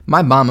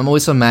My mom, I'm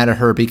always so mad at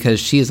her because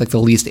she is like the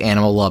least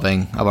animal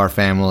loving of our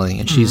family.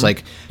 And she's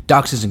like,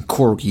 dachshunds and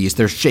corgis,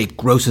 their shape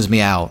grosses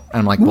me out. And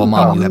I'm like, well,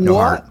 Mom, you have no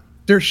heart.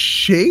 Their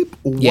shape?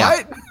 Yeah.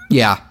 What?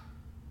 Yeah.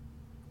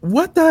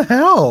 What the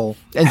hell?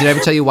 And did I ever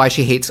tell you why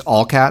she hates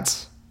all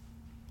cats?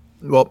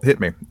 Well,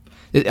 hit me.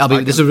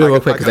 This is real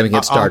quick because then we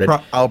get started.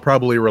 I'll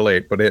probably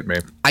relate, but hit me.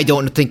 I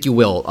don't think you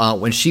will.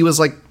 When she was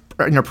like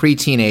in her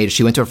pre-teenage,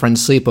 she went to a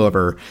friend's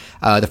sleepover.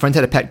 The friend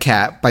had a pet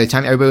cat. By the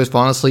time everybody was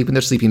falling asleep in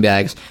their sleeping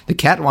bags, the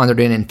cat wandered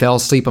in and fell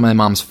asleep on my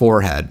mom's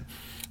forehead.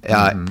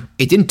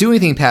 It didn't do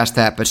anything past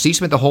that, but she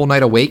spent the whole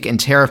night awake and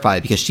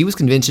terrified because she was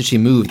convinced if she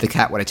moved, the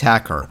cat would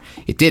attack her.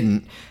 It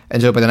didn't.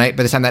 And so by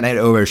the time that night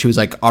over, she was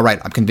like, all right,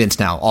 I'm convinced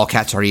now. All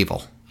cats are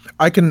evil.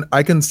 I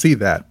can see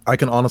that. I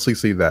can honestly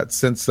see that.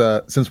 Since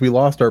we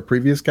lost our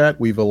previous cat,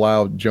 we've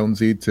allowed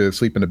Jonesy to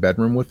sleep in a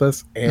bedroom with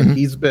us, and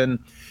he's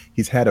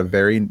had a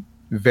very,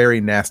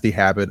 very nasty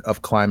habit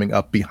of climbing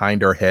up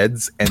behind our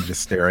heads and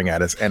just staring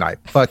at us, and I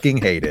fucking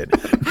hate it.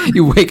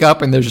 You wake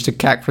up and there's just a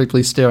cat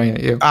creepily staring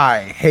at you. I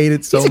hate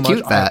it so much. He's a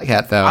cute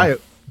cat, though.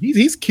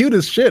 He's cute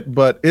as shit,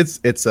 but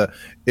it's a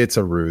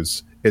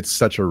ruse. It's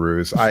such a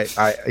ruse.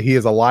 He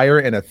is a liar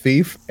and a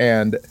thief,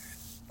 and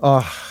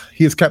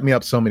he has kept me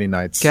up so many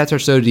nights. Cats are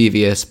so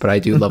devious, but I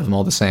do love them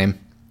all the same.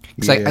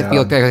 Because I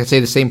feel like I could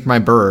say the same for my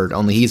bird,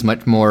 only he's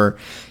much more,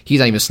 he's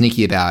not even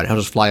sneaky about it. He'll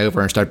just fly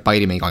over and start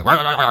biting me, going, rah,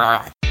 rah, rah,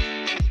 rah.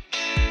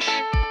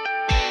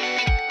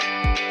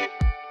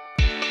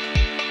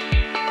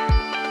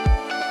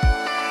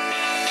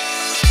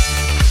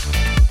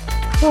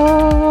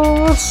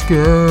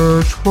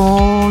 Sketch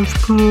Watch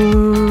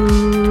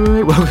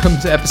Play. Welcome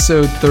to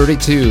episode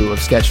 32 of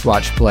Sketch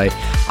Watch Play.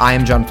 I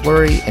am John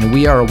Fleury, and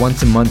we are a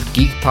once-a-month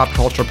geek pop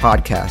culture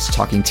podcast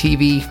talking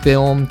TV,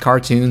 film,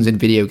 cartoons, and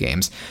video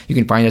games. You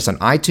can find us on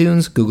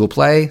iTunes, Google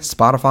Play,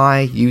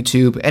 Spotify,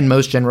 YouTube, and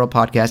most general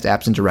podcast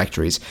apps and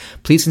directories.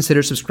 Please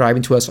consider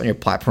subscribing to us on your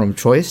platform of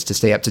choice to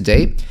stay up to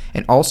date,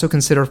 and also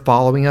consider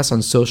following us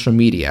on social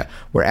media.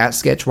 We're at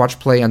Sketch Watch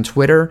Play on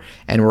Twitter,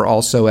 and we're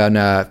also on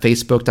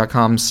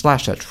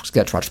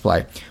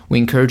Facebook.com/SketchWatchPlay. We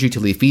encourage you to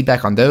leave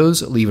feedback on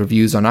those, leave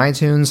reviews on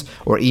iTunes,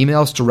 or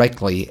email us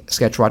directly,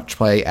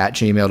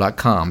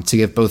 sketchwatchplay@gmail.com, to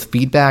give both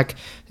feedback,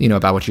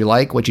 about what you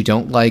like, what you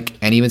don't like,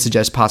 and even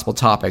suggest possible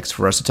topics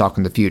for us to talk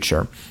in the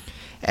future.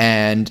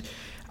 And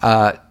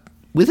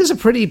this is a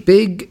pretty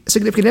big,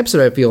 significant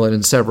episode, I feel,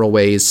 in several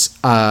ways,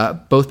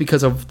 both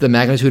because of the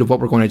magnitude of what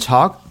we're going to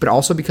talk, but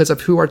also because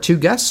of who our two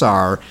guests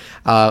are.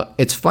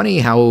 It's funny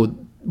how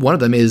one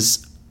of them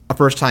is a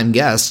first-time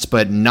guest,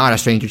 but not a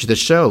stranger to the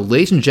show.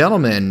 Ladies and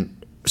gentlemen,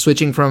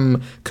 switching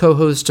from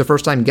co-host to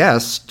first-time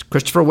guest,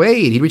 Christopher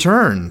Wade. He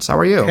returns. How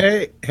are you?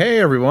 Hey,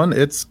 everyone.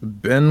 It's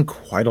been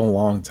quite a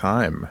long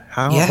time.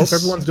 I hope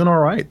everyone's doing all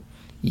right.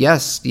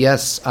 Yes.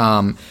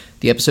 The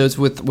episodes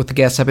with the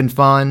guests have been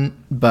fun,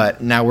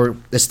 but now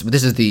this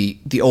is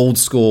the old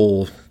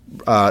school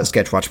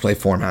Sketch Watch Play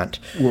format.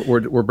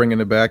 We're bringing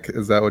it back.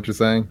 Is that what you're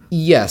saying?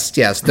 Yes.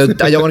 Though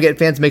I don't want to get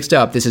fans mixed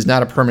up. This is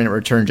not a permanent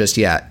return just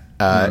yet.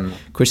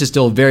 Chris is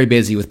still very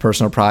busy with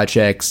personal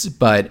projects,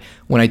 but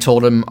when I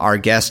told him our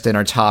guest and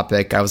our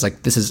topic, I was like,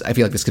 I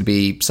feel like this could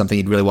be something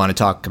he'd really want to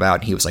talk about.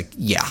 And he was like,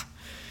 yeah.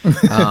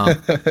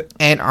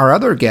 And our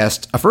other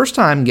guest, a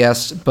first-time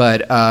guest,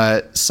 but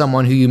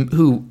someone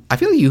who I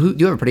feel like you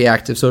have a pretty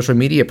active social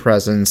media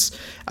presence,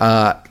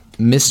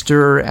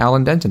 Mr.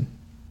 Alan Denton.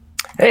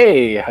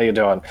 Hey, how you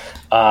doing?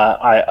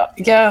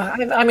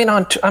 I'm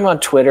on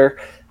Twitter.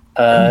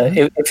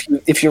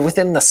 If you're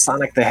within the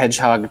Sonic the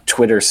Hedgehog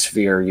Twitter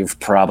sphere, you've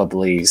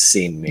probably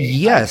seen me.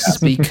 Yes,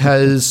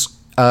 because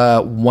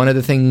one of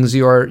the things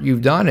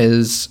you've done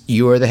is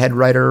you are one of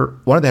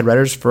the head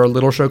writers for a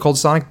little show called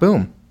Sonic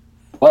Boom.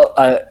 Well,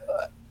 I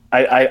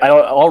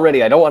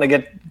don't want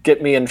to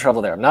get me in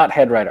trouble there. I'm not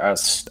head writer. I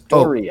was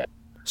story editor.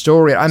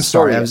 Sorry.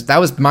 That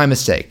was my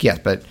mistake. Yes,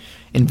 but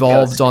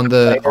involved on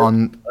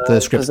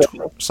the script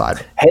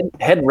side.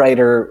 Head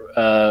writer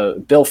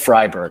Bill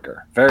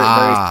Freiberger. Very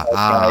guy.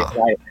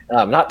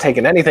 I'm not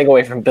taking anything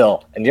away from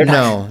Bill. And you're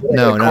no.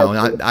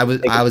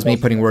 I was me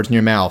putting words in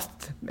your mouth.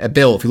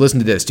 Bill, if you listen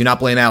to this, do not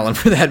blame Alan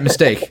for that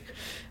mistake.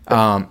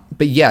 But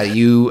yeah,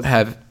 you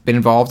have been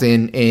involved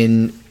in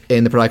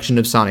the production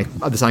of the Sonic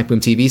Boom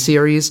TV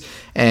series.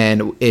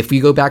 And if we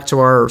go back to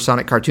our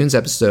Sonic Cartoons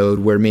episode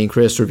where me and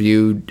Chris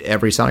reviewed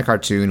every Sonic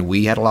cartoon,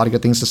 we had a lot of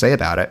good things to say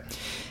about it.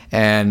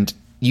 And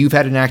you've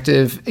had an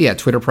active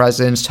Twitter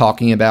presence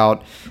talking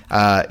about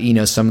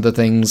some of the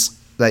things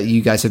that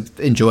you guys have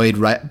enjoyed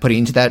putting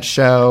into that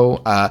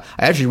show. I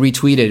actually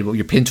retweeted what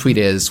your pin tweet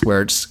is,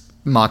 where it's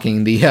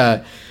mocking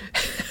the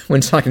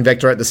when Sonic and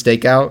Vector are at the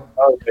stakeout.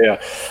 Oh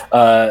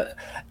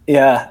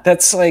yeah,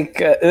 that's like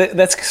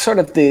that's sort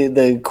of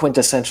the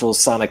quintessential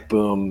Sonic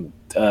Boom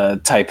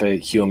type of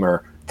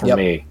humor for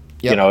me.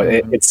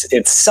 Yep.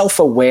 It's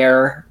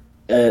self-aware.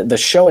 The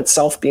show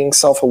itself being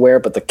self-aware,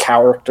 but the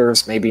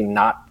characters maybe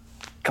not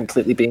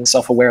completely being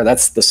self-aware.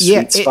 That's the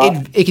sweet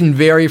spot. It can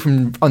vary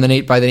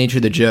by the nature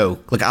of the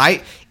joke.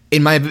 Like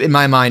in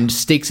my mind,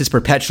 Stakes is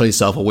perpetually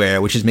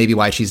self-aware, which is maybe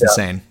why she's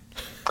insane.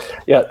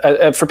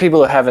 For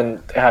people who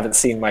haven't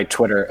seen my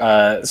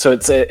Twitter, so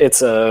it's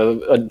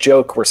a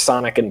joke where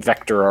Sonic and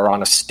Vector are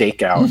on a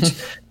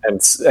stakeout,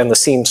 and the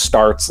scene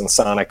starts, and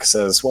Sonic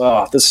says,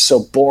 "Well, this is so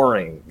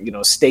boring.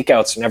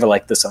 Stakeouts are never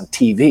like this on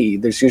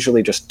TV. There's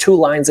usually just 2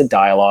 lines of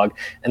dialogue,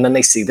 and then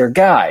they see their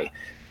guy."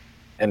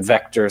 And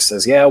Vector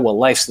says, "Yeah, well,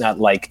 life's not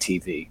like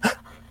TV."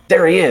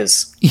 There he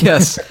is.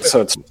 Yes.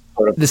 So it's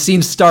sort of, the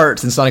scene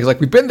starts, and Sonic's like,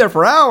 "We've been there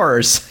for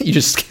hours." You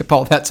just skip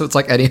all that, so it's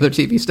like any other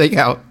TV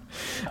stakeout.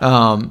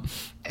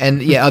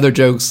 And yeah, other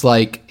jokes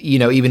like,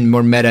 even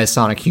more meta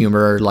Sonic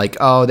humor, like,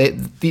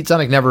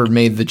 Sonic never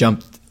made the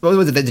jump. What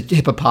was it? The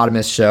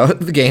Hippopotamus show,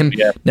 the game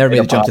never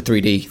made the jump to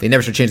 3D. They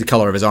never should change the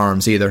color of his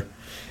arms either.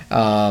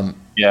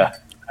 Yeah.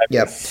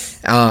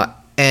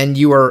 And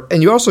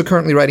you're also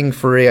currently writing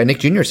for a Nick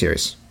Jr.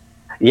 series.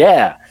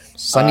 Yeah.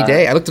 Sunny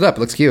Day. I looked it up. It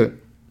looks cute.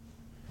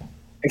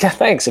 Yeah,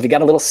 thanks. If you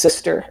got a little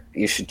sister,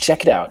 you should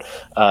check it out.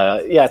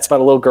 It's about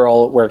a little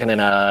girl working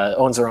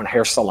owns her own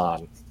hair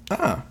salon.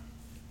 Ah.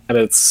 And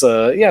it's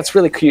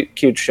really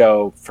cute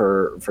show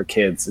for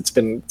kids. It's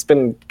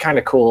been kind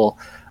of cool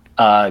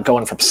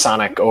going from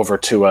Sonic over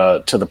to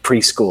the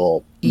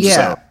preschool.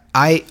 Yeah. So.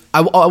 I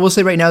will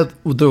say right now,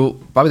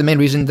 probably the main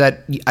reason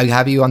that I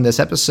have you on this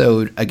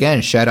episode,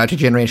 again, shout out to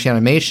Generation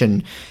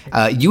Animation,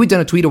 you had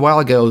done a tweet a while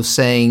ago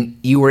saying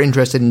you were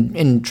interested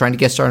in trying to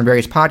get started on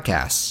various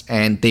podcasts,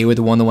 and they were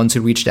the ones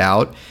who reached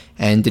out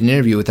and did an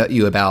interview with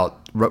you about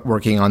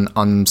working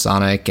on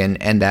Sonic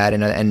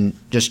and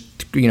just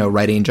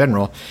writing in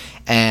general,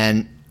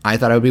 and I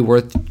thought it would be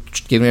worth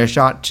giving it a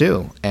shot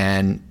too,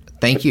 and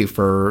thank you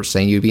for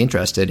saying you'd be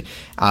interested,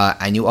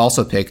 and you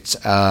also picked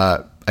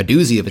a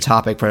doozy of a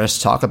topic for us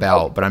to talk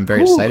about, but I'm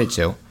very excited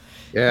to.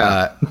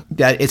 Yeah.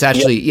 That is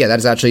actually,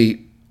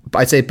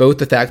 I'd say both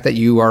the fact that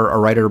you are a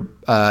writer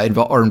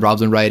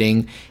involved in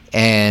writing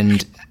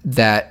and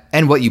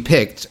what you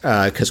picked,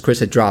 because Chris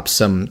had dropped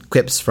some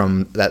clips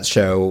from that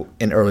show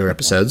in earlier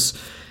episodes.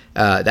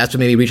 That's what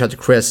made me reach out to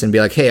Chris and be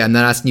like, hey, I'm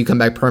not asking you to come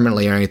back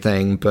permanently or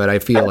anything, but I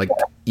feel like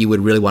you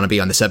would really want to be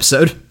on this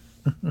episode.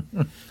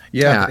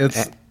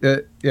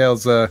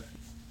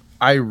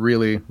 I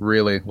really,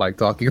 really like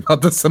talking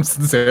about The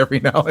Simpsons every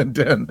now and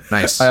then.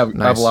 Nice. I have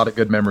a lot of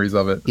good memories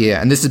of it.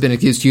 Yeah, and this has been a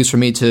good excuse for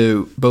me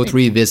to both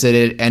revisit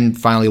it and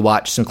finally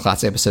watch some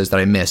classic episodes that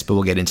I missed, but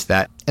we'll get into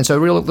that. And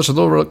so just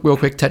a real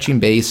quick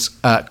touching base.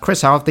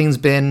 Chris, how have things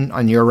been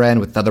on your end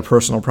with other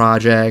personal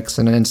projects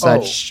and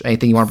such?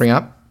 Anything you want to bring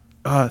up?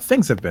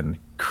 Things have been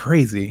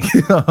crazy,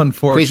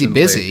 unfortunately. Crazy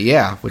busy,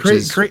 yeah.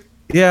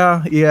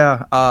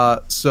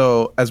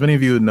 So, as many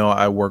of you know,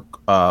 I work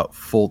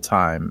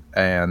full-time,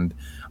 and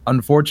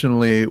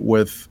unfortunately,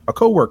 with a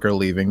coworker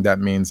leaving, that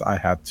means I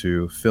had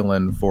to fill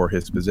in for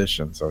his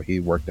position. So he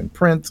worked in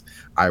print,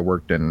 I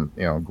worked in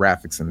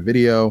graphics and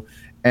video,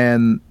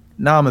 and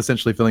now I'm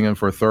essentially filling in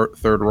for a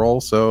third role.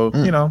 So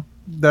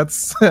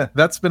that's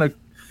been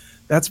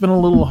a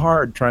little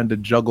hard trying to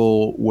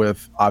juggle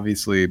with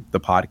obviously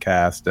the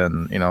podcast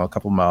and a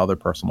couple of my other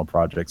personal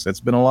projects. It's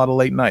been a lot of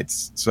late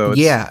nights. So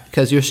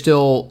because you're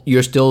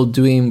still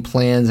doing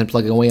plans and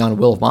plugging away on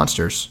Will of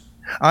Monsters.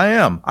 I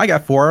am. I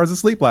got 4 hours of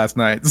sleep last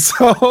night,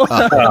 so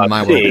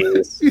my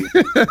word.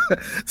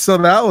 So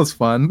that was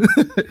fun,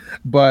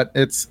 but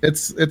it's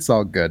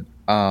all good.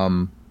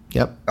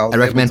 Yep. I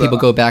recommend people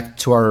go back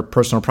to our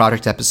personal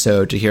project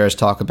episode to hear us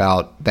talk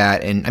about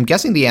that. And I'm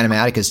guessing the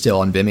animatic is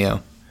still on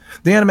Vimeo.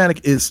 The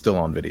animatic is still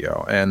on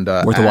video, and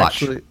worth a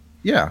watch.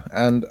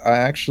 And I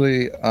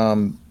actually,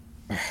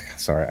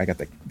 sorry, I got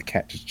the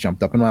cat just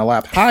jumped up in my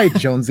lap. Hi,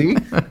 Jonesy.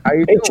 How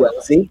you doing?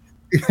 Jonesy.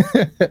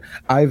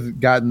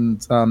 I've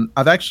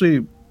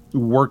actually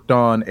worked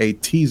on a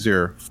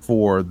teaser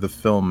for the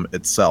film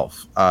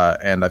itself,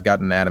 and I've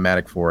gotten an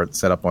animatic for it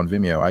set up on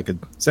Vimeo. I could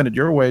send it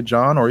your way,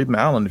 John, or even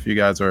Alan, if you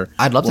guys are.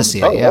 I'd love to see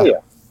it.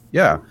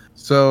 Yeah.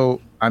 So,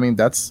 I mean,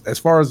 that's as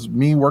far as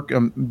me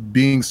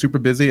being super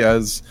busy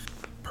as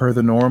per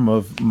the norm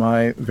of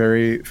my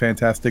very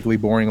fantastically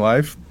boring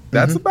life.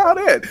 That's about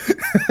it.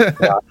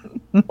 Yeah.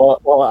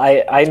 Well,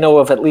 I know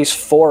of at least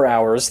 4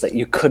 hours that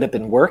you could have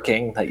been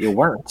working that you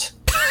weren't.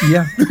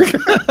 Yeah.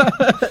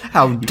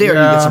 How dare you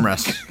get some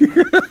rest?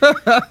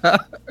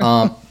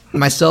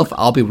 Myself,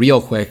 I'll be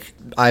real quick.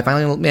 I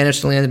finally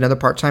managed to land another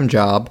part-time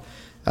job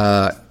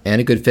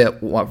and a good fit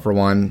for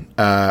one.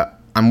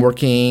 I'm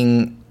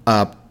working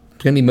going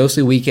to be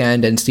mostly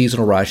weekend and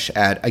seasonal rush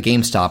at a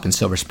GameStop in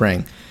Silver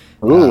Spring.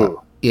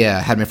 Ooh.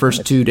 Had my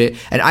first 2 days,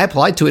 and I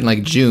applied to it in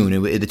like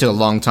June. It took a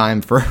long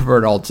time for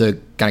it all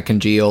to kind of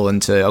congeal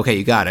into, okay,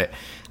 you got it.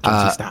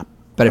 Stop.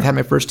 But I've had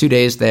my first 2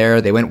 days there.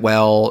 They went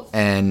well,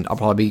 and I'll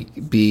probably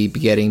be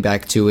getting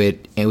back to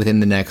it within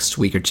the next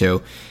week or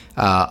two.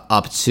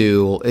 Up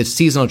to it's a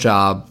seasonal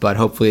job, but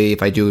hopefully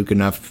if I do it good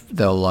enough,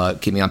 they'll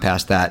keep me on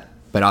past that.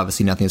 But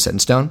obviously nothing is set in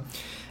stone.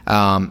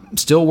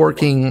 Still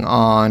working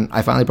on,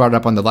 I finally brought it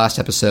up on the last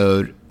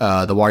episode,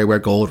 the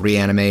WarioWare Gold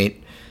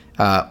Reanimate,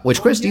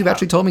 which Chris, you've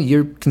actually told me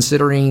you're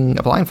considering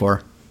applying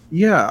for.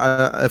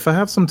 Yeah, if I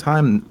have some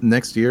time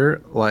next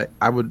year, like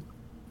I would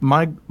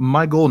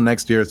my goal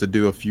next year is to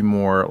do a few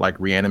more like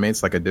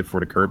reanimates like I did for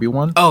the Kirby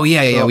one. Oh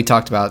yeah. We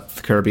talked about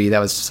Kirby. That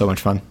was so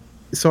much fun.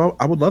 So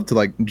I would love to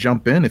like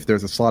jump in if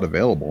there's a slot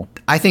available.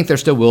 I think there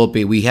still will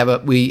be. We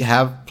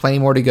have plenty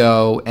more to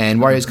go, and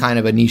Wario is kind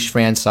of a niche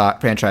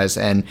franchise,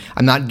 and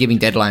I'm not giving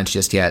deadlines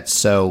just yet.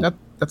 So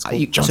that's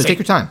cool. So take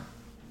your time.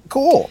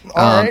 Cool.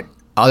 All right.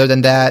 Other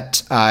than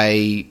that,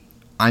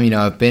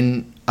 I've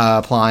been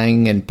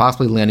applying and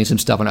possibly landing some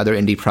stuff on other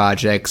indie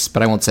projects,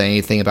 but I won't say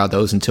anything about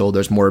those until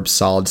there's more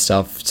solid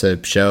stuff to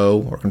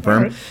show or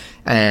confirm. Right.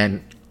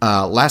 And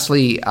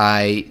lastly,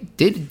 I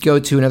did go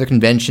to another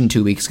convention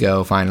 2 weeks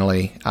ago,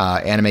 finally,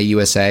 Anime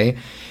USA,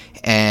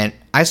 and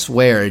I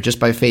swear, just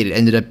by fate, it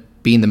ended up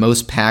being the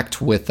most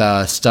packed with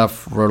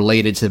stuff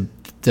related to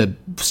the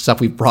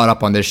stuff we brought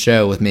up on this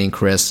show with me and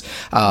Chris,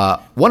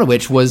 one of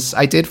which was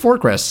I did for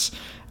Chris.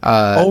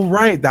 Oh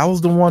right, that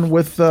was the one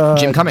with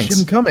Jim Cummings.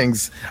 Jim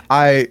Cummings.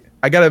 I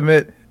gotta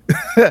admit,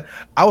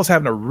 I was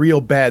having a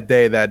real bad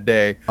day that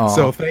day.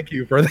 So thank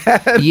you for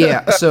that.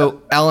 Yeah.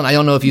 So Alan, I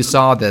don't know if you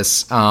saw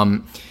this.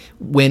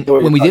 When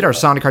we did our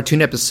Sonic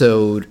cartoon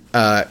episode,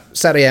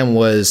 Sad AM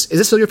was. Is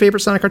this still your favorite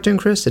Sonic cartoon,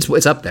 Chris?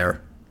 It's up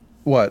there.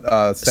 What?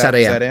 Sad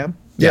AM. Sad AM?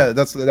 Yeah,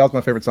 that was my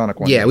favorite Sonic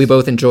one. Yeah, we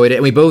both enjoyed it,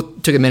 and we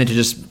both took a minute to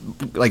just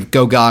like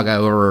go gaga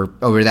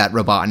over that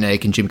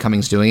Robotnik and Jim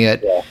Cummings doing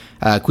it. Yeah.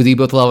 We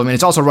both love him, and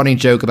it's also a running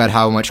joke about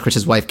how much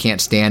Chris's wife can't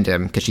stand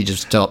him because she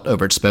just felt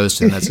overexposed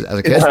to him as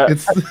a kid.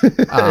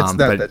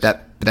 But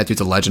that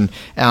dude's a legend.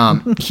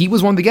 He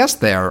was one of the guests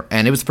there,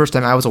 and it was the first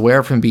time I was aware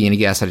of him being a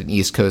guest at an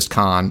East Coast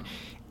con.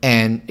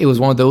 And it was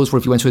one of those where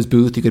if you went to his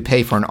booth, you could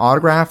pay for an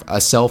autograph, a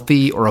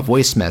selfie, or a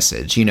voice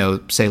message.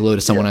 Say hello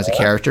to someone as a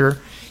character.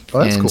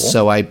 Oh, that's cool.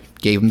 So I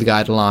gave him the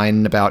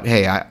guideline about,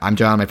 hey, I'm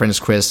John, my friend is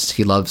Chris,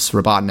 he loves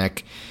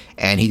Robotnik,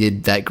 and he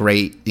did that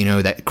great,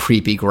 that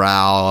creepy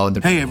growl.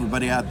 Hey,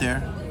 everybody out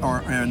there,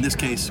 or in this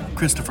case,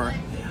 Christopher.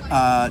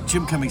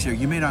 Jim Cummings here.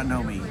 You may not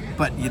know me,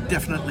 but you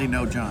definitely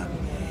know John.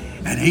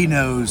 And he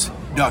knows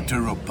Dr.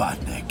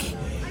 Robotnik.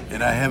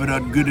 And I have it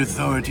on good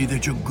authority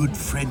that you're good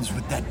friends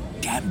with that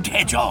damned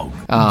hedgehog.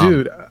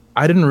 Dude,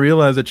 I didn't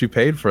realize that you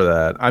paid for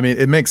that. I mean,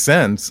 it makes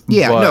sense.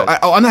 Yeah, but... no,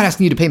 I'm not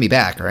asking you to pay me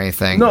back or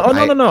anything. No.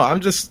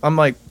 I'm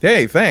like,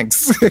 hey,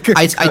 thanks.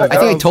 I think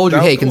I told you,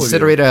 hey,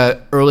 consider it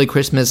a early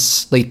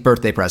Christmas, late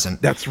birthday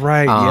present. That's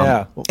right,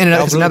 yeah. And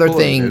it's another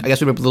thing, I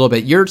guess we went up a little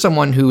bit. You're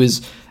someone who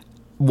is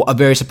a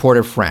very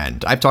supportive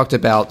friend. I've talked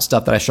about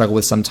stuff that I struggle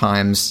with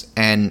sometimes,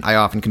 and I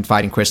often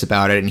confide in Chris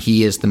about it, and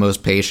he is the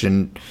most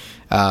patient,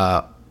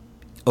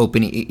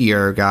 open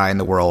ear guy in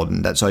the world.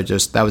 And that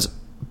was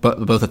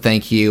both a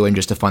thank you and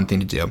just a fun thing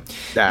to do.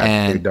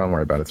 Dude, don't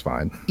worry about it. It's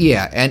fine.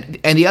 Yeah,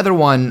 and the other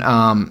one,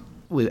 I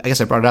guess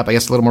I brought it up. I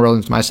guess a little more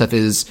relevant to my stuff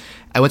is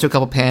I went to a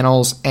couple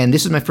panels, and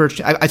this is my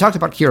first. I talked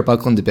about Kira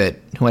Buckland a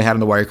bit, who I had on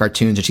the Wario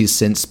cartoons, and she's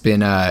since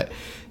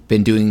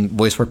been doing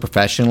voice work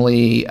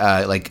professionally,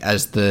 like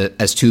as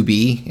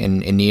 2B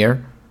in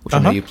Nier, which I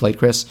know you played,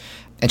 Chris,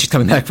 and she's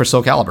coming back for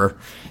Soul Calibur.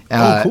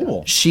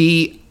 Cool.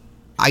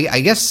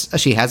 I guess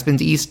she has been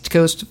to East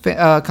Coast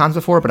cons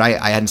before, but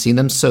I hadn't seen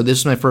them. So this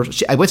was my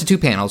first. I went to two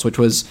panels, which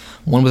was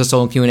one was a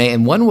solo Q&A,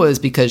 and one was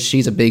because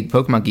she's a big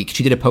Pokemon geek.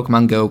 She did a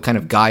Pokemon Go kind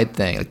of guide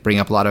thing, like bring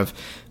up a lot of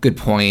good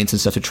points and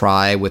stuff to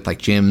try with like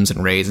gyms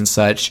and raids and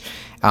such.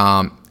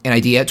 And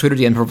I tweeted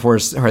DM before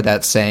heard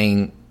that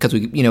saying, because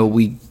we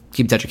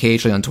keep in touch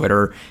occasionally on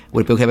Twitter,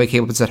 would it be okay if I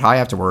came up and said hi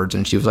afterwards?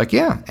 And she was like,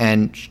 yeah,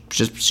 and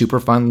just super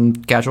fun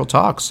casual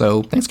talk.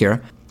 So thanks,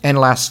 Kira. And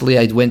lastly,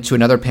 I went to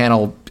another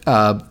panel.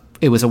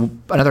 It was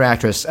another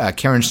actress,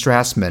 Karen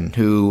Strassman,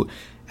 who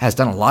has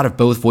done a lot of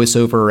both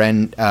voiceover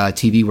and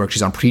TV work.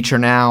 She's on Preacher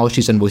now.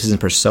 She's done voices in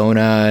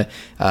Persona,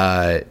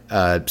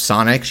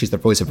 Sonic. She's the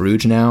voice of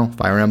Rouge now,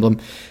 Fire Emblem.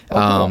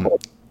 And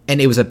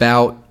it was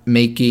about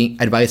making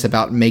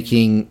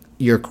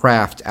your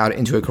craft out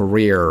into a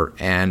career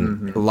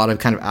and a lot of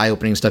kind of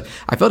eye-opening stuff.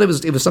 I felt it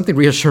was something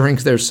reassuring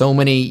because there's so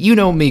many. You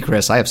know me,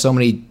 Chris. I have so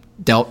many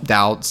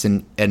doubts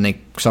and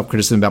like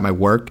self-criticism about my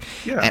work,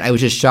 and I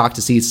was just shocked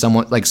to see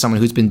someone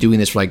who's been doing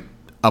this for like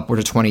upwards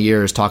of 20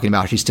 years talking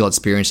about how she still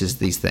experiences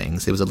these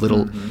things. It was a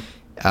little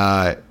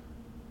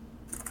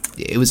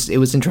it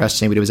was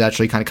interesting, but it was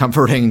actually kind of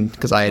comforting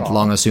because I had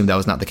long assumed that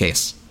was not the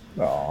case.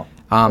 So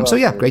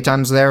yeah, great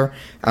times there.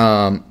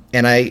 And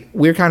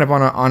we're kind of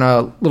on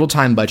a little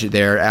time budget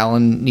there.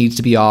 Alan needs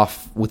to be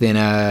off within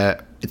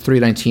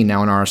 3:19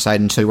 now on our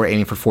side, and so we're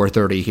aiming for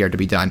 4:30 here to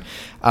be done.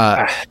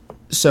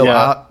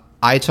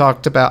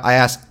 I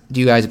asked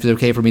you guys if it's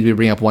okay for me to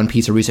bring up one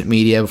piece of recent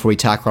media before we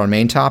tackle our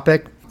main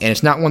topic. And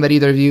it's not one that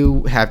either of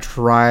you have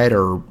tried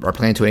or are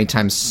planning to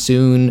anytime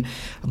soon,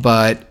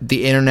 but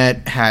the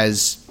internet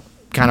has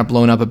kind of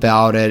blown up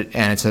about it,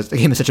 and the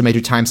game is such a major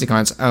time sink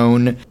on its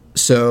own.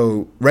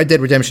 So, Red Dead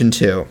Redemption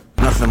 2.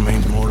 Nothing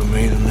means more to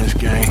me than this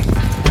game.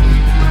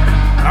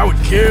 I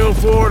would kill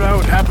for it, I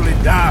would happily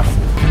die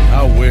for it.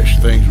 I wish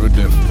things were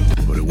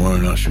different, but it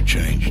weren't us who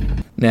changed.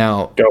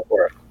 Now, go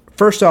for it.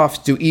 First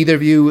off, do either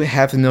of you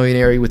have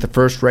familiarity with the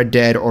first Red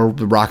Dead or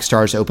the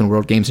Rockstar's open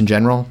world games in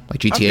general,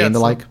 like GTA and the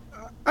like?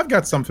 I've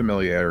got some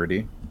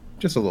familiarity.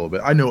 Just a little bit.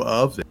 I know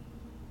of it.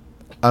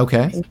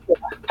 Okay.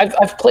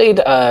 I've played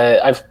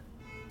the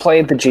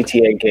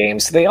GTA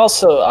games. They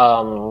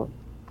also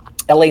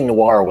L.A.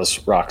 Noire was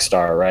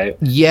Rockstar, right?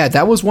 Yeah,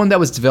 that was one that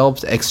was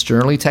developed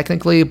externally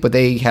technically, but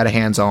they had a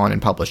hands-on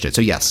and published it.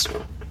 So yes.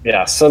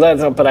 Yeah. So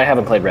that, but I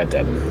haven't played Red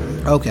Dead.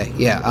 Okay.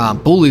 Yeah.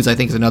 Bullies, I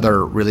think, is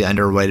another really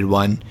underrated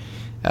one.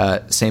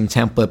 Same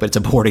template, but it's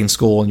a boarding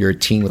school and you're a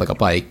teen with like a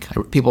bike.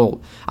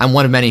 I'm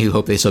one of many who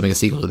hope they still make a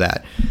sequel to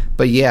that.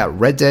 But yeah,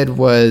 Red Dead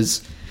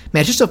was,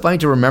 man, it's just so funny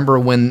to remember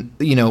when,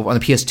 on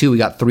the PS2 we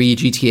got 3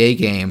 GTA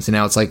games and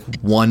now it's like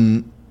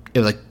one, it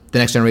was like the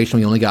next generation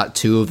we only got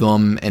 2 of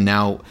them, and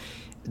now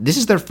this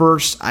is their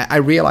first, I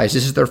realize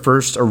this is their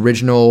first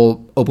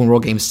original open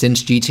world game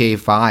since GTA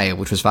 5,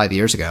 which was 5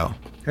 years ago.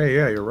 Hey,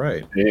 yeah, you're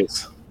right.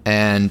 Jeez.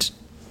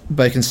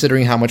 But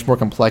considering how much more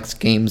complex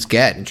games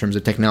get in terms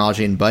of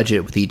technology and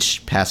budget with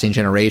each passing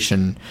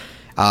generation,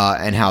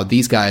 and how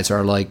these guys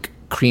are like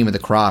cream of the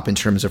crop in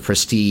terms of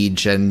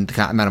prestige and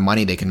the amount of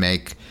money they can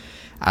make,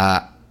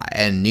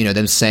 and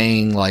them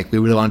saying like we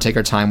really want to take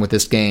our time with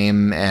this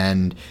game,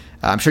 and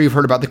I'm sure you've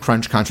heard about the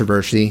crunch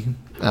controversy.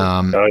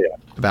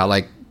 About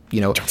like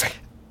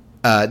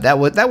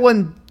that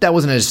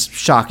wasn't as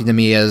shocking to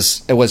me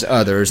as it was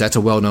others. That's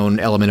a well-known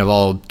element of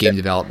all game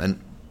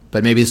development.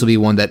 But maybe this will be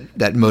one that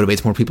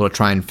motivates more people to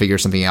try and figure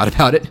something out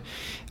about it.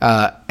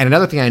 And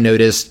another thing I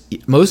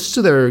noticed, most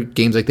of their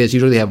games like this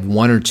usually have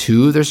 1 or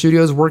 2 of their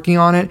studios working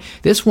on it.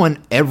 This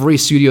one, every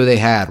studio they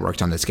had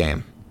worked on this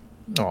game.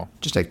 Oh,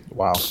 just a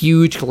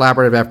huge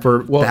collaborative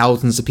effort,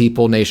 thousands of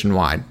people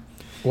nationwide.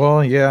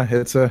 Well, yeah,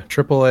 it's a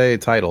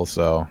AAA title,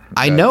 so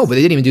I know, but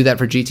they didn't even do that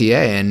for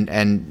GTA,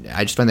 and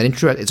I just find that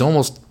interesting. It's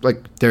almost like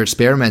they're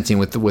experimenting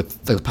with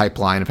the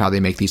pipeline of how they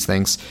make these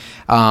things.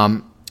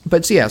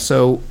 But yeah,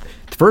 so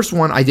the first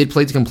one I did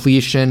play to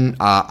completion.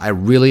 I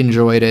really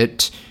enjoyed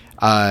it.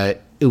 I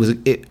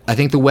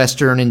think the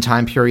Western and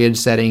time period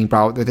setting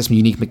brought with some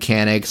unique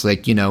mechanics,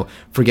 like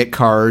forget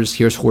cars,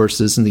 here's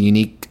horses, and the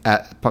unique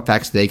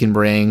facts they can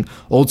bring.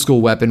 Old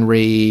school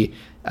weaponry.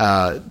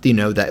 That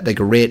the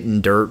grit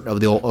and dirt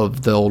of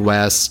the old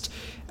West,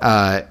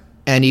 and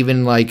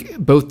even like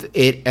both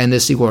it and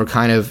this sequel are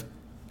kind of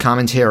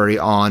commentary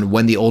on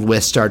when the old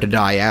West started to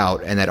die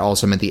out, and that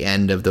also meant the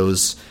end of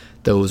those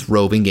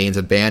roving gangs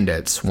of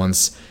bandits.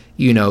 Once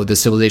the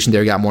civilization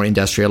there got more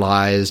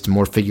industrialized,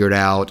 more figured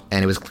out,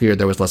 and it was clear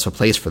there was less of a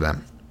place for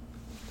them.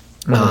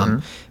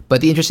 Mm-hmm.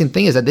 But the interesting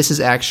thing is that this is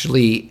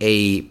actually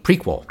a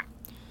prequel.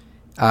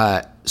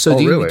 So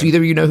do either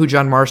of you know who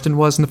John Marston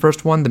was in the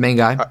first one, the main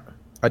guy?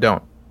 I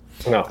don't.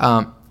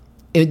 No.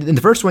 In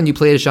the first one, you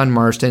played as John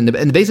Marston,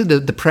 and basically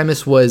the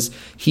premise was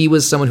he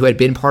was someone who had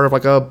been part of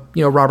like a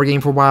robber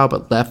gang for a while,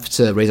 but left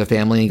to raise a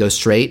family and go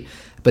straight.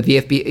 But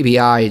the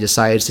FBI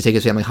decides to take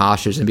his family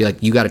hostage and be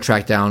like, you got to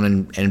track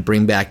down and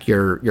bring back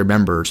your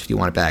members if you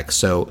want it back.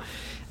 So,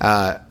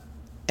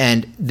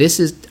 and this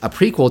is a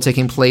prequel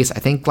taking place, I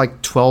think,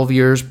 like 12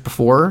 years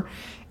before,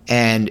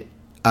 and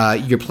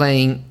you're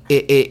playing.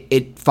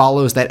 It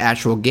follows that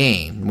actual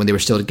game when they were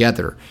still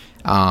together.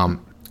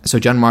 So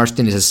John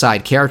Marston is a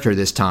side character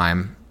this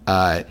time.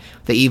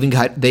 They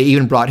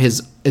even brought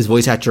his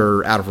voice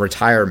actor out of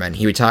retirement.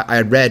 I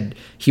had read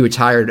he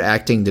retired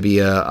acting to be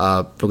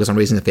a focus on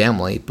raising the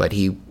family, but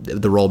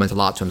the role meant a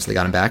lot to him, so they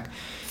got him back.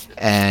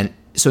 And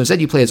so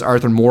instead, you play as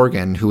Arthur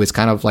Morgan, who is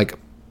kind of like.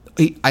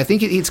 I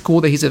think it's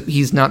cool that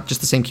he's not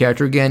just the same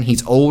character again.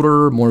 He's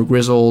older, more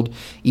grizzled,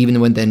 even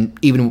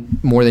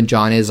more than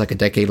John is like a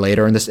decade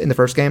later in the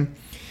first game.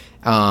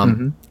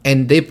 And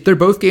they're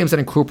both games that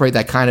incorporate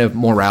that kind of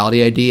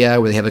morality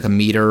idea where they have like a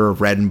meter of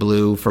red and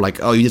blue for like,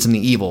 oh, you did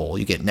something evil,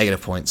 you get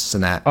negative points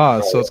and that.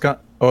 So it's kind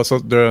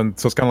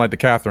of like the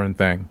Catherine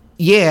thing.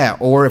 Yeah,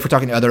 or if we're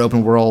talking other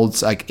open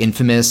worlds like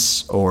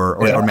Infamous or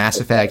Mass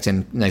Effect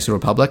and Knights of the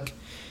Republic.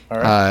 All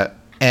right.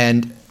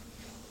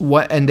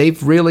 And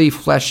they've really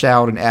fleshed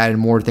out and added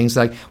more things.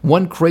 Like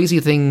one crazy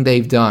thing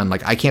they've done,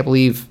 like I can't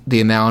believe the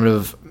amount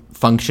of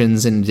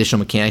functions and additional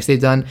mechanics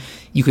they've done.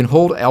 You can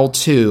hold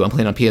L2, I'm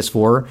playing on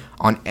PS4,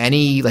 on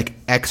any like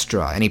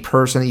extra, any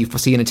person that you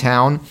see in a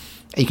town,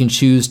 and you can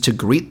choose to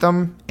greet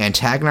them,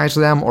 antagonize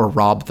them, or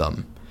rob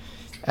them.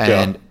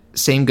 And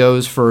same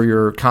goes for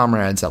your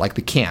comrades at like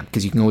the camp,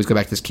 because you can always go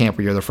back to this camp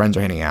where your other friends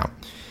are hanging out.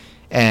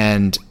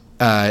 And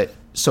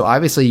so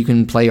obviously you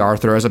can play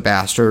Arthur as a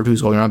bastard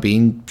who's going around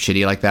being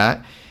shitty like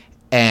that.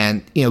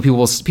 And people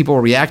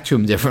will react to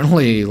him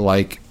differently.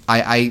 Like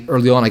I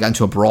early on, I got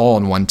into a brawl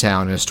in one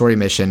town in a story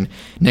mission.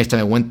 Next time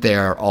I went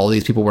there, all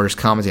these people were just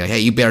commenting like, "Hey,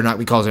 you better not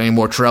be causing any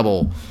more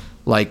trouble."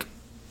 Like,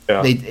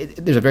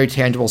 there's a very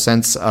tangible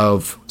sense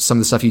of some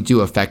of the stuff you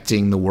do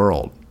affecting the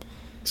world.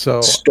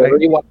 So,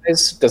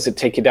 story-wise, does it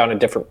take you down a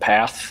different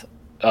path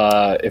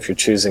if you're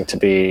choosing to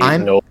be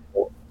noble?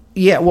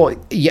 Yeah, well,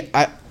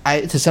 yeah.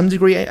 I to some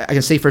degree, I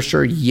can say for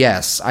sure,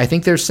 yes. I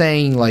think they're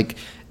saying like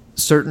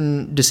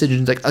certain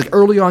decisions, like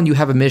early on you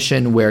have a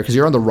mission where, because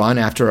you're on the run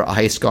after a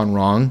heist gone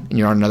wrong and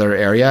you're on another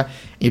area,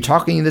 and you're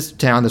talking in this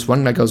town, this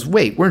one guy goes,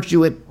 wait, weren't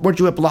you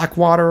at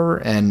Blackwater,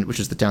 and which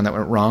is the town that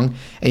went wrong,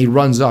 and he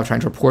runs off trying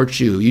to report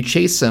you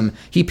chase him,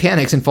 he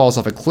panics and falls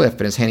off a cliff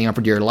and is hanging on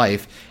for dear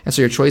life, and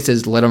so your choice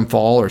is let him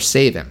fall or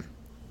save him.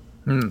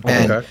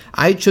 And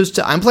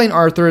I'm playing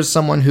Arthur as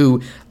someone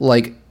who,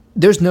 like,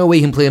 there's no way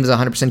you can play him as a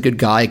 100% good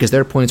guy, because there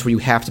are points where you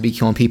have to be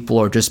killing people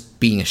or just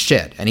being a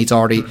shit. And he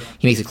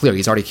makes it clear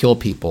he's already killed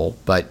people,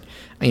 but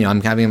I'm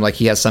having him like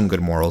he has some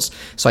good morals.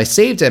 So I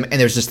saved him, and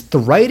there's just the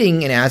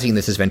writing and acting.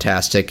 This is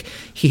fantastic.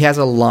 He has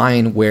a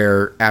line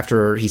where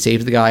after he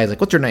saves the guy, he's like,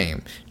 "What's your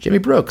name?" Jimmy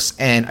Brooks.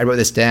 And I wrote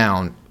this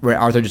down where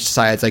Arthur just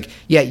decides, like,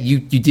 yeah, you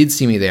did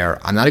see me there.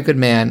 I'm not a good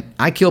man.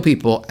 I kill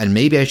people, and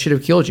maybe I should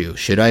have killed you.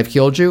 Should I have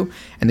killed you?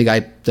 And the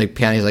guy like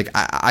panics, like,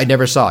 I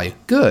never saw you.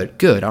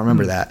 Good. I'll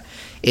remember that.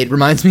 It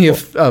reminds me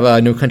of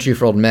No Country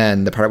for Old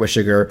Men, the part with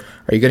Sugar.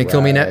 Are you going to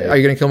kill me now? Are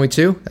you going to kill me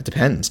too? That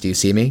depends. Do you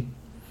see me?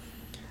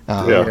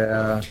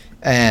 Yeah.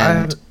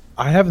 And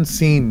I haven't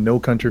seen No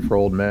Country for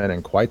Old Men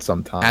in quite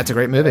some time. That's a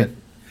great movie.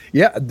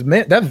 Yeah,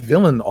 man, that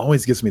villain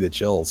always gives me the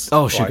chills.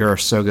 Oh, Sugar,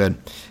 so good.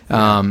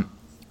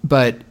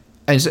 But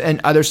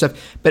and other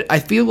stuff. But I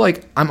feel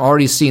like I'm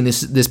already seeing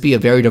this be a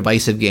very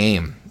divisive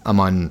game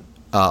among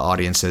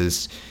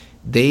audiences.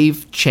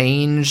 They've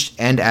changed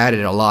and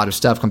added a lot of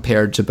stuff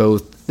compared to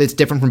both. It's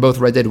different from both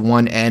Red Dead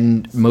 1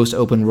 and most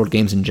open world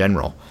games in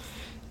general.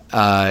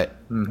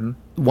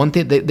 One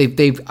thing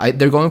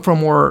they're going for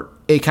more.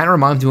 It kind of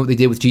reminds me of what they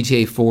did with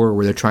GTA 4,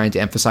 where they're trying to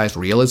emphasize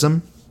realism.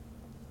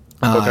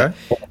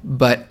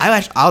 But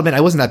I'll admit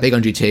I wasn't that big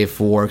on GTA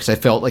 4 because I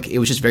felt like it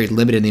was just very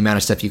limited in the amount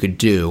of stuff you could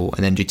do,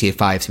 and then GTA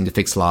 5 seemed to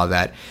fix a lot of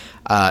that.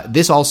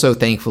 This also,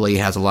 thankfully,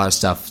 has a lot of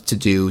stuff to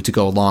do to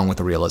go along with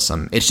the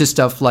realism. It's just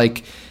stuff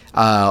like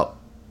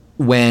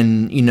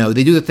when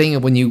they do the thing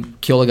of when you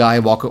kill a guy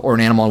or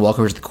an animal and walk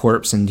over to the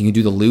corpse and you can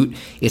do the loot.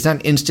 It's not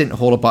an instant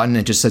hold a button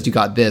and it just says you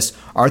got this.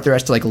 Arthur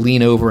has to like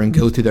lean over and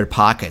go through their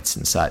pockets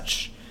and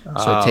such,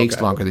 so it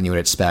takes longer than you would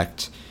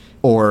expect.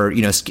 Or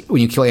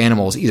when you kill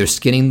animals, either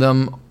skinning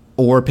them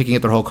or picking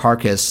up their whole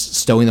carcass,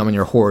 stowing them on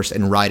your horse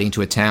and riding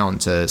to a town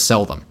to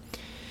sell them.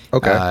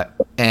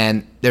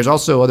 And there's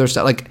also other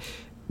stuff, like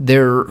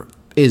there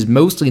is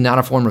mostly not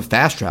a form of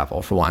fast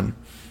travel for one.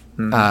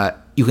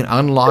 You can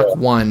unlock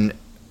one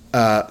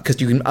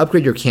because you can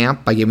upgrade your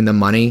camp by giving them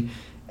money,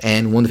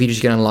 and one of the features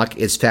you can unlock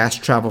is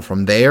fast travel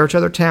from there to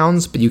other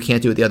towns, but you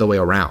can't do it the other way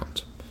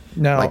around.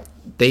 No. Like,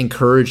 they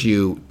encourage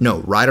you,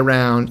 ride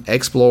around,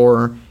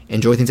 explore,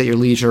 enjoy things at your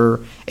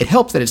leisure. It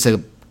helps that it's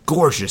a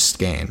gorgeous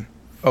game.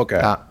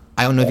 I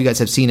don't know if you guys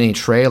have seen any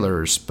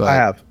trailers, but I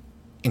have.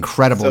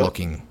 Incredible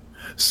looking.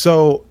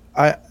 So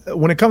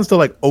when it comes to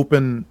like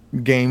open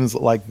games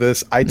like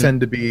this, I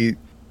tend to be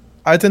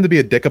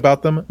a dick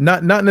about them.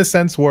 Not in a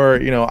sense where,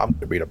 I'm going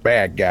to be the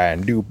bad guy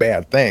and do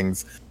bad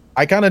things.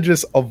 I kind of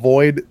just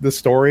avoid the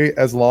story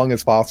as long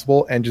as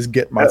possible and just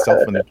get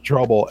myself into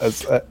trouble.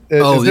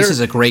 This is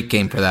a great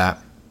game for that.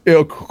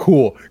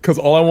 Cool. Because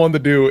all I wanted to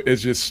do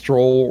is just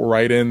stroll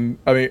right in.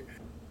 I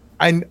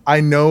mean,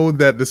 I know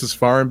that this is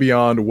far and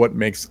beyond what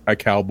makes a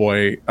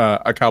cowboy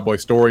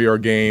story or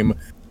game.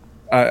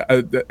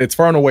 It's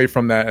far and away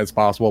from that as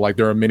possible. Like,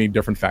 there are many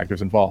different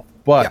factors involved.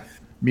 But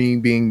me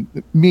being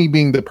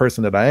the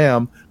person that I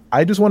am,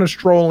 I just want to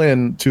stroll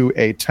into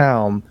a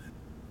town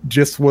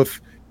just with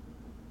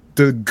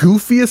the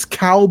goofiest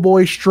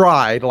cowboy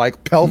stride,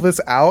 like pelvis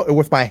out, and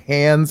with my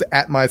hands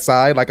at my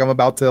side, like I'm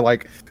about to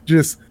like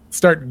just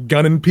start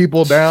gunning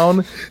people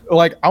down.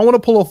 Like, I want to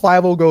pull a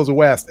 5-0 Goes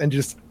West and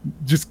just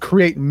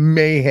create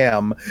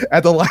mayhem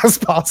at the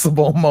last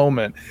possible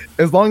moment.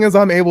 As long as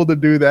I'm able to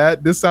do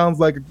that, this sounds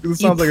like a great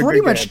game. You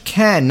pretty much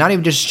can, not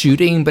even just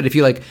shooting, but if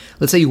you like,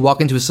 let's say you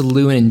walk into a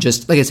saloon and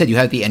just, like I said, you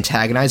have the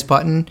antagonize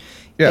button,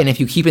 and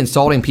if you keep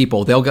insulting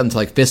people, they'll get into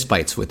like fist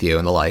fights with you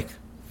and the like.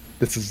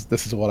 This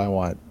is what I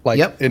want.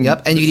 Like, and you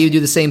can do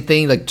the same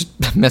thing, like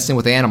just messing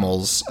with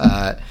animals.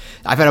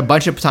 I've had a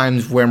bunch of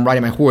times where I'm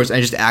riding my horse and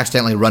I just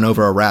accidentally run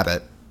over a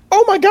rabbit.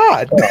 Oh my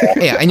god!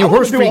 Yeah, and your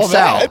horse freaks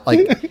out. Like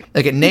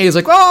it neighs,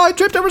 like, oh, I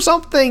tripped over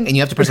something, and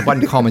you have to press a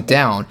button to calm it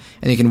down,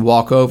 and you can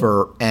walk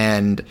over.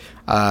 And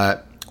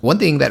one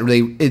thing that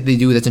really they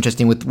do that's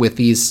interesting with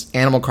these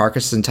animal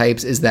carcasses and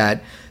types is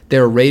that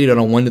they're rated on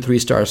a 1 to 3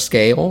 star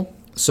scale.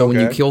 So when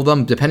you kill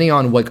them, depending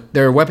on what,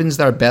 there are weapons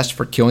that are best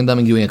for killing them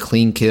and doing a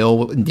clean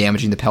kill and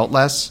damaging the pelt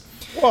less.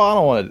 Well, I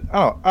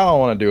don't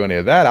want to do any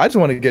of that. I just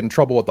want to get in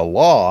trouble with the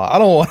law. I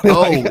don't want.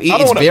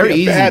 It's very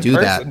easy to do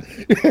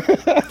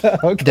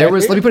that. There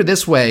was. Let me put it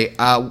this way.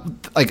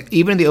 Like,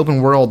 even in the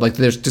open world, like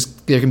there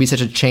can be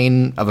such a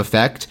chain of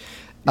effect.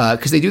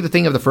 Because they do the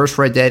thing of the first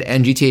Red Dead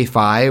and GTA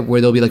 5,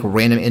 where there'll be like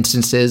random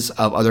instances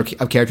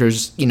of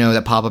characters,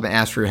 that pop up and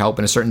ask for your help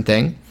in a certain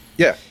thing.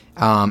 Yeah.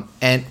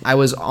 And I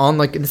was on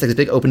like this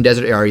big open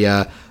desert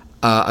area.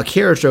 a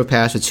carriage drove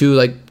past with two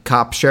like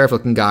cop sheriff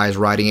looking guys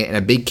riding it in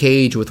a big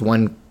cage with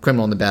one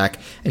criminal in the back,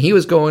 and he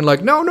was going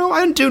like, no,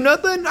 I didn't do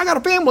nothing, I got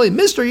a family,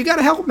 mister, you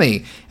gotta help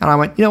me. And I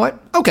went, you know what,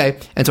 okay.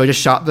 And so I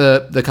just shot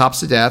the cops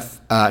to death,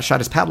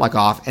 shot his padlock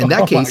off. In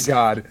that case, my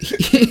God.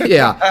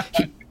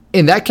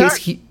 In that case,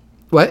 he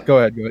what? Go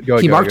ahead.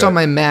 He marked on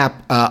my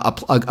map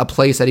a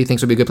place that he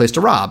thinks would be a good place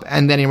to rob,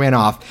 and then he ran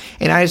off.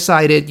 And I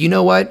decided, you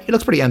know what? It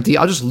looks pretty empty.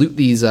 I'll just loot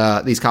these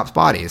cops'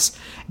 bodies.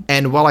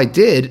 And while I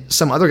did,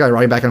 some other guy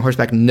riding back on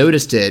horseback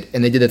noticed it,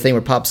 and they did the thing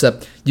where it pops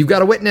up, "You've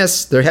got a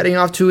witness. They're heading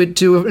off to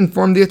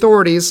inform the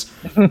authorities."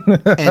 And they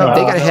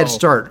got a head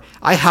start.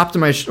 I hopped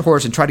on my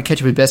horse and tried to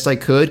catch up as best I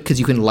could,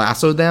 because you can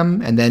lasso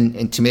them and then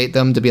intimidate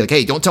them to be like,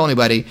 "Hey, don't tell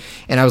anybody."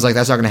 And I was like,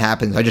 "That's not going to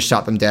happen." So I just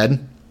shot them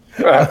dead.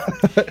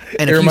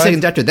 And a few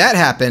seconds after that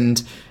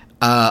happened,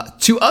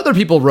 two other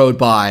people rode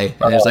by,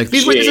 and it was like,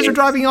 these witnesses are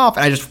driving off,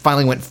 and I just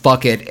finally went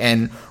fuck it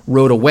and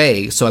rode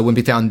away so I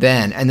wouldn't be found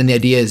then. And then the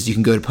idea is you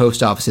can go to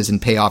post offices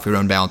and pay off your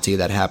own bounty.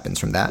 That happens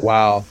from that.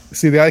 Wow.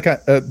 See,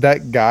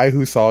 that guy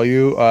who saw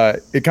you,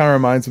 it kind of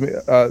reminds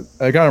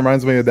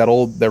me of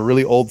that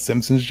really old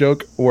Simpsons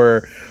joke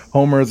where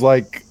Homer's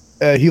like,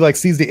 he like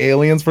sees the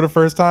aliens for the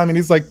first time, and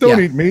he's like, "Don't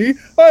eat me.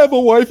 I have a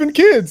wife and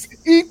kids.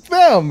 Eat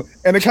them."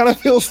 And it kind of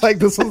feels like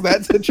this was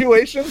that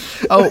situation.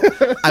 Oh,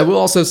 I will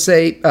also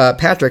say,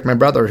 Patrick, my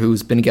brother,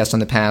 who's been a guest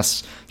on the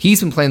past, he's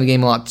been playing the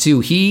game a lot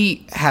too.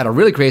 He had a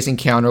really crazy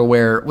encounter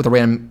where with a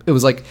random, it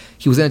was like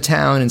he was in a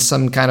town and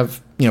some kind of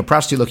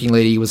prostitute-looking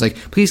lady was like,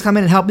 "Please come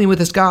in and help me with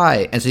this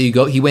guy." And so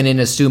he went in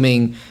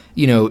assuming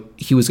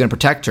he was going to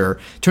protect her.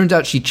 Turns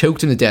out she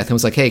choked him to death and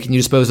was like, "Hey, can you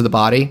dispose of the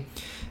body?"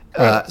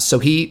 So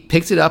he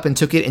picked it up and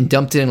took it and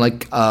dumped it in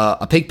like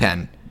a pig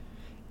pen.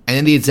 And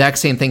then the exact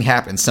same thing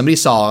happened. Somebody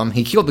saw him.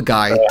 He killed the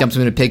guy, dumped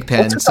him in a pig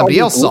pen. Somebody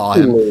else saw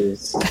him.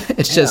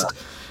 It's just,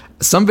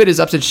 some of it is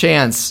up to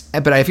chance.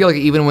 But I feel like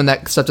even when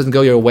that stuff doesn't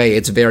go your way,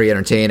 it's very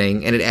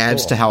entertaining. And it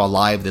adds to how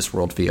alive this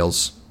world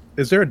feels.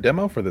 Is there a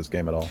demo for this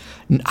game at all?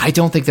 I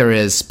don't think there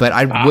is. But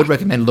I would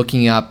recommend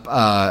looking up.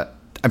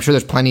 I'm sure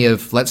there's plenty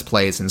of Let's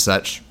Plays and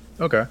such.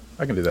 Okay,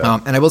 I can do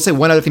that. And I will say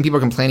one other thing people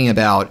are complaining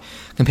about,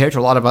 compared to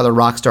a lot of other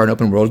Rockstar and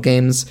open world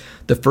games,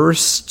 the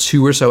first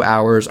 2 or so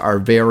hours are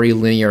very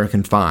linear and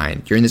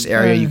confined. You're in this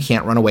area you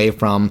can't run away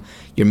from.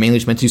 You're mainly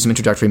just meant to do some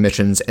introductory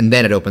missions, and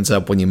then it opens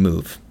up when you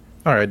move.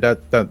 All right,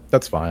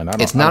 that's fine.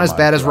 It's not as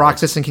bad as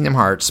Roxas and Kingdom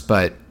Hearts,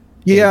 but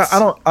yeah,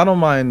 I don't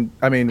mind.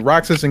 I mean,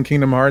 Roxas and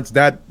Kingdom Hearts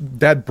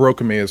that broke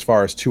me as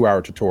far as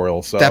 2-hour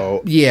tutorial.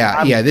 So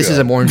this is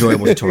a more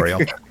enjoyable tutorial.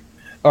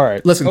 All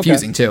right, less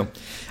confusing too.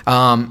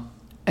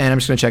 And I'm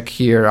just going to check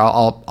here.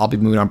 I'll be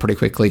moving on pretty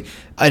quickly.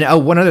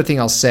 And one other thing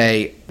I'll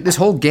say, this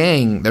whole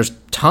gang, there's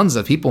tons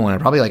of people in it,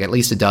 probably like at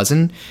least a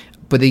dozen,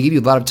 but they give you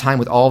a lot of time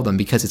with all of them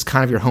because it's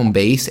kind of your home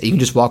base. And you can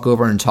just walk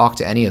over and talk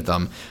to any of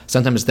them.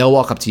 Sometimes they'll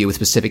walk up to you with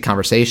specific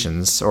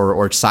conversations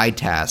or side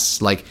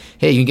tasks, like,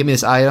 "Hey, you can give me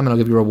this item and I'll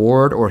give you a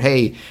reward." Or,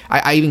 "Hey,"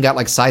 I even got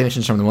like side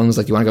missions from them. One was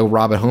like, "You want to go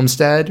rob a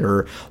homestead?"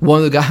 Or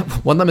one of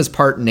them is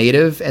part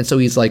native, and so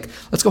he's like,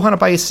 "Let's go hunt a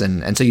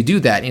bison." And so you do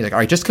that, and he's like, "All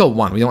right, just kill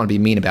one. We don't want to be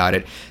mean about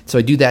it." So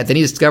I do that. Then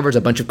he discovers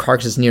a bunch of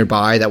carcasses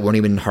nearby that weren't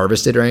even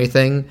harvested or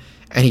anything.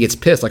 And he gets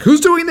pissed, like, "Who's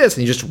doing this?"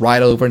 And you just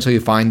ride over until you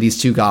find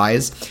these two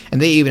guys.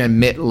 And they even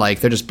admit, like,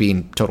 they're just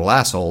being total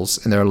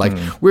assholes. And they're like,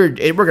 we're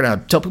going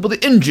to tell people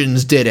the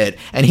engines did it.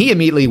 And he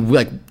immediately,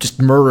 like,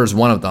 just murders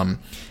one of them.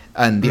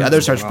 And the other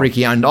starts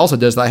freaking out and also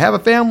does, "I have a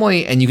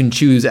family." And you can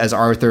choose as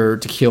Arthur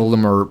to kill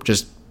them or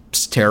just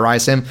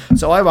terrorize him.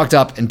 So I walked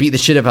up and beat the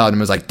shit out of him and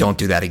was like, "Don't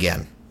do that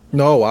again."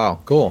 No, wow,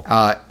 cool.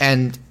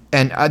 And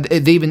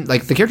they even,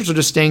 like, the characters are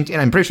distinct,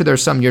 and I'm pretty sure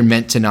there's some you're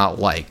meant to not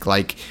like.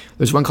 Like,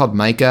 there's one called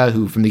Micah,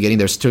 who from the beginning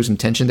there's still some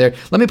tension there.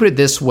 Let me put it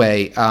this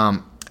way.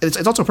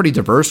 It's also a pretty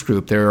diverse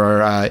group.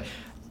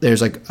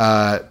 There's like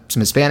some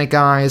Hispanic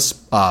guys,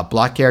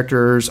 black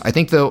characters. I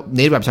think the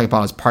native I'm talking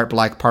about is part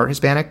black, part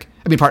Hispanic.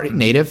 I mean, part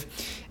native.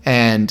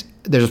 And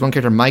there's one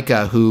character,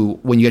 Micah, who,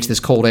 when you get to this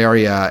cold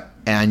area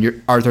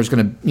and Arthur's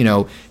going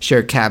to, share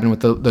a cabin with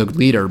the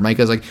leader,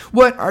 Micah's like,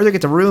 "What? Arthur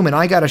gets a room and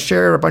I got to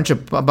share a bunch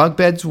of bunk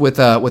beds with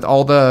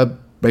all the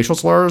racial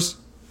slurs?"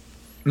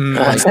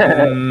 Yes,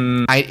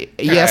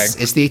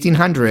 it's the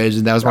 1800s,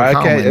 and that was more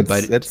common.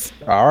 But it's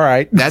all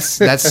right. That's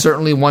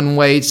certainly one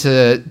way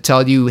to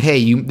tell you,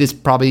 hey, this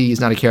probably is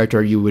not a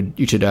character you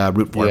should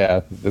root for. Yeah,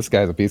 this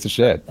guy's a piece of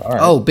shit. All right.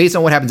 Oh, based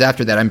on what happens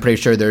after that, I'm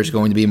pretty sure there's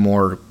going to be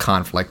more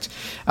conflict.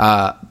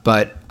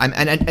 But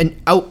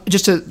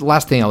just the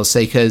last thing I will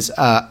say, because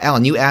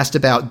Alan, you asked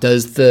about,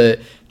 does the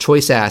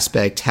choice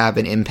aspect have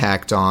an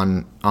impact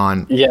on?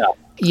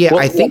 Yeah,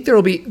 I think there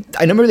will be.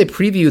 I remember they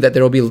preview that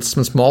there will be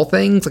some small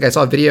things. Like, I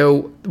saw a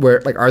video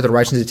where, like, Arthur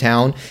rides into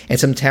town, and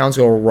some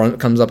townsgirl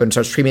comes up and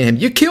starts screaming at him,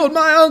 "You killed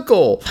my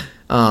uncle!"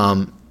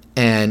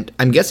 And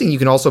I'm guessing you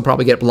can also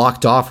probably get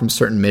blocked off from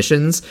certain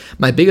missions.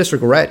 My biggest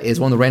regret is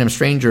one of the random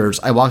strangers.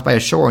 I walked by a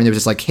shore and there was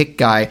this like hick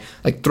guy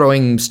like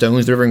throwing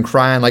stones to the river and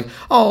crying like,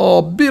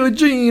 "Oh, Billie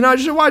Jean,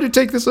 why'd you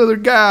take this other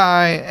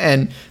guy?"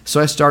 And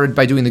so I started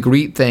by doing the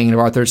greet thing, and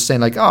Arthur's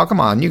saying like, "Oh, come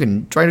on, you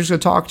can try to just go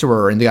talk to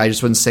her." And the guy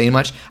just wouldn't say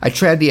much. I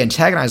tried the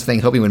antagonize thing,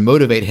 hoping it would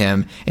motivate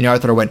him, and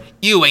Arthur went,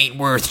 "You ain't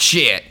worth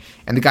shit."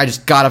 And the guy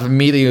just got up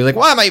immediately, was like,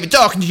 "Why am I even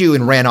talking to you?"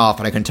 and ran off,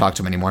 and I couldn't talk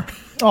to him anymore.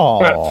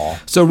 Oh,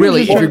 So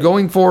really, if you're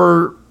going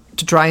to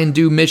try and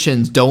do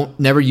missions,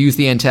 never use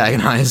the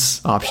antagonize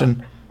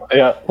option.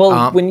 Yeah.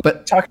 Well, when you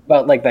but- talked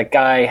about like that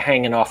guy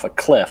hanging off a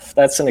cliff,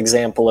 that's an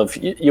example of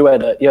you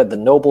had the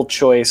noble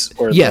choice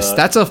or yes,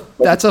 that's a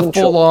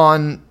full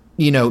on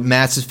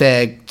Mass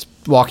Effect,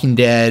 Walking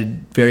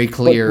Dead, very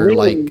clear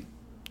really, like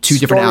two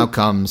different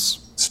outcomes.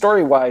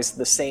 Story wise,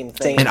 the same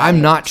thing. And I'm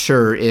not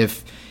sure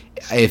if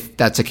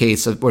that's a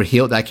case of where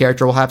that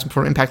character will have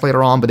some impact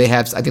later on, but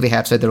I think they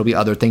have said there'll be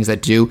other things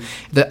that do.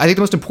 I think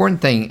the most important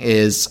thing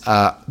is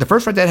the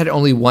first Red Dead had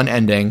only one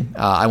ending.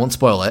 I won't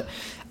spoil it.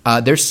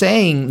 They're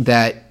saying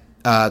that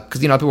because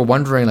people were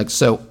wondering like,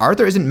 so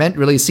Arthur isn't meant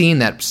really seeing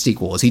that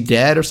sequel. Is he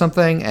dead or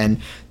something?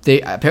 And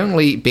they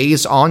apparently,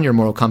 based on your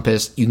moral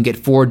compass, you can get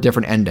 4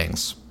 different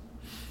endings.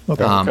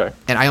 okay.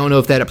 And I don't know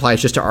if that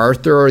applies just to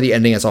Arthur or the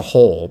ending as a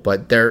whole,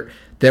 but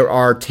there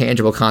are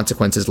tangible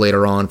consequences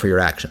later on for your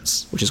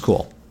actions, which is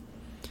cool.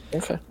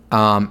 Okay.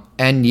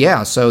 And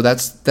yeah, so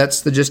that's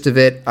the gist of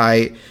it.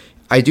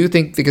 I do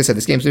think, like I said,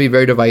 this game's going to be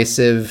very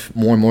divisive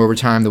more and more over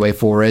time, the way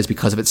 4 is,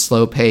 because of its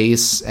slow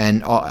pace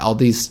and all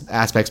these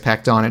aspects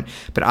packed on it.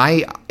 But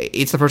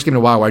it's the first game in a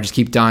while where I just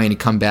keep dying to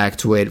come back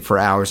to it for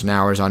hours and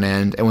hours on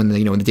end. And when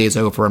when the day's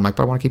over, I'm like,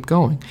 but I want to keep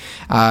going.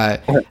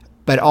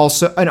 But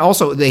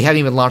also, they haven't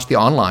even launched the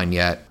online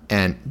yet.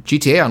 And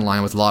GTA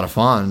Online was a lot of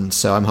fun,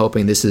 so I'm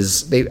hoping I'm sure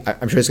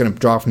it's going to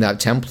draw from that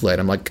template.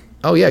 I'm like,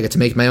 oh yeah, I get to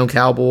make my own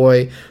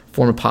cowboy,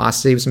 form a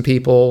posse with some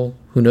people.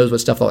 Who knows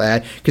what stuff they'll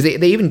add? Because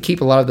they even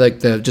keep a lot of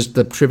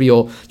the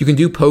trivial. You can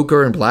do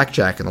poker and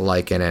blackjack and the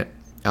like in it,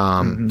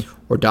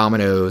 or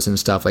dominoes and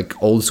stuff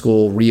like old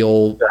school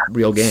real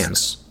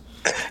games.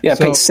 Yeah, I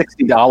paid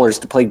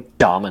 $60 to play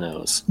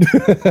dominoes.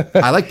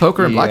 I like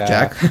poker and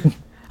blackjack.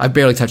 I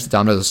barely touched the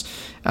dominoes.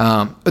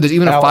 But there's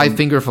even a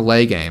 5-finger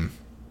fillet game.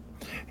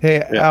 Hey,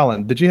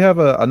 Alan, did you have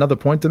another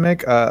point to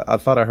make? I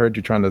thought I heard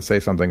you trying to say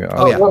something.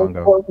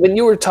 Well, when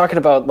you were talking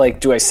about,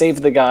 like, do I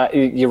save the guy?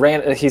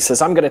 He says,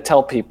 I'm going to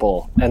tell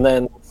people. And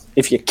then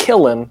if you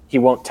kill him, he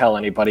won't tell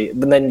anybody.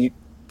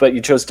 But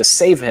you chose to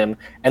save him,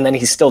 and then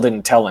he still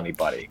didn't tell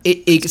anybody.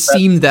 It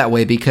seemed that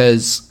way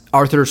because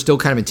Arthur still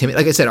kind of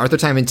intimidated. Like I said, Arthur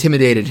time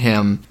intimidated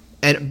him.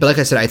 But like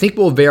I said, I think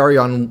we'll vary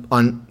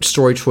on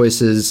story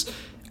choices.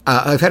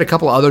 I've had a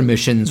couple other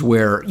missions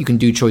where you can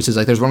do choices.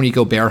 Like there's one where you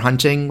go bear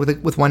hunting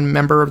with one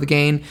member of the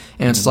gang,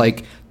 and it's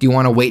like, do you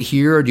want to wait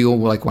here, or do you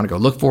want to go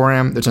look for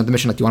him? There's another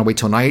mission like, do you want to wait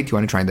till night? Do you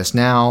want to try this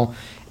now?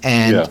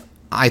 And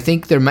I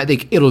think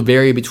it'll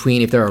vary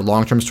between if there are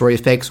long-term story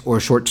effects or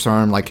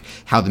short-term, like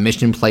how the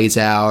mission plays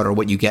out or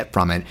what you get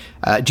from it.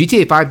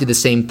 GTA 5 did the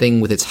same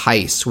thing with its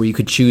heists, where you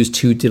could choose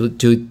two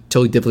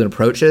totally different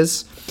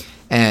approaches,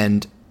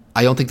 and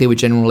I don't think they would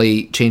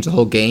generally change the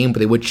whole game, but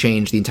they would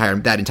change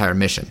that entire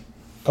mission.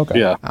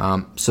 Okay. Yeah.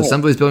 So some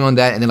of it is building on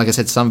that, and then, like I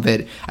said, some of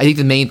it, I think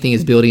the main thing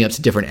is building up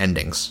to different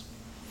endings.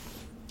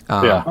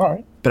 All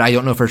right. But I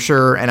don't know for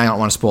sure, and I don't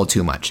want to spoil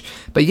too much.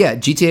 But yeah,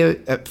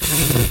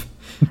 GTA,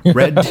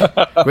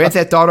 Grand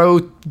Theft Auto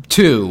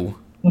 2.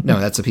 No,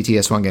 that's a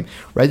PTS1 game.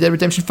 Red Dead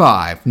Redemption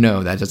 5.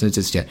 No, that doesn't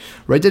exist yet.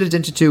 Red Dead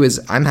Redemption 2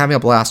 I'm having a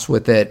blast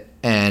with it,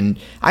 and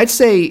I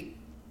think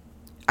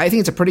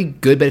it's a pretty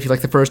good bet if you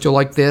like the first, you'll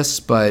like this,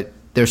 but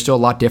there's still a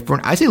lot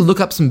different. I say look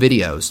up some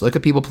videos. Look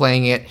at people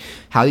playing it,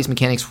 how these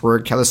mechanics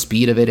work, how the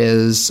speed of it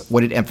is,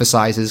 what it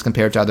emphasizes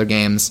compared to other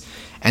games,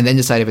 and then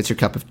decide if it's your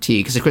cup of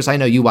tea. Because, Chris, I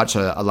know you watch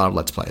a lot of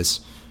Let's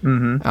Plays.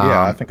 Mm-hmm.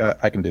 Yeah, I think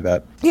I can do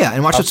that. Yeah,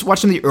 and watch some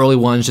of the early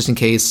ones just in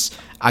case.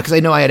 Because I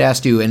know I had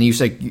asked you, and you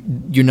said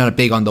you're not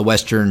big on the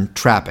Western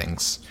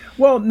trappings.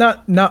 Well,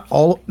 not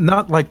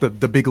like the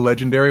big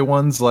legendary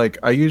ones. Like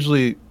I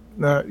usually,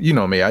 you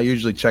know me, I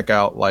usually check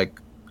out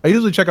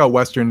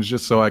Westerns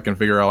just so I can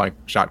figure out like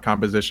shot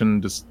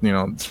composition, just,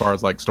 as far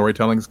as like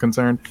storytelling is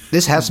concerned.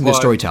 This has some good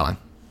storytelling.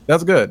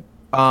 That's good.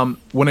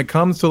 When it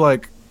comes to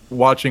like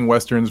watching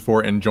Westerns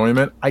for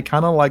enjoyment, I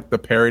kind of like the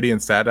parody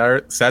and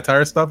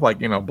satire stuff, like,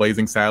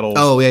 Blazing Saddles.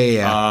 Oh,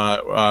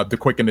 yeah. The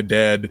Quick and the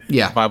Dead.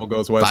 Yeah. Five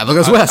Goes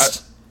West.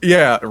 West.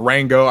 Yeah,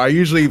 Rango. I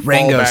usually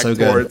fall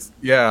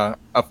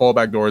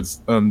back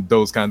towards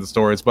those kinds of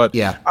stories. But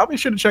yeah, I'll be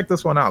sure to check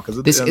this one out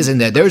because this isn't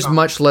there. There's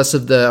much less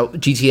of the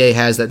GTA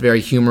has that very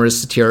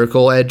humorous,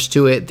 satirical edge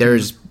to it.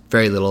 There's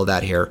very little of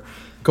that here.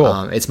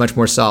 Cool. It's much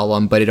more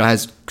solemn, but it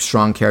has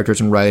strong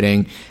characters and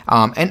writing.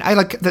 And I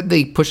like that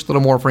they push a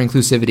little more for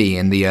inclusivity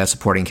in the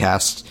supporting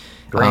cast.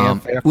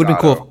 It would have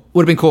been cool.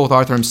 would have been cool if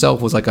Arthur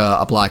himself was like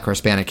a black or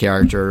Hispanic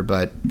character,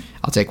 but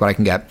I'll take what I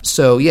can get.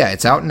 So yeah,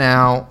 it's out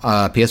now,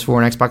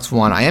 PS4 and Xbox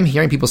One. I am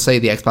hearing people say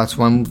the Xbox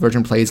One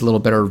version plays a little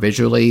better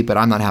visually, but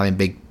I'm not having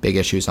big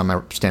issues on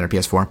my standard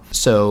PS4.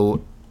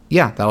 So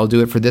yeah, that'll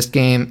do it for this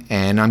game,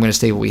 and I'm going to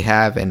stay what we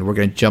have, and we're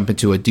going to jump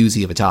into a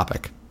doozy of a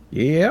topic.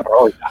 Yep.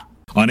 Oh, yeah.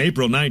 On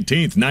April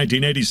 19th,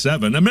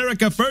 1987,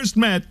 America first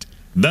met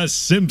The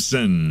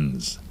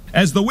Simpsons.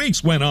 As the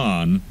weeks went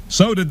on,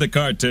 so did the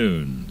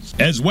cartoons.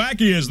 As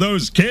wacky as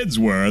those kids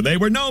were, they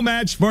were no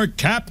match for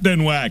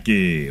Captain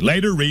Wacky,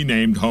 later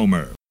renamed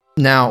Homer.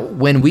 Now,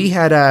 when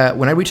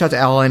I reach out to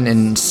Alan,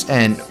 and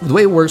the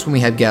way it works when we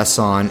have guests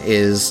on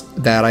is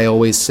that I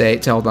always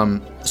tell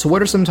them, so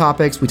what are some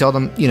topics? We tell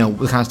them, the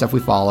kind of stuff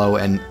we follow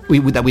and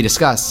that we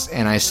discuss.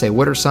 And I say,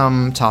 what are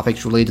some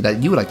topics related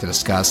that you would like to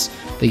discuss?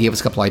 They gave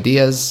us a couple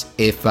ideas.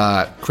 If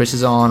Chris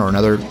is on or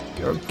another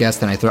guest,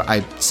 then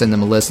I send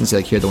them a list and say,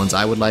 like, here are the ones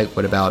I would like.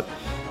 What about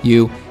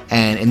you?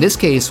 And in this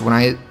case, when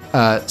I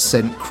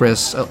sent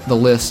Chris the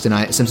list and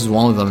Simpsons was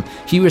one of them,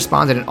 he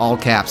responded in all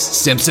caps,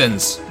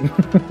 Simpsons.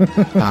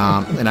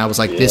 And I was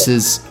like, this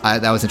is,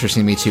 that was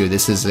interesting to me too.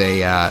 This is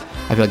I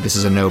feel like this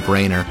is a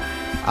no-brainer.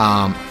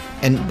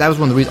 And that was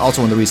one of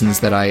the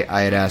reasons that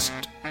I had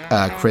asked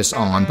Chris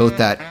on, both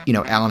that,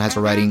 Alan has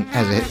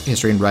a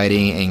history in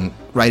writing, and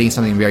writing is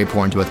something very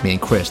important to both me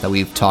and Chris that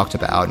we've talked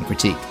about and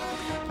critiqued.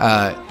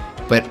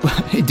 But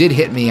it did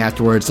hit me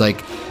afterwards,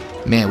 like,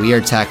 man, we are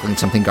tackling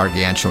something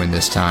gargantuan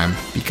this time,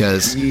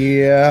 because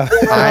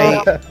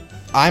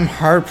I'm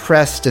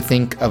hard-pressed to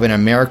think of an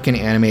American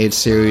animated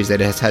series that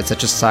has had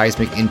such a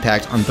seismic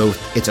impact on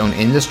both its own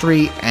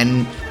industry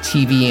and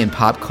TV and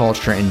pop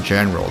culture in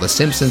general. The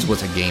Simpsons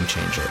was a game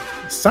changer.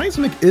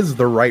 Seismic is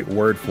the right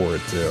word for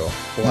it too.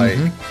 Like,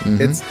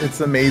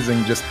 it's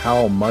amazing just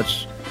how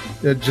much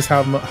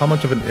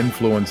of an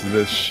influence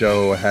this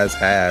show has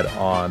had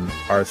on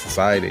our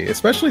society,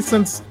 especially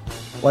since,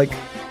 like,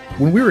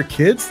 when we were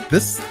kids,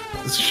 this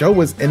show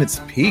was in its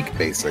peak,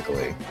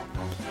 basically.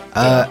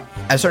 At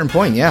a certain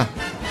point, yeah.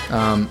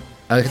 I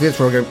think that's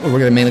what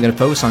we're mainly going to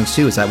focus on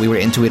too, is that we were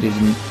into it in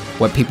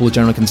what people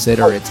generally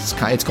consider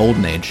its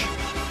golden age.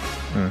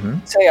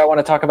 Say I want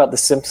to talk about The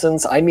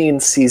Simpsons. I mean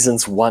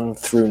seasons 1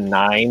 through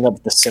 9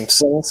 of The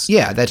Simpsons.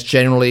 Yeah, that's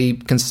generally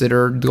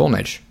considered the golden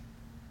age.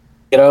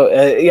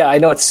 I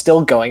know it's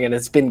still going, and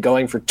it's been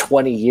going for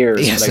 20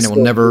 years. Yes, and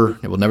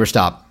it will never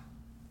stop.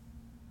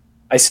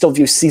 I still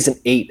view season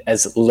 8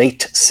 as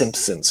late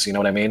Simpsons. You know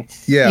what I mean?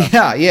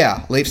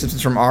 Yeah. Late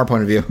Simpsons from our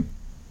point of view.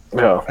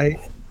 Oh.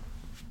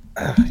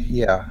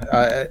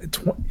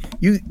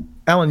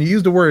 Alan, you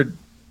used the word.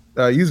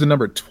 Used the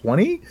number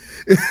 20.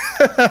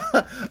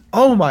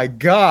 Oh my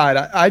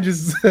God!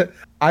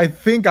 I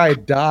think I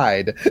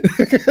died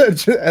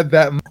at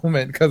that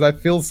moment because I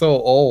feel so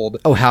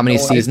old. Oh, how many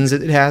seasons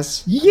it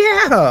has?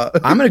 Yeah,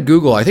 I'm gonna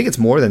Google. I think it's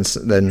more than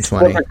 20.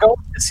 Well, they're going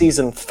to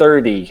season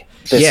 30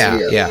 this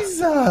year. Yeah.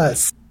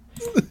 Jesus.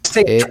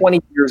 Say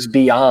 20 years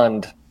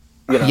beyond.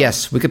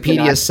 Yes,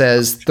 Wikipedia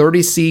says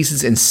 30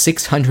 seasons and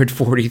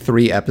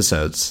 643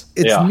 episodes.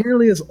 It's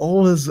nearly as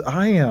old as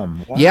I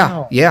am.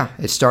 Wow. Yeah.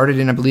 It started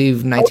in, I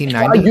believe,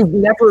 1990. You've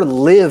never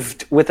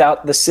lived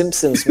without The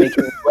Simpsons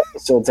making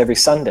episodes every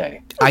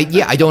Sunday.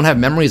 I don't have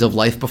memories of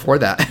life before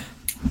that.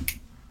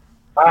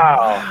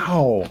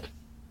 Wow.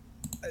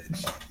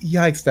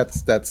 Yikes!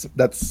 That's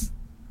nuts.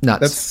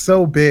 That's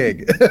so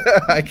big.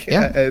 I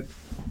can't. Yeah.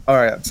 All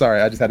right.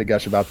 Sorry, I just had to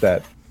gush about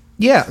that.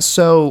 Yeah.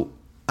 So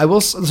I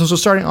will. So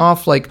starting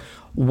off, like,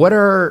 when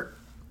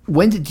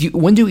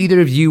do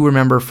either of you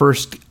remember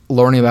first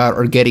learning about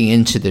or getting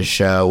into this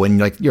show, and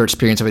like your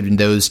experience of it in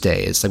those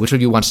days? Like, which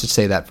of you wants to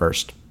say that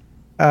first?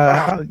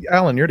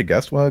 Alan, you're the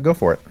guest. Well, go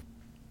for it.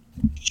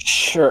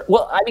 Sure.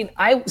 Well, I mean,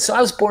 I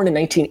was born in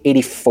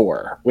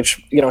 1984,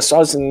 which, so I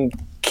was in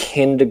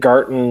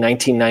kindergarten,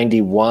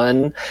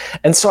 1991,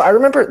 and so I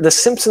remember The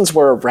Simpsons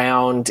were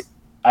around.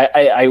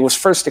 I was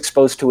first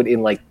exposed to it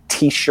in like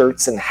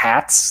T-shirts and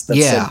hats that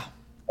said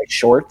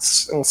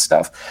shorts and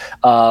stuff.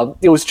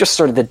 It was just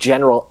sort of the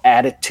general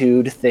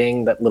attitude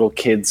thing that little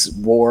kids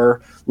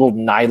wore, little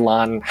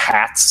nylon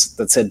hats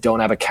that said "Don't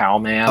have a cow,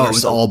 man." Oh, it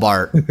was all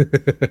Bart.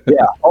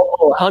 Yeah,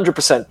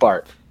 100%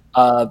 Bart.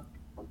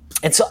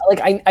 And so,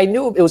 like, I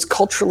knew it was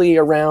culturally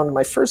around.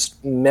 My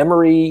first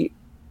memory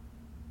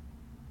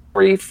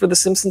for The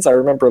Simpsons, I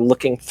remember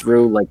looking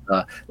through like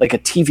a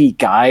TV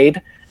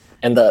guide,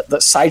 and the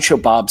Sideshow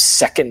Bob's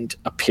second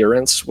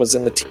appearance was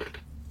in the TV.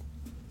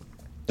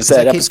 Is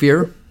that Cape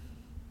Fear?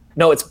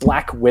 No, it's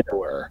Black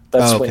Widower.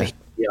 That's when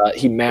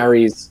he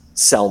marries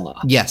Selma.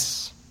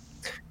 Yes.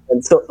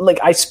 And so, like,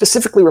 I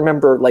specifically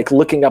remember, like,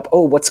 looking up,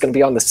 what's going to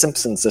be on The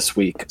Simpsons this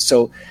week?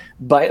 So,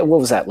 what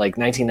was that, like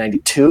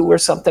 1992 or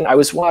something? I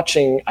was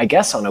watching, I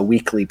guess, on a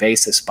weekly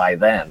basis by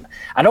then.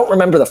 I don't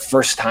remember the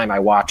first time I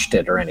watched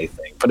it or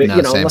anything, but it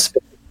must have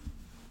been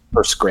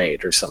first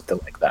grade or something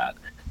like that.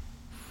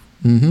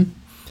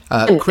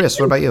 Mm-hmm. Chris,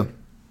 what about you?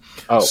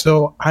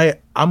 So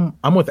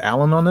I'm with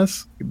Alan on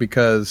this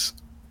because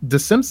The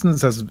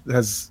Simpsons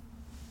has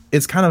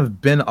it's kind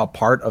of been a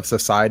part of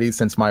society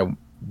since my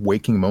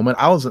waking moment.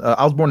 I was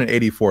born in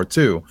 '84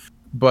 too,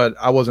 but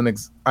I wasn't.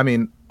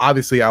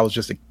 Obviously, I was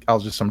just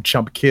some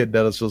chump kid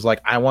that was just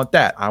like, I want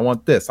that, I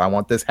want this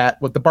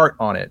hat with the Bart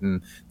on it,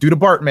 and do the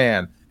Bart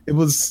man. It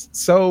was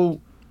so.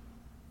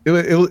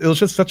 It was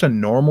just such a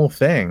normal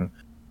thing,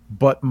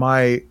 but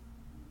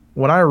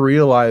when I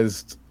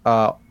realized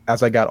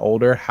as I got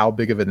older how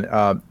big of an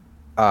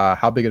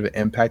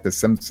impact The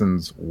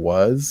Simpsons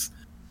was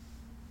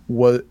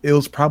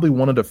probably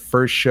one of the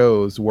first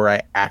shows where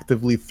I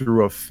actively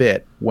threw a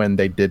fit when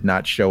they did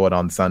not show it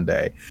on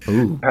Sunday.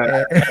 Ooh.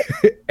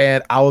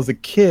 And I was a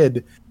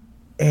kid,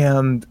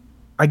 and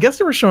I guess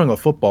they were showing a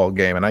football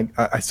game, and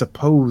I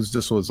suppose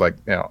this was like,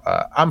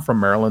 I'm from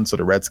Maryland, so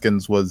the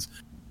Redskins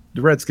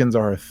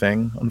are a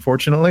thing,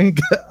 unfortunately.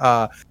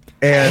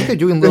 And I think they're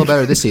doing a little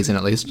better this season,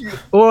 at least.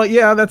 Well,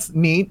 yeah, that's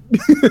neat.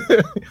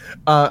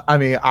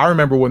 I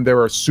remember when they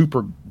were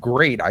super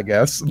great, I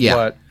guess.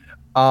 Yeah.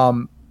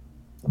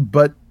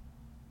 But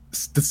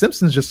The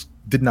Simpsons just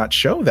did not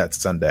show that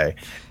Sunday.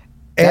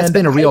 That's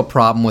been a real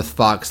problem with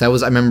Fox. I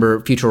remember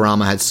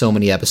Futurama had so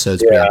many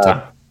episodes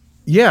preempted.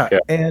 Yeah,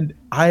 and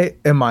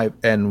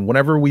and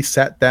whenever we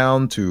sat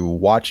down to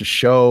watch a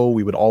show,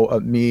 we would all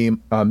me,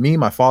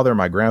 my father,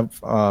 my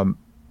I'm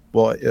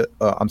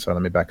sorry,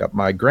 let me back up.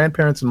 My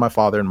grandparents and my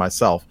father and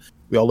myself,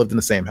 we all lived in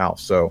the same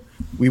house, so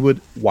we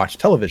would watch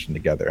television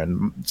together.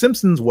 And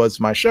Simpsons was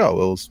my show.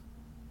 It was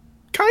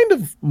kind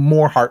of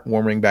more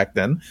heartwarming back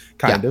then,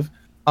 kind of.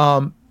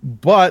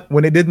 But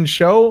when it didn't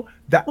show,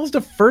 that was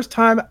the first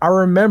time I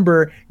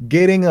remember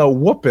getting a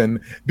whooping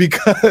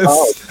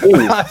because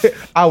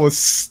I was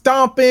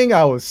stomping,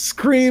 I was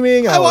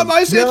screaming. I want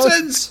my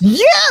Simpsons!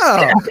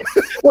 Yeah!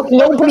 Well,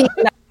 nobody in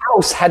the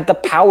house had the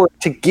power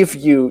to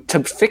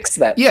fix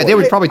that. Yeah, they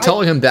were probably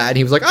telling him that, and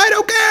he was like, I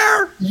don't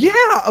care!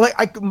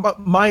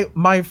 Yeah,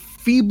 my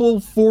feeble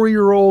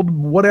 4-year-old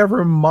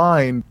whatever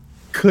mind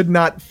could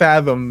not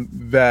fathom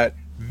that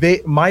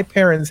my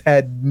parents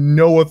had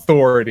no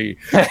authority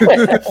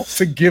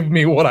to give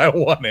me what I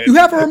wanted. You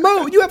have a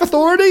remote. You have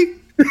authority.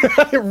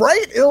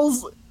 Right?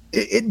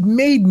 It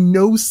made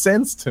no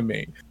sense to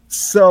me.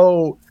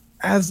 So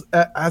as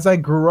I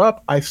grew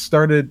up, I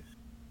started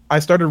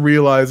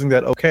realizing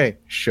that, okay,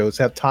 shows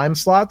have time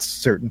slots.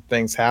 Certain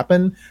things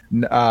happen.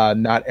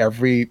 Not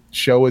every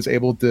show is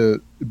able to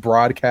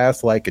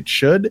broadcast like it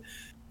should.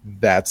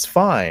 That's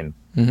fine.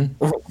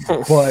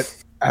 Mm-hmm. But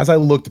as I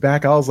looked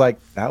back, I was like,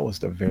 that was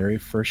the very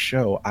first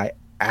show I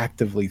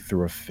actively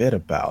threw a fit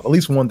about. At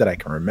least one that I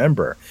can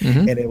remember.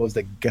 Mm-hmm. And it was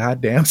the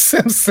goddamn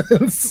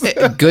Simpsons.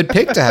 Good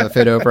pick to have a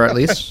fit over, at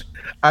least.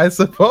 I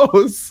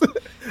suppose.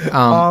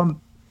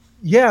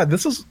 Yeah,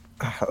 this is...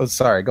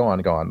 sorry, go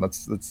on.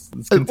 Let's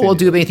continue. Well,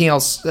 do you have anything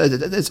else?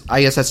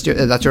 I guess that's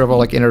your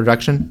overall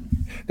introduction?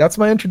 That's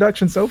my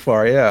introduction so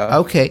far, yeah.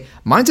 Okay.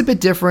 Mine's a bit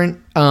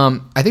different. I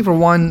think for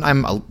one,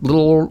 I'm a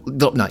little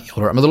not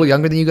older. I'm a little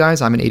younger than you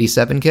guys. I'm an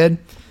 87 kid.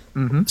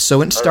 Mm-hmm. So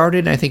when it started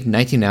in, I think,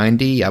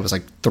 1990, I was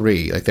like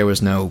 3. Like there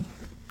was no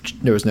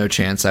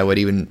chance I would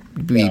even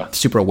be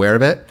super aware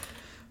of it.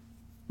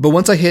 But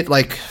once I hit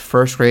like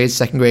first grade,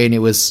 second grade, and it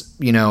was,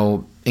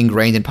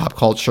 ingrained in pop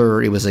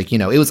culture, it was like, it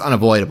was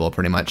unavoidable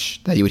pretty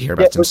much that you would hear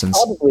about Simpsons.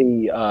 It was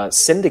probably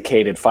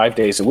syndicated 5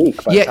 days a week.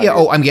 Yeah.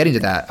 Oh, I'm getting to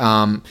that.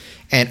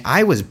 And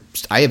I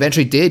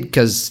eventually did,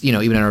 because,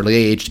 even at an early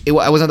age,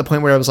 I wasn't at the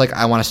point where I was like,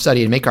 I want to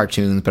study and make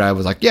cartoons, but I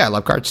was like, yeah, I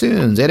love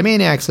cartoons.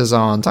 Animaniacs is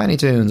on, Tiny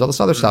Toons, all this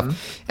other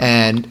stuff.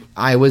 And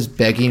I was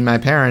begging my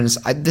parents,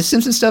 the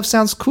Simpsons stuff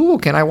sounds cool.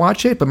 Can I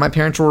watch it? But my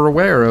parents were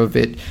aware of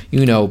it,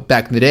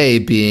 back in the day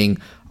being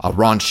a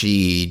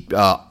raunchy,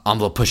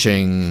 envelope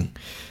pushing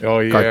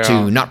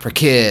cartoon, not for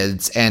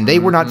kids. And they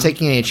were not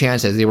taking any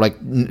chances. They were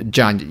like,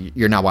 John,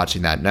 you're not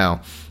watching that. No.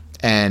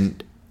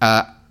 And,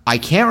 I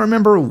can't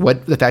remember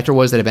what the factor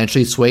was that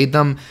eventually swayed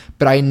them,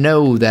 but I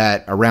know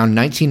that around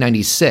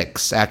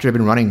 1996, after it had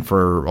been running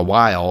for a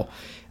while,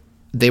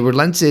 they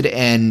relented,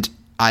 and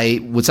I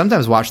would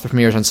sometimes watch the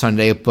premieres on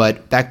Sunday,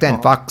 but back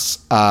then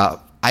Fox, I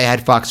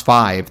had Fox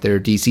 5, their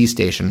DC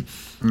station,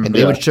 and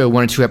they would show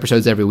 1 or 2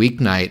 episodes every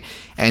weeknight,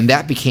 and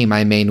that became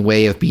my main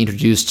way of being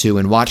introduced to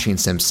and watching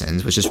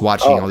Simpsons, was just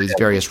watching all these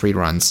various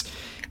reruns.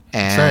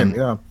 And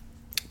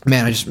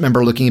man, I just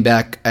remember looking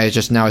back, I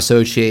just now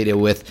associate it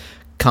with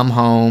come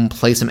home,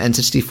 play some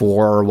N64,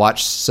 or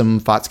watch some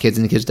Fox Kids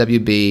and Kids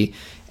WB,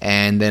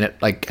 and then at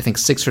I think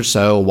 6 or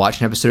so, watch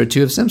an episode or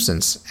 2 of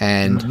Simpsons.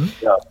 And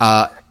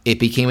it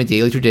became a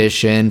daily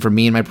tradition for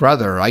me and my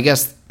brother. I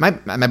guess my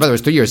brother was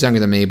 3 years younger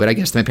than me, but I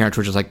guess my parents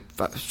were just like,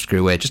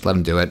 screw it, just let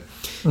him do it.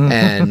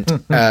 And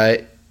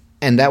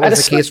that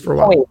was the case for a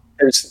while.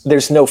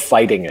 There's no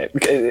fighting it.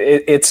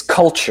 It's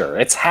culture.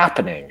 It's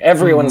happening.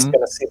 Everyone's going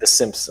to see The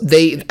Simpsons.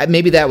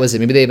 Maybe that was it.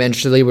 Maybe they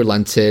eventually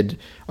relented,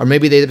 or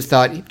maybe they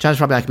thought John's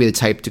probably not going to be the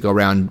type to go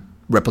around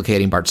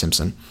replicating Bart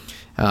Simpson.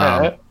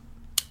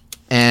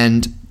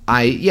 And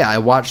I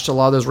watched a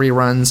lot of those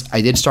reruns.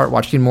 I did start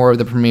watching more of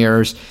the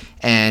premieres,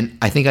 and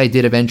I think I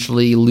did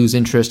eventually lose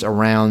interest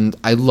around.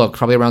 I looked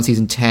probably around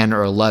season 10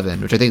 or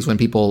 11, which I think is when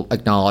people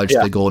acknowledge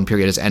the golden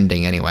period is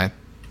ending anyway.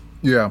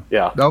 Yeah.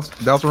 That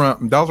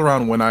was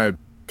around when I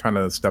kind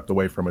of stepped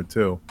away from it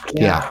too.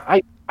 Yeah.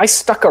 I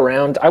stuck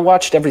around. I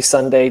watched every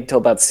Sunday till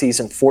about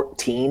season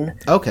 14.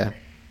 Okay.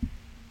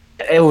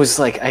 It was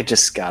like, I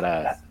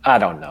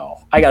don't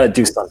know. I gotta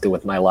do something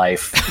with my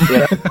life. You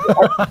know?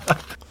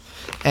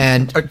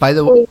 And by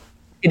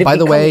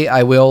the way,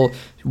 I will,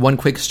 one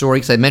quick story,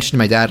 because I mentioned to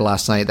my dad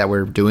last night that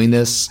we're doing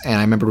this, and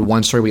I remember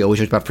one story we always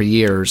joked about for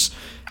years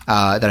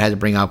that I had to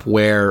bring up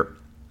where,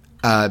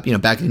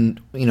 back in,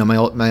 my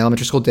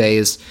elementary school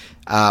days,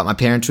 my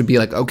parents would be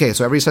like, okay,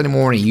 so every Sunday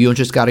morning, you don't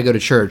just got to go to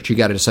church, you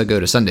got to go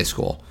to Sunday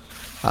school,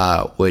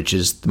 which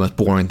is the most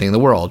boring thing in the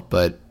world,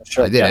 but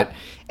I did it.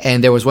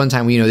 And there was one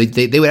time,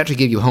 they would actually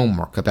give you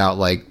homework about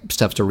like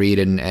stuff to read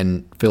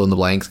and fill in the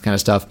blanks kind of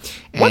stuff.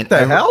 And what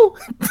the hell?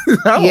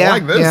 I don't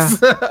like this.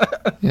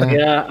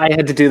 Yeah, I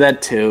had to do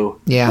that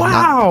too. Yeah,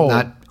 wow.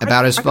 Not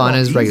about as fun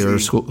as regular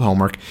school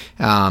homework.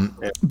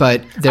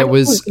 But there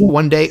was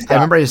one day, I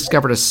remember I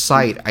discovered a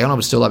site, I don't know if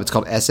it's still up, it's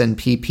called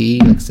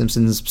SNPP, like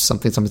Simpsons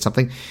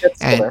something.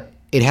 And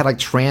it had like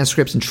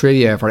transcripts and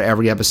trivia for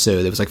every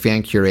episode. It was like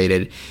fan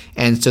curated.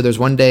 And so there's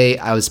one day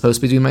I was supposed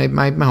to be doing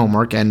my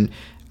homework, and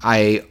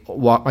my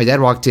dad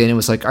walked in and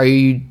was like, "Are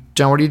you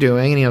done? What are you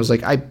doing?" And I was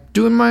like, "I'm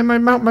doing my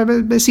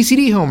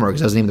CCD homework,"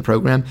 because that was the name of the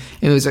program.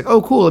 And he was like,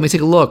 "Oh, cool. Let me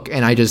take a look."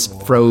 And I just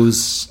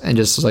froze and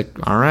just was like,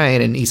 "All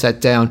right." And he sat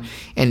down,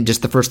 and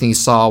just the first thing he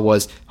saw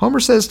was Homer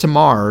says to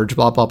Marge,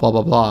 blah blah blah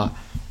blah blah.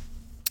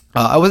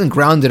 I wasn't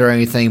grounded or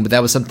anything, but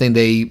that was something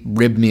they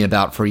ribbed me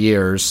about for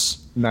years.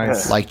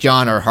 Nice. Like,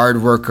 John, our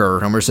hard worker,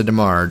 Homer said to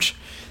Marge.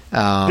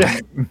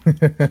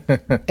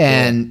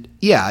 And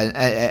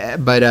yeah,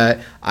 but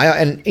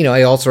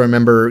I also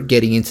remember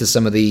getting into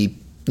some of the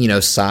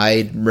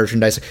side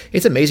merchandise.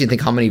 It's amazing to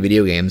think how many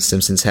video games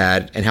Simpsons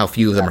had and how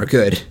few of them are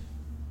good.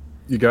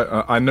 You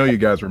got I know you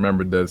guys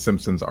remembered the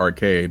Simpsons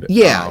arcade.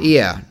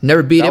 Yeah,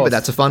 never beat it, but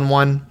that's a fun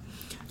one.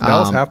 That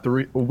was half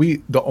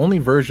the only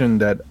version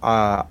that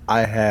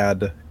I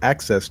had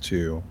access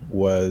to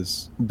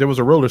was there was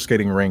a roller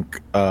skating rink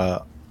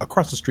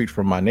across the street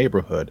from my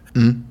neighborhood.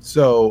 Mm-hmm.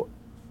 So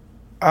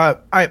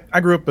I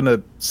grew up in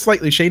a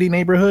slightly shady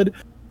neighborhood.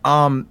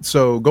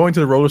 So going to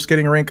the roller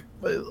skating rink,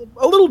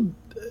 a little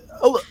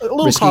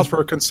cause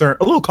for concern.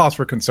 A little cause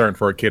for concern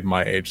for a kid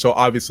my age. So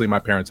obviously my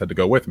parents had to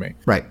go with me.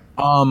 Right.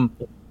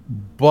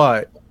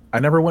 But I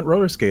never went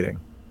roller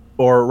skating,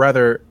 or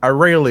rather, I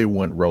rarely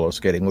went roller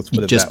skating. Let's put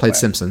it that way. Just played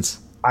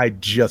Simpsons. I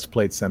just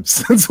played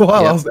Simpsons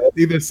while I was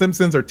either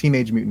Simpsons or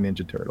Teenage Mutant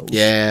Ninja Turtles.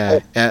 Yeah.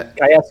 Can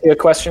I ask you a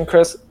question,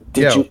 Chris?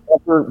 Did you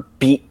ever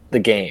beat the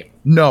game?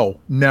 No,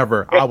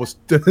 never. I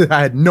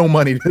had no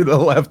money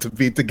left to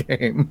beat the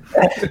game.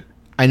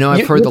 I know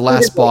I've heard the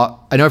last boss.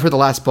 I know I've heard the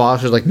last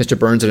boss was like Mr.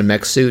 Burns in a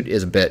mech suit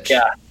is a bitch.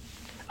 Yeah,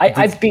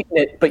 I've beaten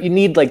it, but you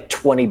need like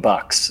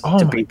 $20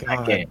 to beat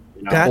that game.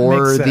 That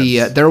makes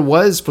sense. There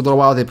was for a little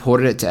while they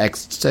ported it to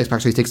Xbox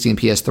 360 and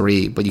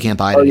PS3, but you can't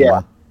buy it anymore.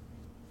 Yeah.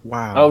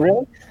 Wow. Oh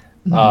really?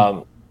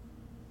 Mm-hmm.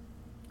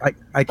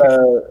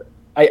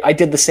 I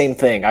did the same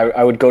thing.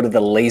 I would go to the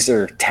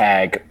laser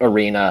tag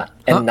arena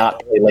and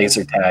not play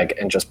laser tag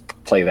and just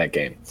play that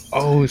game.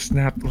 Oh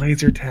snap!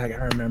 Laser tag.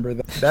 I remember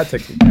that. That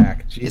takes me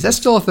back. Jesus. Is that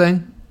still a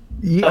thing?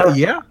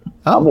 Yeah.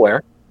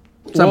 Somewhere.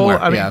 Somewhere.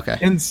 Well, I mean, yeah. Okay.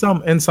 In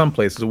some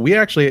places, we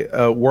actually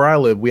where I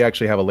live, we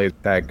actually have a laser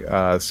tag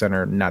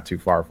center not too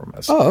far from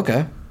us. Oh,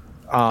 okay.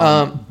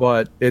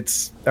 But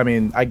it's. I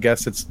mean, I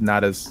guess it's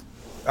not as.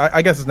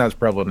 I guess it's not as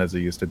prevalent as it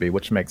used to be,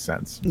 which makes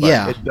sense.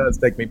 But it does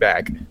take me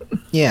back.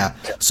 Yeah.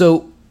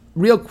 So,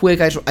 real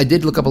quick, I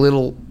did look up a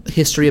little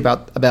history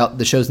about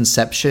the show's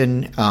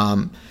inception.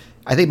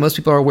 I think most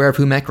people are aware of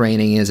who Matt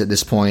Groening is at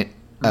this point.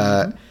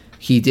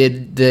 He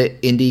did the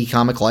indie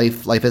comic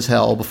Life is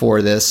Hell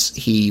before this.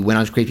 He went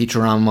on to create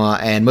Futurama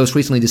and most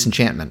recently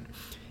Disenchantment.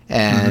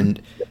 And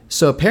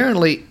so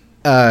apparently,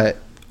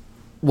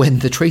 when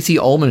the Tracy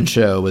Ullman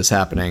show was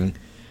happening,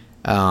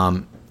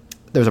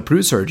 there was a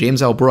producer,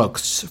 James L.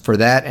 Brooks, for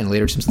that and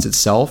later Simpsons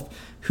itself,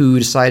 who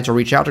decided to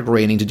reach out to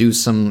Groening to do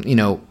some,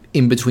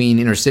 in-between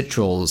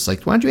interstitials,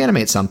 like, why don't you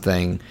animate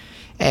something?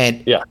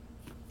 And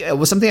it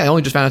was something I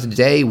only just found out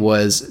today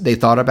was they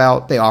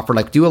offered,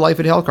 like, do a Life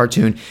in Hell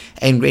cartoon,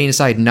 and Groening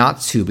decided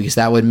not to because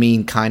that would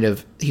mean kind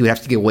of, he would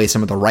have to give away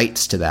some of the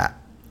rights to that.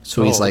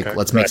 So he's like,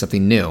 let's make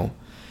something new.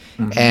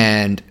 Mm-hmm.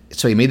 And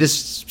so he made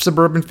this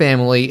suburban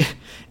family,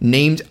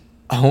 named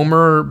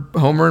Homer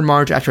and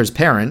Marge after his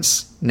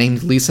parents,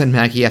 named Lisa and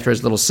Maggie after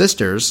his little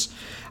sisters,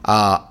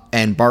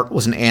 and Bart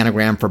was an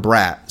anagram for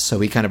Brat, so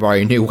he kind of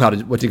already knew where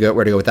to go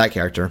with that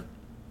character.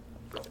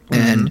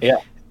 And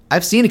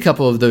I've seen a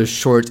couple of those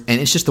shorts, and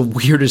it's just the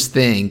weirdest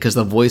thing because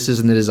the voices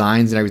and the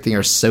designs and everything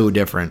are so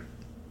different.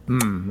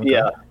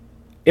 Yeah,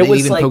 they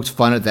even poked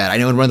fun at that. I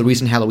know in one of the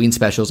recent Halloween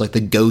specials, like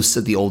the ghosts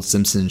of the old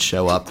Simpsons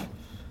show up.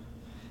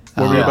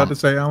 What were you about to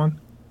say, Alan?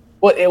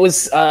 Well, it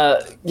was,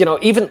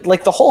 even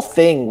like the whole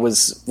thing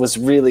was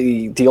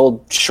really, the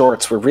old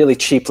shorts were really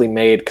cheaply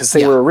made because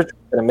they were originally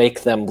going to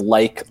make them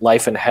like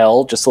Life in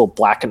Hell, just little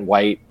black and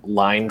white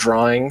line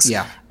drawings.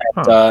 Yeah.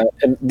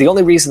 And the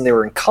only reason they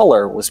were in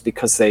color was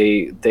because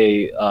Klasky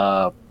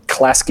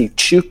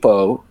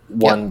Chupo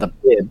won the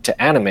bid bid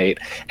to animate,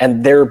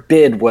 and their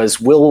bid was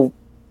we'll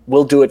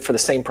do it for the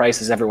same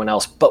price as everyone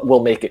else, but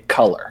we'll make it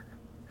color.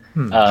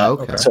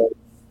 Okay. So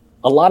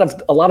a lot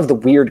of the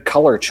weird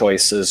color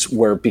choices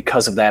were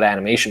because of that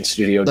animation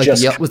studio. Like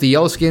was the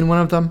yellow skin one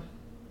of them?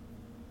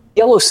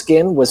 Yellow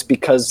skin was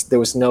because there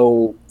was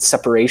no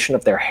separation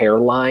of their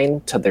hairline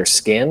to their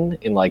skin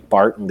in like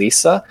Bart and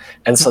Lisa.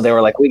 And so they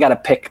were like, we got to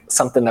pick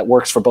something that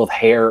works for both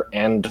hair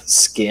and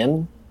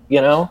skin,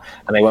 and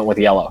they went with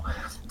yellow.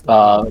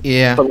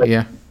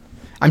 Yeah.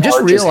 I'm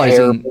just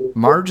realizing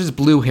Marge is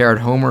blue-haired,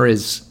 Homer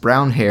is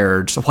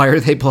brown-haired, so why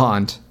are they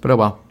blonde? But oh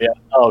well. Yeah.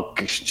 Oh,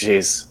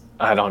 jeez.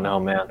 I don't know,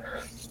 man.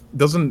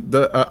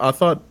 I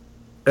thought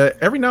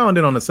every now and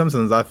then on The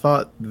Simpsons, I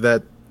thought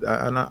that,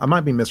 and I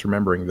might be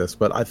misremembering this,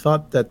 but I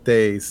thought that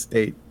they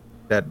state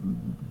that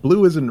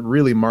blue isn't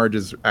really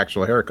Marge's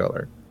actual hair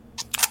color.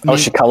 Oh,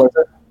 she colors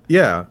it?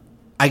 Yeah.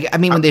 I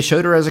mean, when they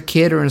showed her as a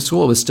kid or in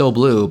school, it was still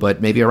blue,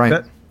 but maybe you're right.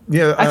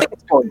 I think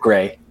it's called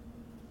gray.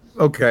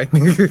 Okay.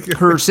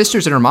 Her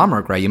sisters and her mom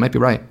are gray. You might be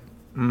right.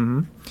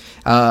 Mm-hmm.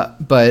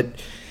 But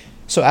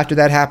so after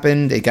that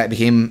happened, it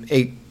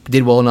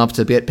did well enough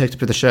to get picked up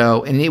for the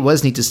show, and it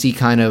was neat to see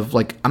kind of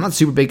like, I'm not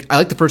super big. I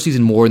like the first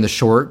season more in the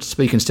shorts,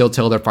 but you can still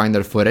tell they're finding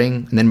their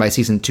footing. And then by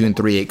season 2 and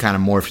 3, it kind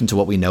of morphed into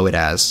what we know it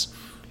as.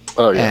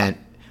 Oh yeah. And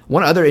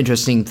one other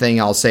interesting thing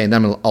I'll say, and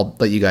then I'll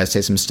let you guys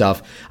say some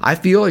stuff. I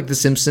feel like The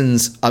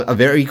Simpsons, a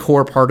very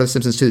core part of The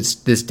Simpsons to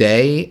this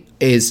day,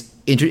 is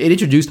it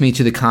introduced me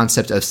to the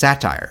concept of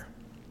satire.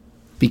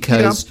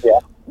 Because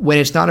when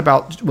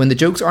the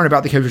jokes aren't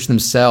about the characters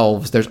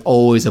themselves, there's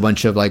always a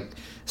bunch of like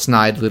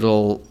snide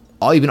little,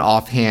 even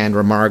offhand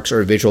remarks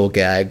or visual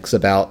gags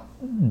about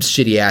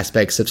shitty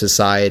aspects of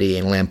society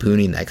and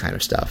lampooning that kind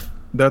of stuff.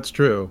 That's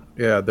true.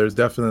 Yeah, there's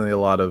definitely a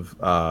lot of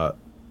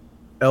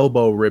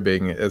elbow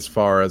ribbing as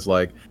far as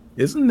like,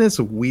 isn't this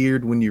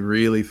weird when you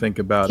really think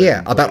about it?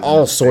 Yeah, about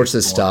all sorts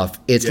of stuff.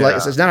 It's like,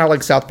 it's not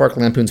like South Park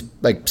lampoons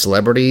like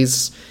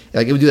celebrities.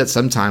 Like it would do that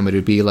sometime, but it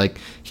would be like,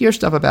 here's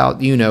stuff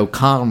about,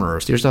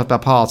 commerce, here's stuff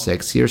about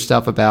politics, here's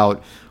stuff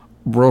about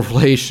world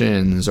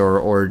relations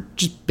or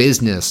just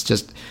business,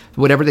 just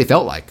whatever they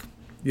felt like.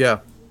 Yeah.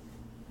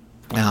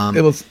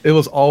 It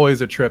was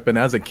always a trip, and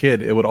as a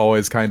kid, it would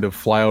always kind of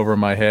fly over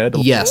my head.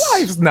 Yes.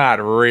 Life's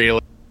not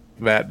really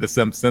that The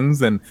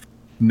Simpsons, and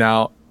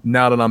now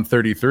that I'm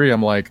 33,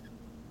 I'm like,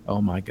 oh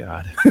my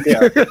god.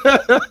 Yeah.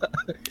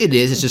 It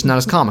is. It's just not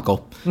as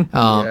comical.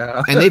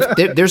 And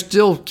they're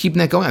still keeping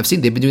that going. I've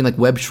seen they've been doing like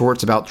web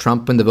shorts about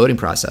Trump and the voting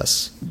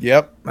process.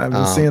 Yep, I've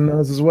been seeing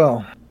those as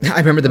well. I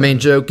remember the main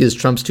joke is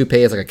Trump's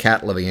toupee is like a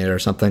cat living in it or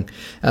something.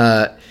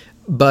 So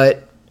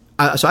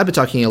I've been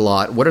talking a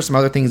lot. What are some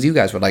other things you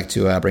guys would like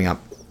to bring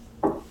up?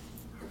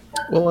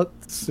 Well,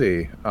 let's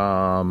see.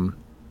 I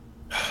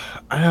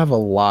have a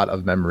lot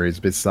of memories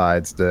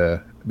besides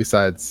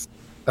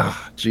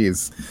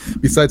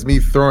me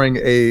throwing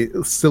a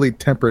silly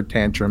temper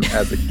tantrum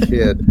as a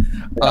kid.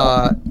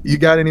 You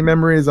got any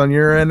memories on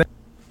your end?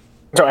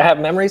 Do I have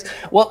memories?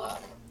 Well,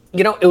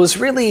 it was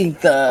really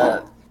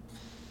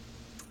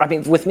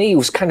with me, it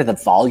was kind of the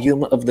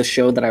volume of the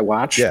show that I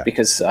watched,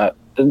 because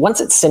once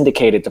it's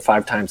syndicated to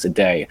 5 times a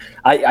day,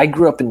 I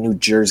grew up in New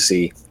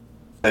Jersey.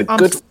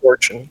 Good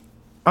fortune.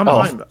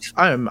 I'm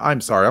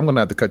sorry. I'm going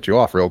to have to cut you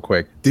off real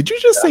quick. Did you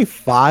just say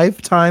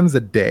 5 times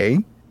a day?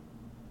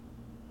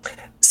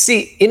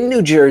 See, in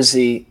New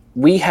Jersey,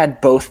 we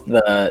had both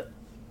the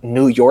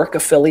New York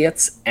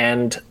affiliates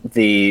and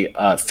the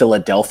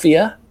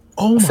Philadelphia.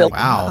 Oh my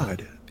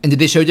God. And did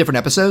they show different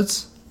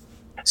episodes?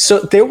 So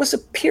there was a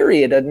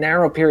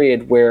narrow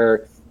period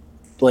where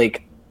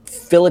like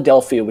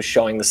Philadelphia was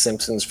showing The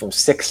Simpsons from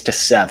 6 to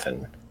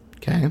 7.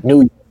 Okay. New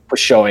York was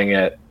showing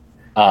it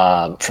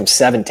from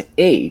 7 to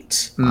 8.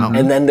 Mm-hmm.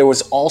 And then there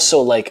was also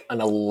like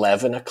an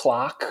 11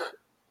 o'clock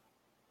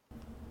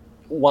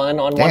one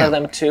on one of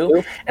them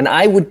too, and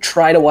I would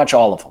try to watch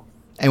all of them.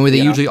 And were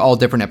they usually all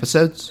different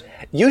episodes?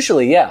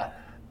 Usually, yeah.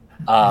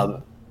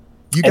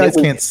 You guys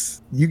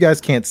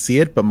can't see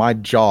it, but my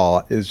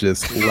jaw is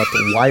just left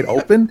wide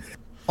open.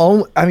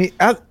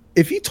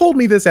 If you told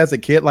me this as a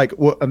kid, like,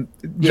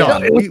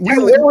 John,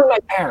 where were my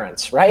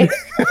parents, right?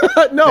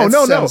 No.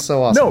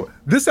 So awesome. No,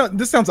 this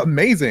sounds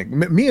amazing.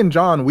 Me and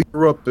John, we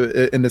grew up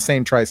in the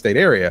same tri-state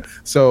area,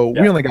 so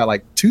we only got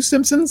like 2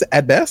 Simpsons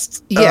at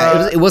best.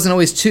 Yeah, it wasn't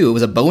always 2. It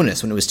was a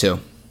bonus when it was 2.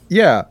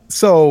 Yeah.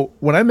 So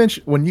when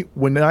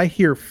I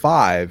hear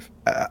 5,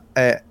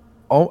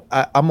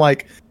 I'm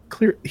like,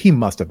 clear. He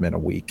must have meant a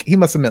week. He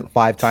must have meant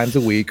 5 times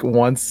a week,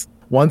 once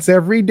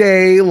every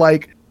day,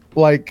 like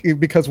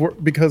because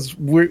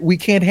we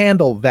can't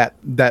handle that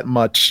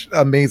much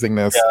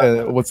amazingness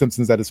with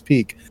Simpsons at its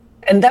peak.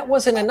 And that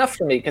wasn't enough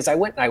for me, because I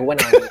went on.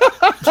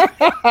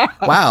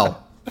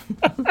 Wow,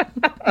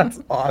 that's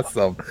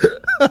awesome.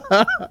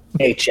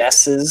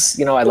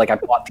 VHSs, I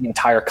bought the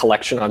entire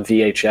collection on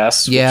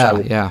VHS. Yeah,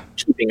 which I was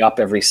keeping up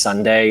every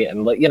Sunday,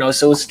 and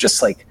so it's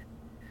just like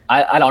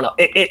I don't know.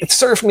 It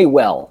served me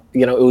well.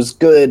 It was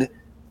good.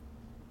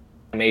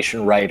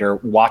 Animation writer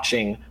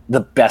watching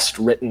the best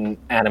written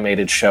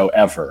animated show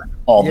ever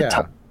all the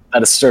time.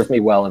 has served me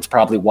well, and it's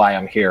probably why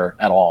I'm here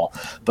at all.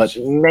 But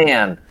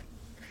man,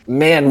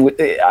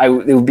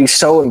 it would be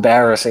so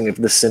embarrassing if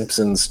The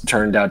Simpsons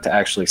turned out to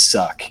actually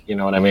suck. You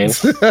know what I mean?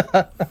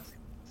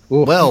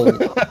 Well,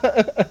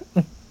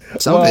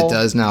 some of it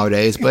does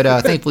nowadays, but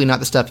thankfully not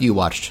the stuff you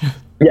watched.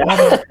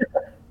 Yeah.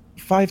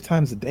 5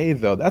 times a day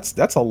though,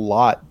 that's a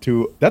lot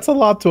to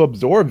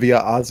absorb via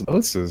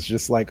osmosis.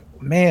 Just like,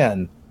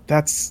 man,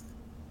 I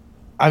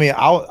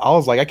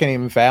was like, I can't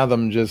even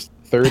fathom just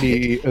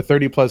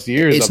 30 plus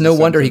years. It's no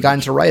wonder he got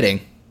into writing.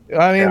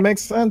 I mean, it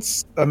makes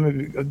sense. I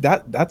mean,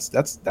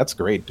 that's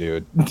great,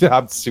 dude.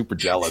 I'm super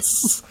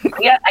jealous.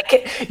 Yeah, I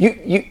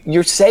can't.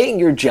 You're saying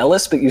you're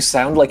jealous, but you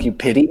sound like you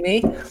pity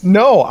me.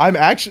 No, I'm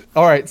actually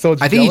all right. So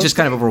I think he's just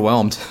kind of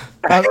overwhelmed.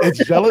 It's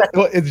jealous.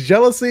 It's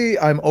jealousy.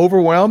 I'm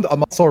overwhelmed.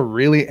 I'm also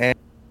really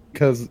angry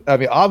because I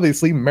mean,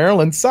 obviously,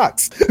 Maryland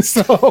sucks.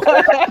 So.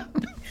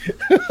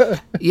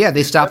 Yeah,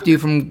 they stopped you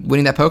from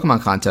winning that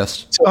Pokemon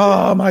contest.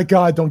 Oh my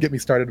God! Don't get me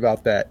started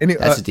about that.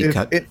 That's a deep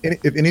cut.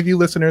 If any of you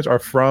listeners are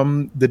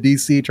from the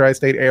DC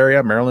tri-state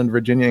area, Maryland,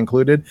 Virginia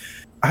included,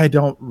 I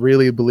don't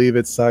really believe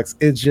it sucks.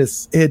 It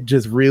just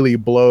really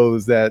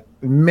blows that,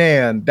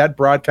 man, that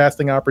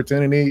broadcasting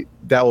opportunity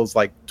that was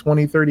like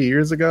 20, 30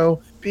 years ago,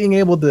 being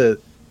able to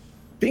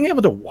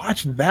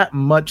watch that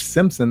much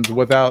Simpsons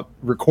without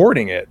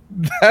recording it.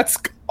 That's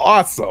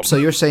awesome. So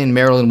you're saying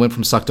Maryland went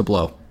from suck to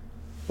blow?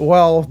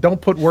 Well,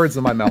 don't put words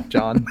in my mouth,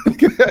 John.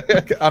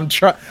 I'm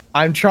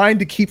trying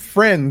to keep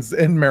friends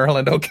in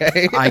Maryland,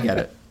 okay? I get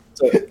it.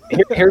 So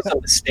here's a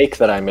mistake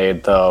that I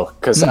made, though,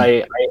 because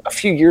a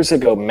few years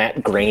ago,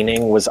 Matt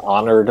Groening was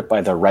honored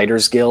by the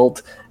Writers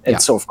Guild,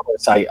 and so of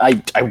course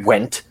I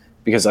went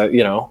because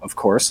of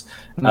course,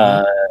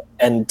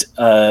 and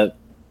so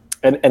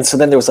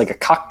then there was like a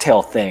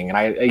cocktail thing, and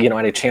I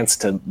had a chance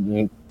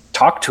to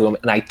talk to him,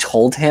 and I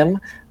told him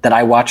that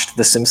I watched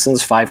The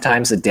Simpsons 5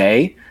 times a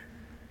day.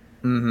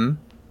 Mm-hmm.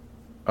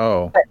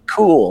 Oh.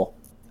 Cool.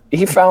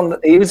 He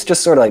was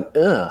just sort of like,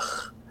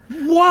 ugh.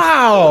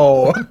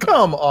 Wow.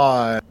 Come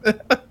on.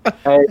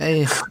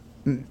 Hey,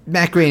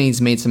 Matt Groening's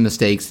made some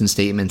mistakes in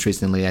statements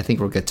recently. I think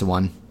we'll get to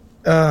one.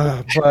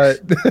 But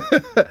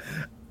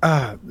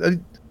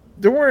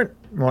there weren't,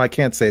 well, I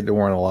can't say there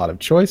weren't a lot of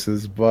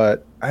choices,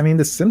 but I mean,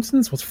 The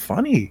Simpsons was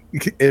funny.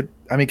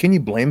 Can you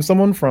blame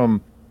someone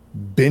from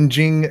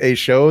binging a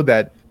show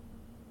that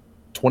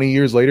 20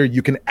 years later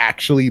you can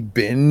actually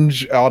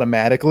binge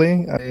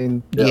automatically? I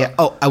mean, yeah.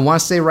 Oh, I want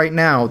to say right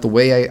now, the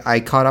way I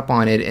caught up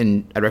on it,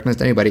 and I recommend it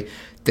to anybody,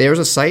 there's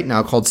a site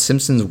now called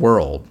Simpsons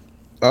World.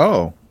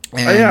 Oh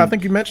yeah, I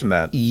think you mentioned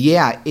that.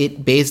 Yeah,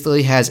 it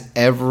basically has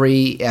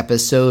every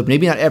episode,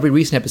 maybe not every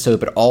recent episode,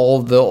 but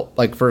all the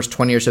first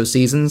 20 or so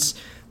seasons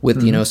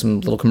with some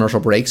little commercial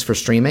breaks for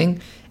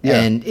streaming. Yeah.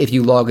 And if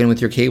you log in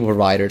with your cable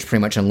provider, it's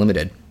pretty much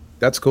unlimited.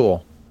 That's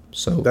cool.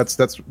 So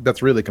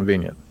that's really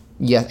convenient.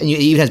 Yeah, and it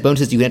even has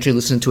bonuses. You can actually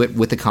listen to it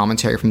with the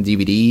commentary from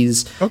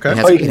DVDs. Okay.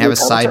 You can have a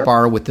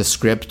sidebar with the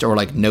script or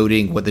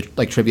noting what the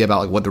trivia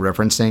about what they're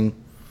referencing.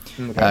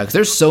 Because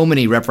there's so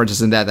many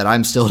references in that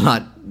I'm still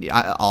not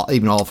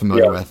even all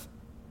familiar with.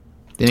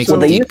 They make some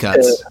deep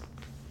cuts.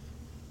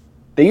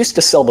 They used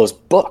to sell those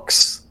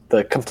books,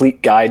 the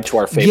complete guide to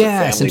our favorite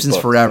family Simpsons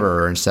books.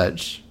 Forever and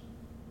such.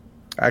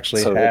 I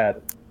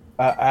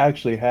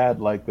actually had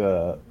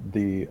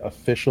the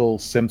official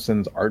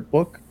Simpsons art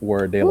book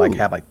where they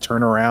have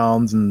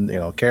turnarounds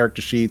and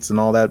character sheets and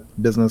all that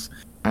business.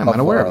 I'm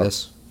unaware of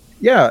this.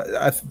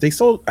 Yeah,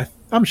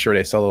 I'm sure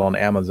they sell it on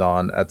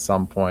Amazon at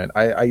some point.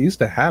 I used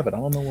to have it. I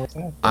don't know where it's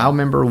at. I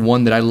remember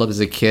one that I loved as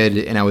a kid,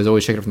 and I was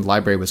always checking it from the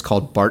library. Was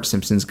called Bart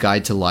Simpson's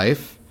Guide to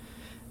Life.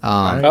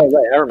 Right,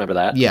 I remember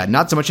that. Yeah,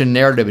 not so much a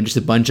narrative, and just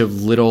a bunch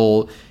of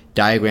little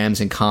diagrams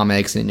and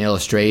comics and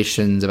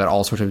illustrations about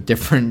all sorts of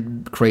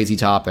different crazy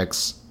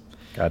topics.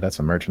 God, that's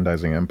a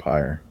merchandising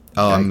empire.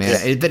 Oh, man.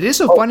 It is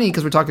so funny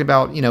because we're talking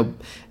about,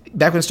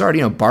 back when it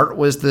started, Bart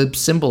was the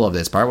symbol of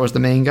this. Bart was the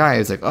main guy.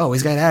 It's like, oh,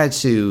 he's got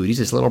attitude. He's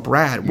this little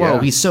brat. Whoa,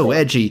 he's so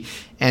edgy.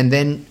 And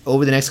then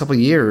over the next couple of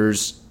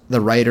years,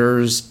 the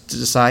writers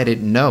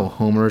decided, no,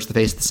 Homer's the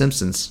face of The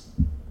Simpsons.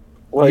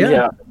 Well,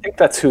 yeah, I think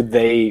that's who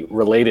they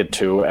related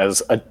to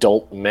as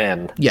adult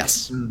men.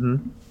 Yes.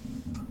 Mm-hmm.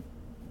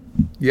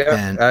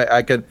 Yeah,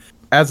 I could.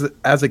 As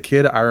a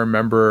kid, I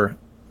remember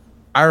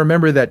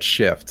that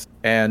shift.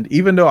 And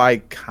even though I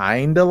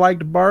kind of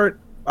liked Bart,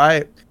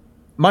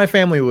 my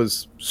family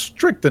was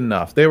strict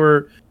enough. They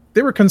were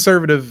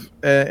conservative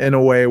in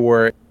a way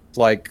where it's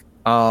like,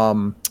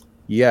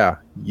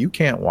 you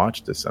can't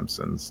watch The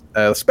Simpsons,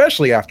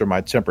 especially after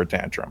my temper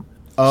tantrum.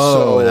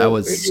 Oh,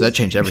 that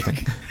changed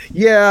everything.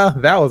 Yeah,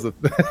 that was I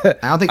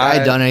don't think I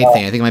had done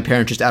anything. I think my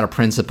parents just out of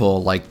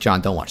principle,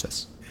 John, don't watch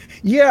this.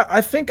 Yeah, I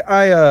think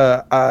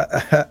I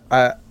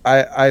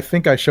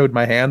think I showed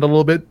my hand a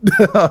little bit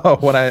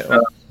when I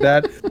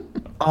that.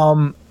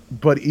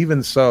 But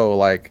even so,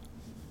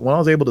 when I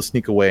was able to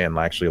sneak away and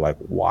actually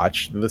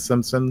watch The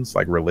Simpsons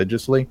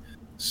religiously,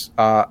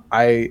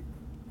 I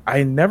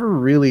never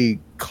really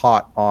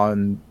caught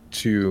on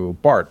to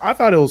Bart. I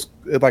thought it was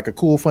a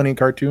cool, funny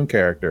cartoon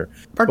character.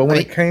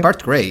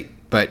 Bart's great.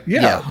 But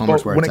yeah,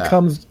 Homer's where when it's it at.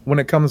 comes to When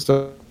it comes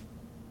to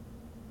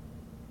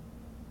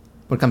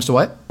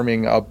what?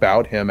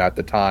 about him at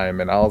the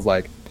time, and I was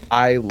like,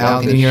 I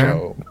love can this you hear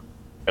show.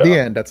 The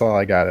end. That's all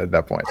I got at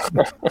that point.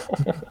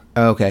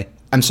 Okay.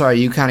 I'm sorry,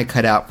 you kind of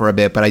cut out for a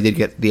bit, but I did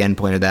get the end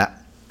point of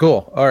that.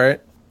 Cool. All right.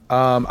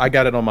 I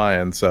got it on my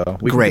end, so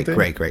we can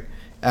continue. Great.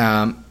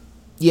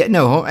 Yeah,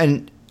 no,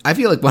 and I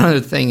feel like one other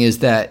thing is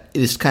that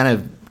this kind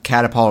of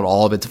catapulted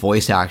all of its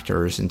voice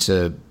actors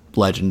into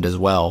legend as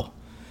well.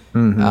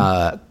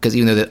 Because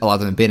even though a lot of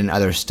them have been in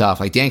other stuff,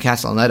 like Dan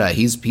Castellaneta,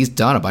 he's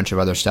done a bunch of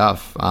other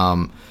stuff.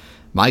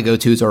 My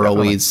go-tos are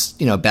always,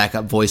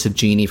 backup voice of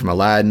Genie from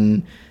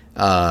Aladdin,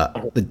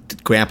 the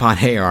Grandpa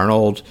Hey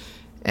Arnold,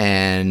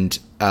 and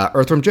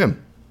Earthworm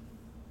Jim.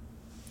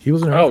 He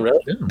was in really?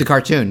 The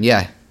cartoon,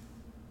 yeah.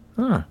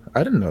 Huh,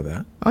 I didn't know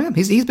that. Oh, yeah,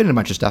 he's been in a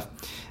bunch of stuff.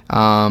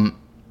 And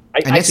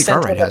Nancy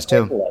Cartwright has,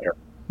 too.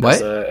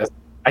 What?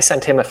 I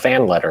sent him a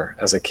fan letter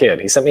as a kid.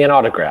 He sent me an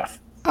autograph.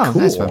 Oh,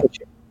 Cool. nice one.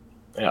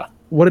 Yeah.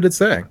 What did it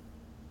say?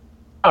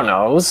 I don't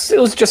know. It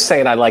was just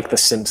saying I like The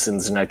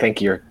Simpsons and I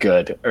think you're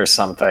good or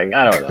something.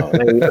 I don't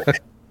know.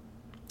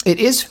 It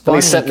is But funny.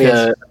 he sent me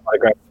an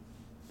autograph.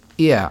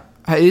 Yeah,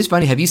 it is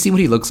funny. Have you seen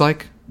what he looks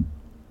like?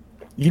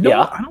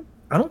 Yeah.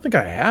 I don't think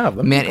I have.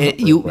 Let me Man, look it up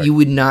real quick. you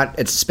would not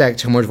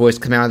expect Homer's voice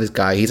to come out of this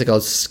guy. He's like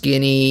a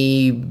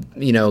skinny,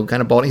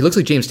 kind of bald. He looks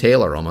like James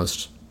Taylor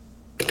almost.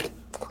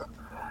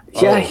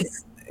 Yeah,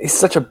 he's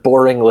such a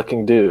boring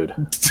looking dude.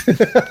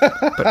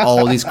 But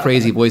all these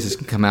crazy voices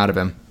can come out of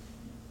him.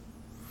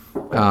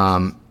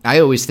 I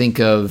always think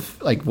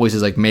of like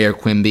voices like Mayor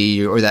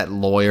Quimby or that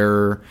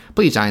lawyer.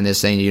 Please sign this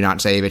saying you do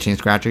not say Itchy and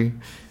Scratchy.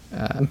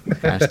 Kind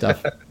of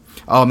stuff.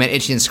 Oh man,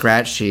 Itchy and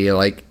Scratchy.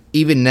 Like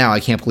even now, I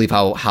can't believe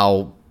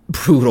how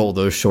brutal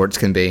those shorts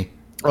can be.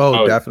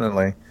 Oh,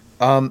 definitely.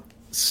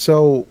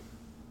 So,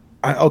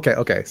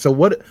 okay. So,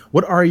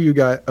 what are you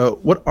guys?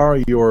 What are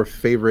your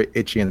favorite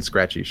Itchy and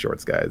Scratchy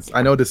shorts, guys?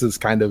 I know this is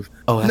kind of.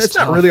 That's it's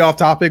not tough. really off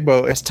topic,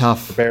 but That's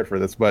tough. Prepared for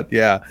this, but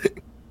yeah.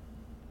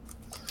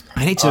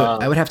 I need to.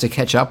 I would have to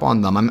catch up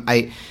on them.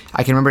 I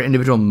can remember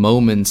individual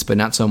moments, but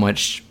not so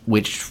much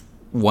which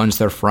ones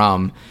they're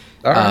from.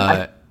 All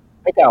right.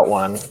 I got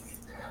one.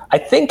 I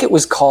think it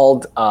was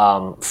called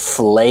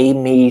 "Flay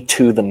Me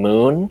to the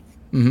Moon."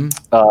 Mm-hmm.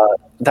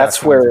 That's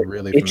sounds where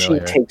really Itchy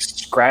familiar. takes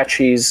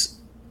Scratchy's,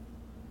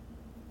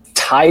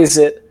 ties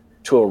it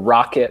to a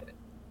rocket,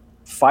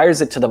 fires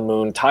it to the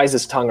moon, ties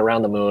his tongue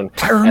around the moon.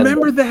 I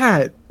remember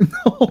that.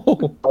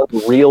 No.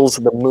 And reels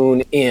the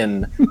moon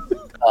in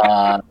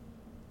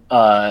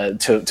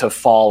to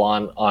fall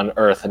on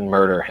Earth and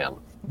murder him.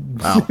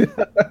 Wow.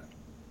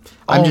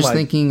 I'm Oh just my-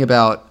 thinking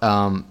about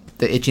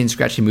the Itchy and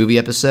Scratchy movie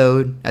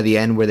episode at the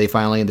end where they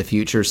finally in the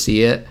future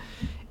see it,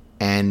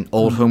 and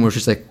old Homer's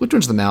just like, "Which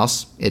one's the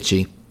mouse?"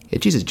 Itchy.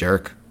 Itchy's a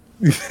jerk.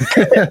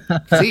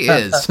 He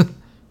is.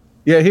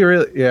 Yeah, he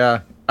really.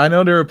 Yeah, I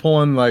know they were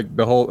pulling like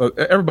the whole.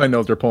 Everybody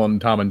knows they're pulling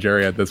Tom and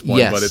Jerry at this point,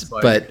 Yes, but it's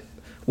like, but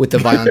with the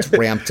violence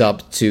ramped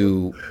up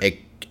to an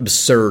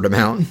absurd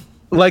amount.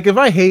 like if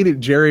I hated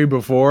Jerry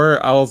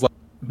before, I was like,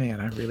 man,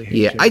 I really hate.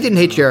 Yeah, Jerry. I didn't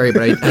hate Jerry,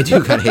 but I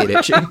do kind of hate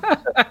Itchy.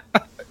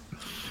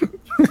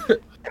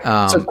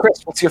 So,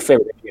 Chris, what's your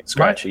favorite Itchy and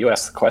Scratchy? You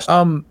asked the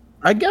question.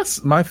 I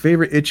guess my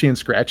favorite Itchy and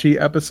Scratchy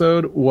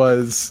episode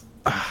was,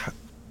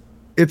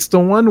 it's the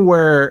one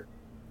where,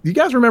 you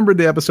guys remember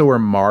the episode where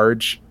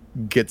Marge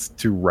gets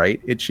to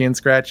write Itchy and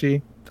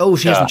Scratchy? Oh,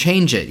 she doesn't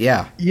change it.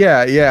 Yeah,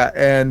 Yeah,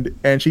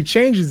 and she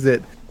changes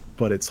it,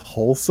 but it's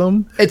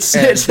wholesome. it's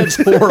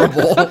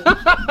horrible.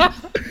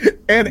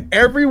 And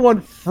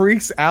everyone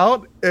freaks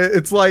out.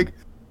 It's like,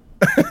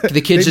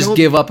 The kids They just know-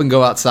 give up and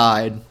go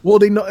outside. well,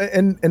 they know,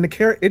 and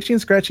the Itchy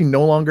and Scratchy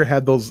no longer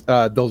had those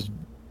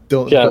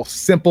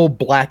simple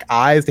black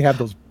eyes. They have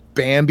those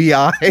Bambi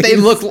eyes. They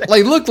look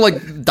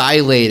like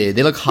dilated.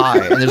 They look high,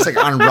 and they're just like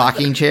on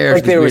rocking chairs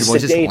Like with they were weird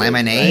voices. sedated,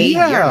 Lemonade,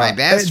 right? you're Yeah. my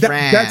best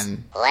That's-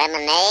 friend.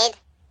 Lemonade?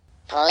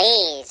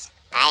 Please,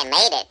 I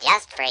made it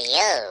just for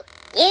you.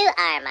 You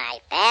are my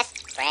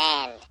best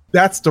friend.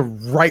 That's the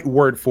right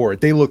word for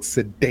it. They look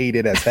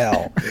sedated as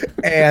hell.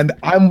 And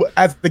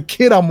as the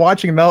kid, I'm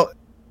watching now.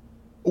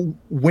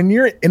 When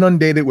you're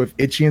inundated with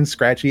Itchy and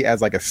Scratchy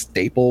as like a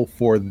staple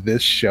for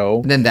this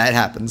show, And then that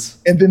happens.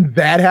 and then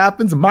that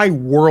happens, my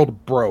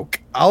world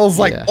broke. I was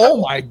like, Yeah. "Oh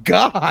my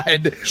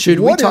god, Should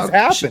what we is talk?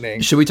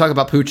 happening?" Should we talk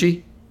about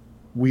Poochie?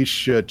 We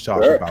should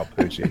talk about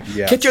Poochie.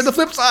 Yes. Get you on the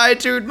flip side,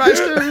 dude.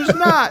 Meister's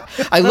not.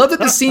 I love that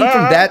the scene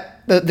from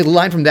that, the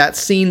line from that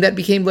scene that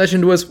became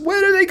legend was,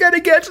 "When are they going to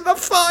get to the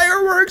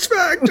fireworks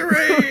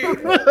factory?"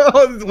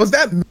 Was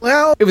that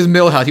well? It was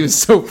Milhouse. He was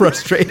so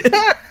frustrated.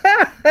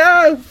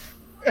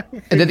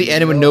 And then the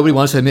end when nobody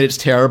wants to admit it's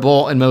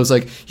terrible, and Mo's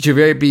like,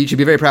 you should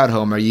be very proud,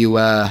 Homer. You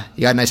got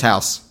a nice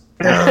house."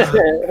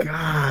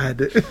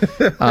 God.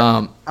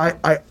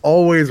 I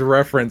always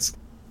reference,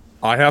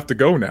 I have to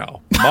go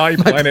now. My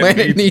My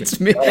planet needs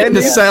me. And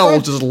the Yeah.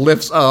 cell just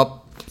lifts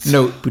up.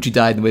 Note, Poochie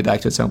died on the way back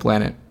to its own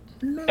planet.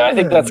 Yeah, I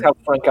think that's how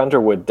Frank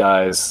Underwood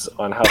dies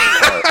on House of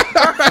Cards.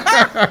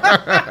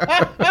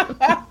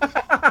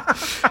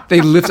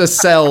 They lift a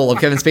cell of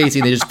Kevin Spacey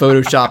and they just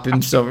Photoshop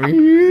him. So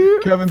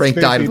Kevin Frank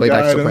Spacey died of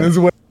playback. died on his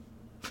way.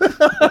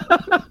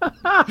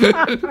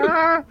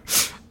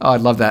 Oh,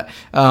 I'd love that.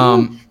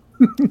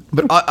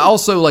 But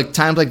also, like,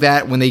 times like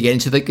that when they get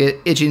into the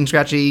itchy and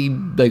scratchy,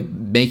 like,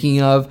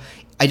 making of,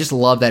 I just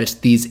love that it's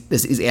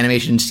these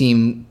animations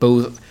seem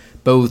both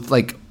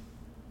like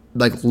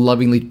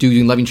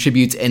doing loving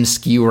tributes and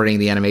skewering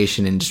the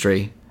animation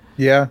industry.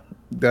 Yeah.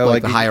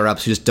 Like the higher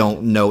ups who just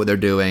don't know what they're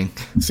doing.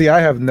 See, I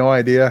have no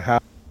idea how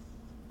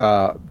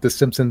the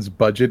Simpsons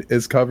budget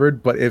is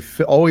covered, but it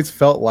always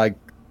felt like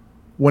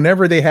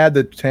whenever they had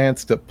the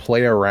chance to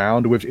play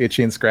around with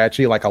Itchy and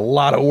Scratchy, like a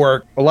lot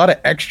of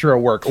extra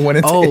work went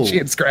into Itchy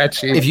and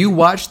Scratchy. If you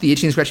watch the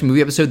Itchy and Scratchy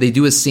movie episode, they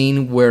do a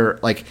scene where,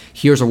 like,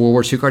 here's a World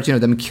War II cartoon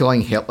of them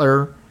killing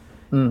Hitler,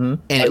 and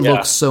it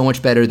looks so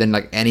much better than,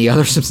 like, any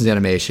other Simpsons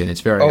animation.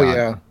 It's very odd.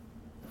 Yeah.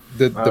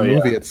 The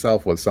movie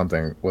itself was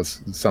something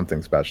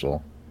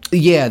special.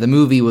 Yeah, the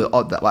movie was.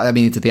 I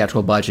mean, it's a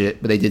theatrical budget,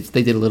 but they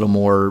did a little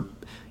more.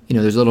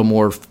 There's a little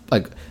more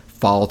like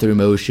follow through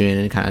motion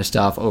and kind of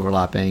stuff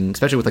overlapping,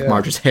 especially with like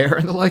Marge's hair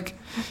and the like.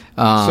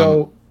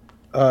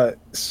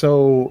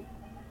 So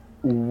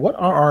what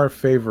are our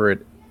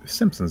favorite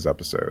Simpsons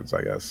episodes?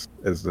 I guess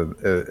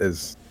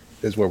is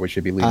where we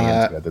should be leading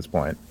into at this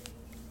point.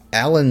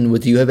 Alan,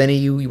 do you have any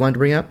you wanted to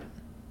bring up?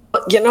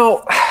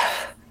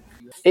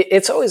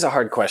 It's always a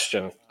hard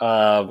question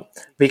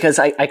because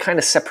I kind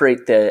of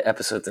separate the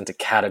episodes into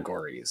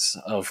categories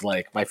of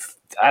like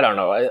I don't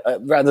know,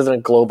 rather than a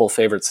global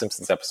favorite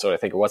Simpsons episode, I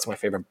think what's my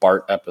favorite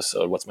Bart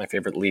episode, what's my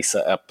favorite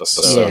Lisa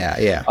episode.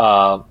 Yeah.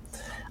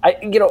 I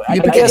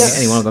guess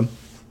any one of them.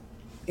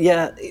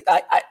 Yeah,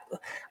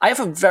 I have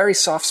a very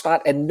soft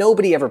spot, and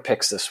nobody ever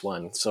picks this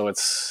one, so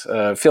it's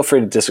feel free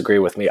to disagree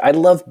with me. I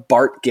love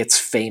Bart Gets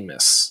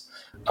Famous.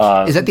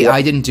 Is that the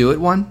I Didn't Do It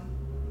one?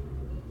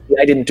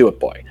 I Didn't Do It,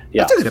 boy.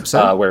 Yeah, that's a good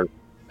episode.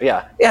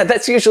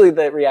 That's usually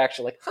the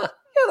reaction, like, yeah,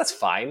 that's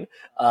fine.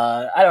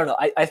 I don't know.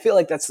 I feel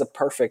like that's the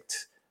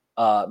perfect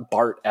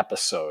Bart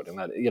episode, and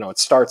that it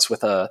starts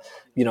with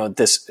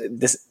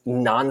this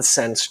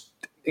nonsense,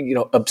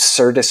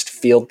 absurdist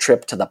field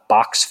trip to the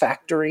box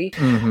factory,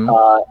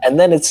 and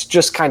then it's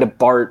just kind of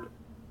Bart,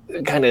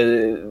 kind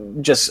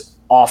of just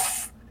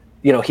off.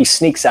 He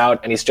sneaks out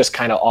and he's just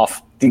kind of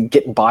off,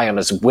 getting by on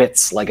his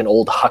wits like an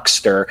old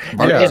huckster.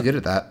 Bart is good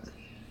at that.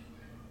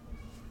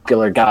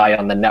 Popular guy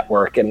on the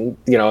network, and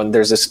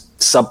there's this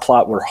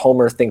subplot where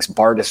Homer thinks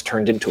Bart is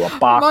turned into a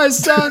box. My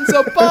son's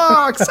a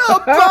box, a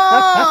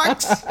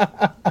box.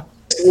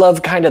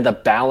 Love kind of the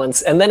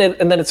balance, and then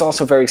it's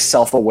also very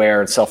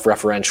self-aware and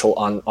self-referential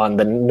on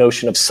the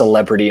notion of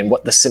celebrity and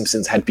what the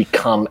Simpsons had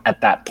become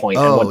at that point,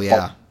 and what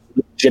Bart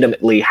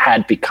legitimately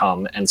had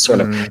become, and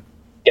sort of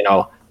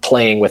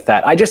playing with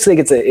that. I just think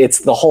it's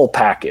the whole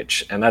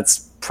package, and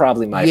that's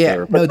probably my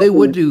favorite. No, they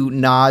would do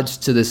nods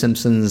to the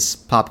Simpsons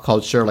pop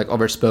culture, like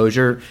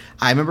overexposure.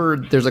 I remember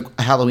there's like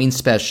a Halloween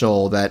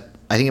special that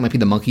I think it might be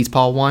the Monkey's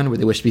Paw one where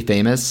they wish to be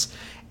famous.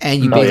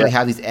 And you basically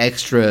have these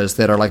extras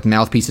that are like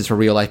mouthpieces for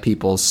real life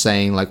people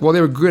saying like, well,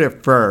 they were good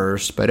at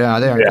first, but they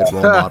aren't good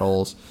role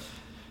models.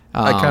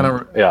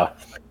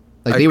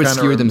 They would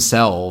skewer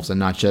themselves and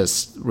not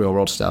just real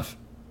world stuff.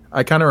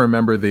 I kind of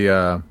remember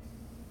the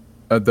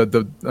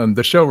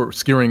show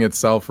skewering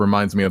itself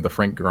reminds me of the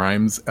Frank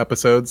Grimes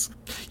episodes.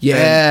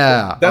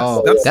 Yeah,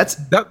 that's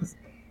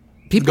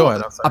people. Go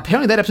ahead,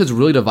 apparently, that episode's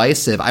really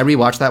divisive. I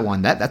rewatched that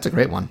one. That's a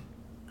great one.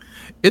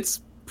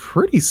 It's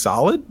pretty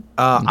solid.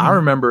 I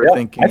remember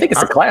thinking, I think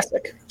it's a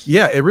classic.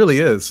 Yeah, it really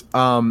is.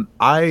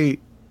 I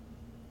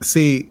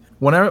see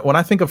when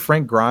I think of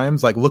Frank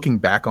Grimes, like looking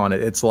back on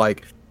it, it's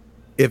like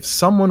if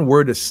someone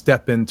were to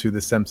step into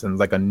The Simpsons,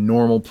 like a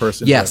normal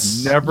person who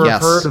has never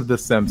heard of The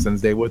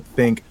Simpsons, they would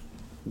think,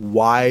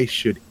 why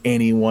should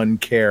anyone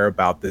care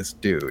about this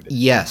dude?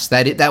 Yes,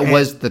 that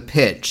was the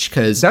pitch,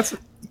 because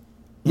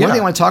one thing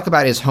I want to talk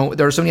about is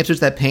there are so many episodes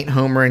that paint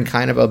Homer in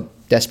kind of a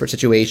desperate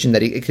situation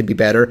that it could be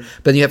better.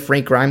 But then you have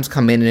Frank Grimes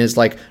come in and is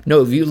like,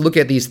 no, if you look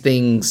at these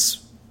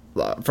things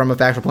from a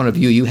factual point of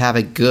view, you have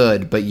it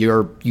good, but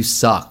you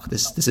suck.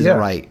 This isn't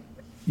right.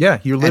 Yeah,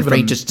 you're living. And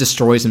Frank just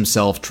destroys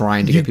himself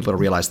trying to get people to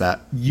realize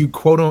that. You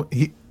quote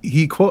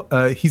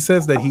he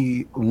says that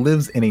he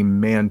lives in a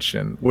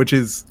mansion, which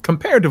is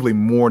comparatively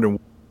more than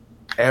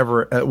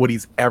what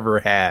he's ever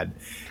had.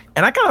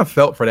 And I kind of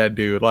felt for that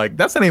dude. Like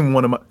that's not even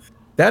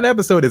that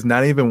episode is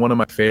not even one of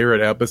my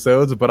favorite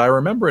episodes, but I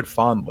remember it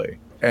fondly.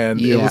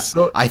 And it was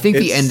I think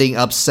the ending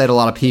upset a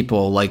lot of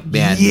people. Like,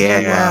 man,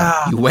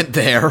 you went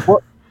there.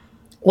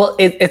 Well,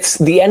 it's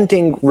the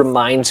ending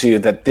reminds you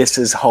that this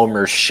is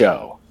Homer's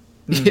show.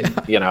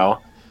 Yeah.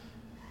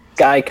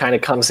 Guy kind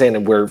of comes in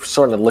and we're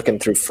sort of looking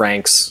through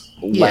Frank's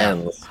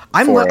lens.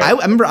 I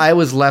remember I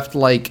was left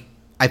like,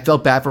 I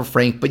felt bad for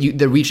Frank, but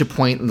they reach a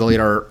point in the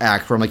later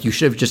act where I'm like, you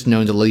should have just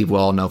known to leave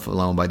well enough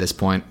alone by this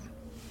point.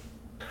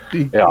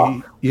 Yeah.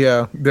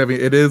 I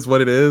mean, it is what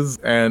it is,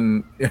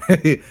 and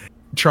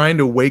trying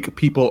to wake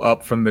people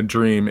up from the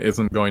dream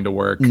isn't going to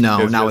work.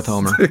 No, not with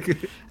Homer.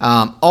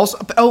 Also,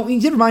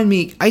 you did remind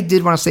me. I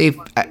did want to say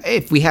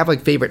if we have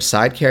like favorite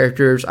side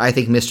characters, I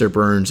think Mr.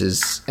 Burns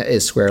is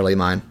squarely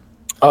mine.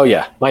 Oh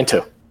yeah, mine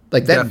too.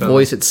 Like that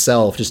voice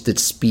itself, just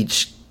its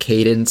speech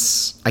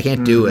cadence. I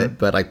can't do it,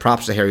 but like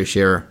props to Harry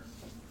Shearer.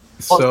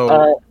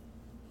 So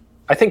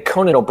I think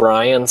Conan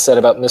O'Brien said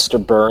about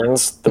Mr.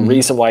 Burns, the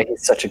reason why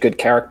he's such a good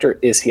character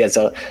is he has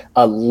a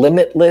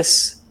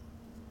limitless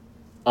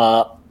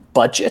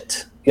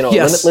budget, a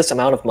limitless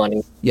amount of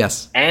money.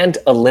 Yes. And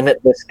a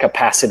limitless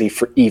capacity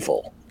for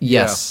evil.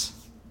 Yes.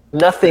 Yeah.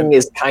 Nothing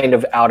is kind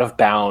of out of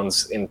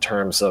bounds in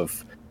terms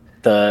of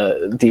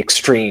the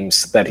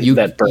extremes that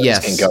Burns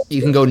can go.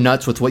 You can go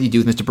nuts with what you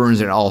do with Mr. Burns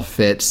and it all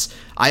fits.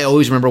 I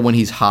always remember when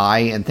he's high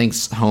and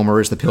thinks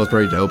Homer is the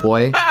Pillsbury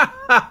Doughboy.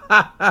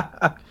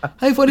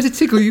 I've wanted to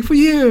tickle you for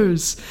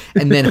years.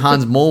 And then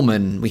Hans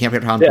Moleman, we can't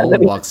forget Hans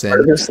Moleman walks in.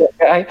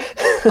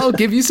 I'll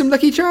give you some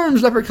Lucky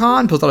Charms,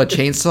 Leprechaun. Pulls out a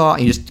chainsaw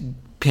and you just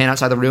pan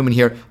outside the room and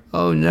hear,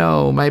 oh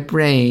no, my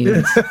brain.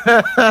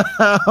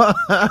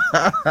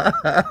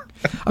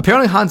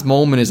 Apparently Hans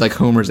Moleman is like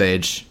Homer's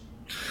age.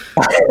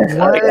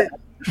 What?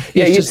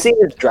 Yeah, you've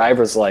seen his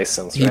driver's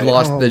license, right? He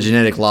lost the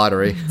genetic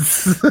lottery.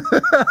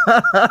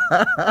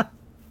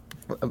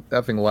 I'm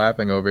effing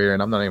laughing over here,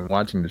 and I'm not even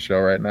watching the show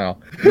right now.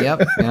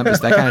 Yep, it's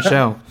that kind of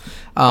show.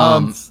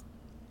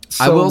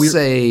 I will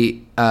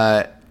say,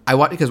 I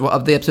watched because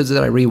of the episodes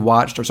that I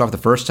rewatched or saw for the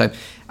first time.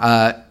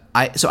 I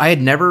did just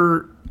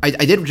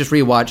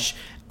rewatch.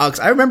 Cause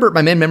I remember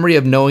my main memory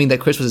of knowing that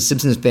Chris was a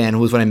Simpsons fan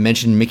was when I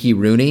mentioned Mickey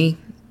Rooney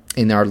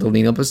in our Little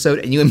Nino episode,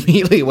 and you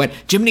immediately went,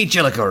 Jiminy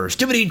Chillikers.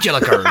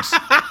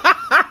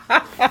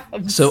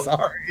 So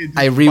sorry.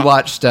 I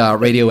rewatched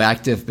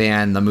Radioactive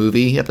Man, the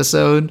movie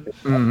episode.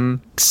 Mm-hmm.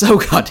 So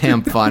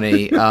goddamn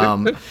funny.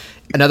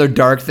 Another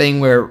dark thing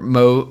where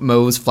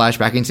Moe's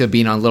flashbacking to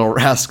being on Little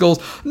Rascals.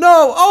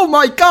 No! Oh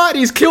my god,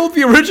 he's killed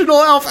the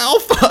original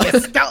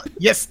Alfalfa!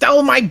 You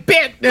stole my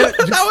bit! That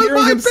was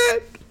my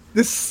bit!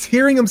 Just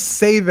hearing him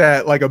say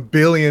that like a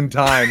billion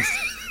times.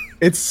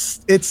 It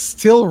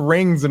still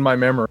rings in my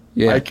memory.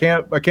 Yeah. I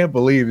can't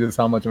believe just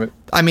how much of it.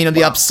 I mean, on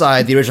the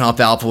upside, the original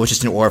Alfalfa was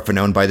just an orphan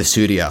owned by the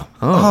studio.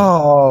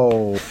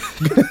 Oh.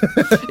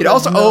 It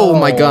also, oh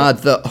my god,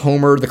 the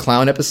Homer the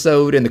Clown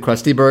episode and the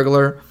Krusty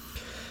Burglar.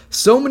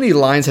 So many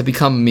lines have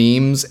become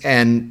memes,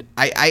 and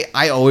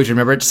I always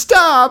remember it.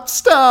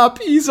 Stop,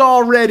 he's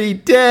already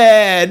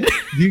dead.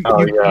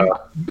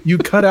 You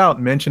cut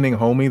out mentioning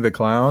Homie the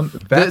Clown.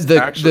 That's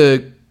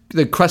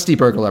the Krusty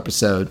Burglar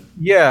episode.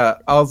 Yeah,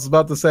 I was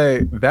about to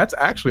say that's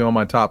actually on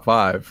my top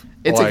 5.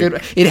 It's a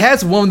good. It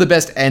has one of the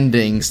best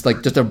endings,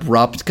 like just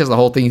abrupt because the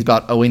whole thing's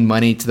about owing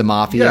money to the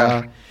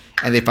mafia,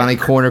 and they finally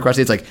corner Krusty.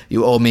 It's like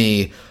you owe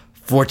me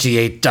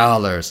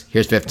 $48.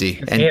 Here's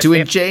 50 and 2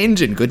 and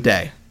change, and good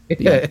day.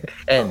 Yeah.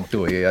 And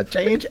do we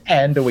change?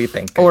 And do we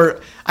think?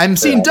 Or I'm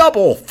seeing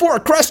double 4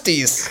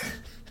 Krusties.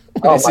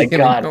 Oh my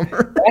god,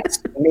 that's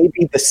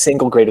maybe the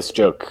single greatest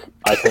joke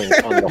I think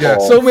on the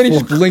whole. So many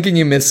just blinking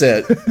you miss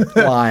it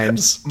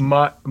lines.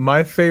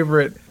 My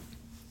favorite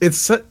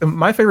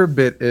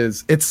bit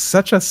is it's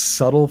such a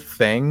subtle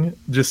thing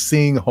just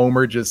seeing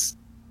Homer just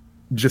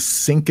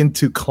sink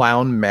into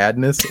clown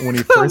madness when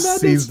he first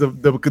sees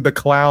the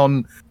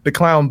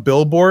clown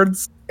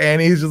billboards,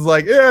 and he's just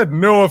like, it had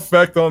no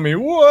effect on me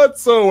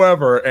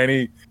whatsoever,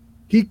 and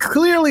he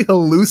clearly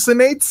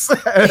hallucinates.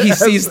 He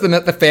sees them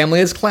at the family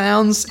as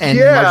clowns, and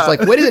Marge's like,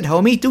 what is it,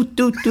 homie?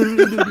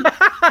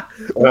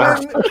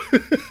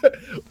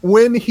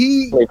 When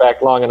he... Way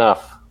back long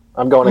enough.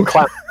 I'm going to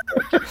clown.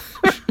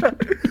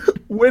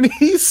 When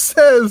he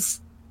says,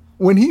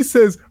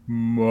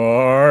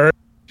 Marge,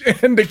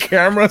 and the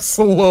camera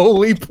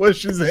slowly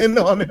pushes in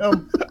on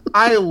him,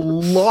 I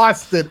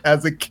lost it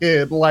as a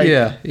kid. Like,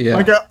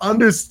 like I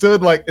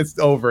understood, like, it's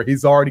over.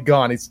 He's already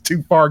gone. He's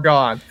too far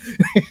gone.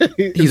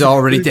 He's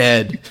already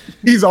dead.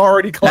 He's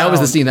already clowned. That was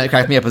the scene that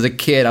cracked me up as a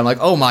kid. I'm like,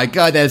 oh my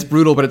god, that's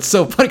brutal, but it's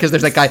so funny because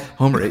there's that guy,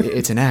 Homer,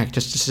 it's an act.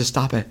 Just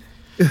stop it.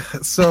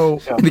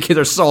 So and the kids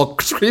are so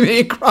screaming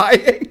and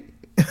crying.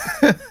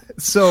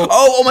 So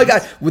oh my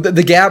god, with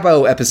the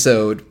Gabbo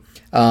episode,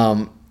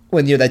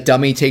 when that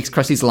dummy takes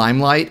Krusty's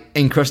limelight,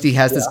 and Krusty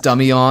has this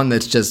dummy on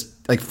that's just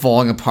like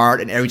falling apart,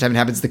 and every time it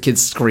happens, the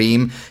kids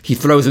scream. He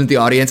throws them into the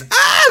audience.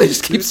 They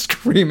just keep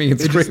screaming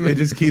and screaming. It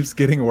just keeps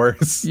getting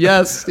worse.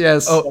 Yes.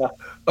 Oh,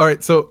 all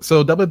right. So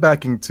double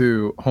backing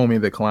to Homie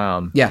the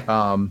Clown.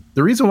 Yeah.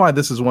 The reason why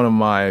this is one of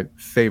my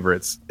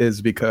favorites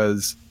is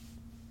because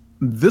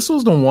this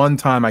was the one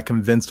time I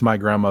convinced my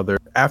grandmother,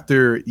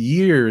 after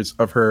years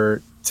of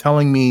her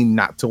telling me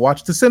not to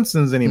watch The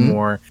Simpsons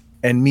anymore,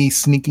 and me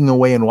sneaking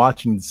away and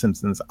watching The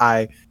Simpsons,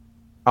 I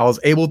was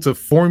able to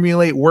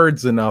formulate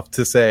words enough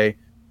to say,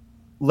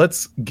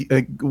 let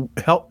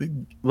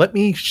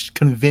me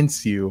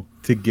convince you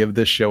to give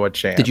this show a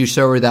chance. Did you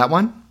show her that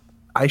one?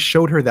 I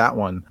showed her that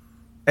one,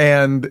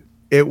 and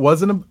it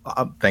wasn't.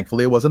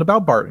 Thankfully, it wasn't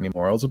about Bart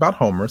anymore. It was about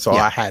Homer, so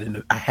I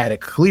had a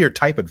clear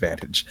type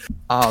advantage.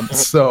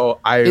 So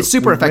it's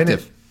super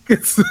effective.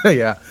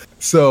 Yeah.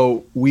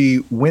 So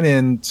we went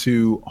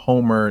into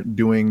Homer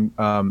doing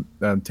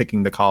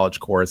taking the college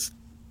course,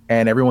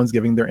 and everyone's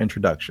giving their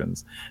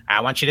introductions.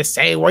 I want you to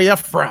say where you're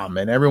from,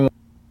 and everyone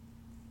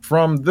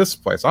from this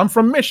place. I'm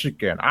from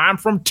Michigan. I'm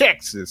from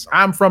Texas.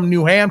 I'm from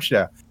New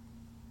Hampshire.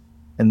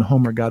 And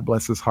Homer, God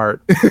bless his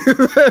heart,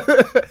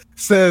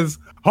 says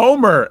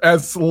Homer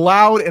as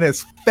loud and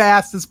as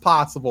fast as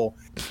possible.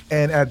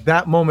 And at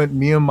that moment,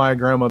 me and my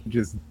grandmother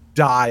just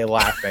die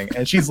laughing.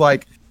 And she's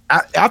like,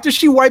 after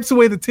she wipes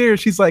away the tears,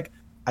 she's like,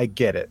 I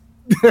get it.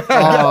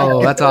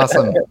 Oh, that's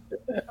awesome.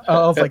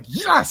 I was like,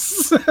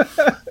 yes.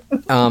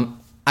 I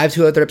have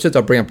 2 other episodes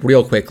I'll bring up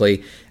real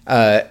quickly.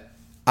 I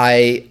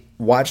finally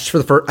watched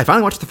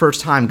the first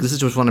time, because this is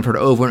just one I've heard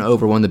over and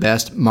over, one of the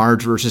best,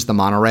 Marge versus the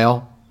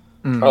Monorail.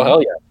 Mm-hmm. Oh,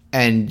 hell yeah.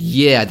 And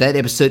yeah, that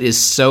episode is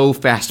so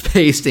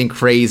fast-paced and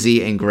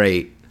crazy and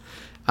great.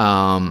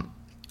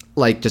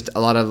 Like, just a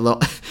lot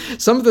of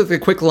some of the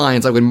quick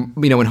lines, like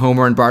when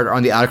Homer and Bart are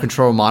on the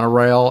out-of-control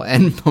monorail,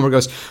 and Homer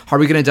goes, "Are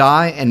we gonna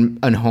die?"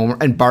 And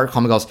Bart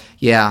calmly goes,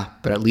 "Yeah,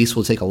 but at least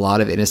we'll take a lot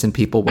of innocent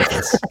people with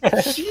us."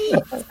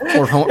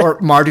 or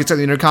Marge gets on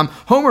the intercom,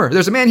 "Homer,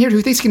 there's a man here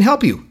who thinks he can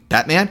help you."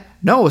 "Batman?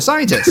 No, a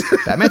scientist."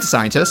 "Batman's a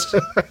scientist."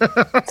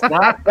 It's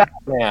not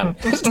Batman.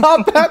 It's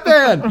not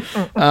Batman.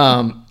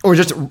 Or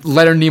just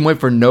Leonard Nimoy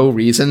for no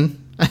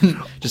reason, and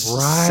just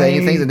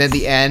saying things, and then at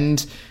the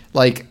end,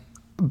 like,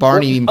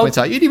 Barney even points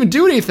out, "You didn't even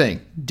do anything."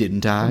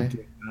 "Didn't I?"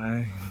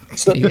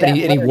 So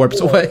and he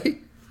warps away.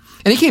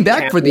 And he came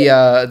back for the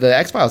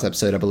X-Files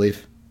episode, I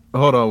believe.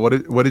 Hold on,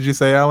 what did you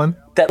say, Alan?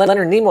 That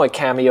Leonard Nimoy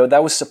cameo,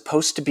 that was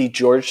supposed to be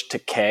George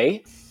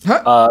Takei.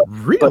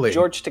 Really? But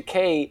George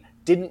Takei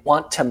didn't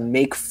want to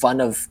make fun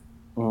of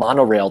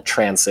monorail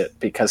transit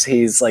because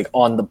he's like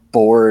on the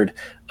board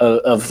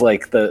of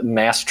like the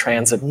mass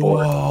transit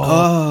board.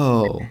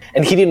 Oh.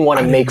 And he didn't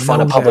want to make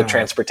fun of public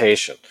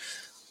transportation.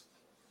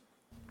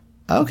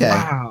 Okay.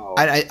 Wow.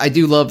 I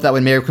do love that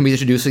when Mayor Quimby's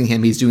introducing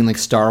him, he's doing like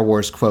Star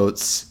Wars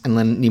quotes, and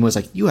then Nemo's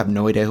like, "You have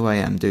no idea who I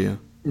am, do you?"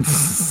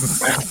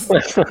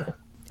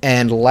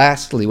 And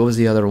lastly, what was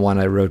the other one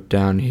I wrote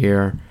down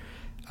here?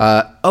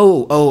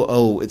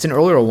 It's an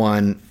earlier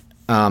one.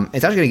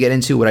 It's actually going to get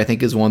into what I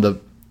think is one of the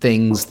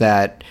things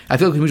that I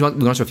feel like we want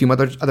to a few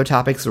other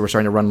topics, so we're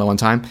starting to run low on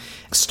time.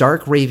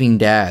 Stark Raving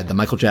Dad, the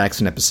Michael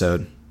Jackson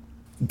episode.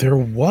 There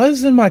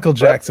was a Michael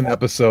Jackson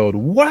episode.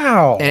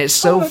 Wow. And it's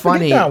so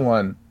funny. That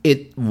one.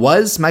 It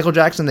was Michael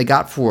Jackson they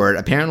got for it.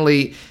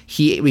 Apparently,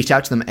 he reached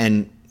out to them,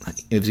 and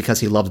it was because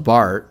he loved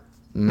Bart.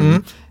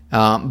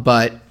 Mm-hmm.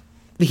 But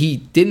he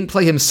didn't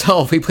play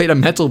himself. He played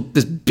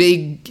this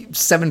big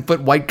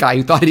 7-foot white guy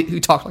who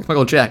talked like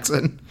Michael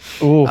Jackson.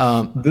 Ooh,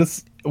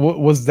 this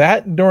was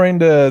that during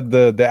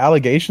the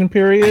allegation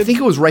period? I think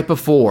it was right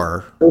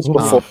before. It was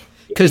before.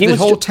 Because the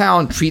whole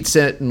town treats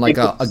it like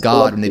a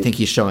god, and they think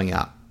he's showing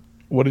up.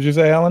 What did you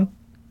say, Alan?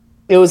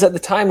 It was at the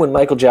time when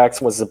Michael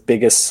Jackson was the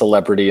biggest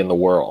celebrity in the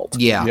world.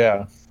 Yeah.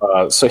 Yeah.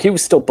 So he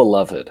was still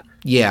beloved.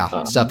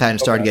 Yeah. Stuff hadn't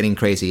started getting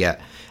crazy yet.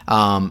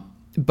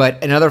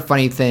 But another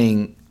funny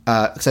thing,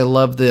 because I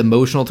love the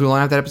emotional through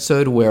line of that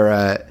episode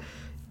where,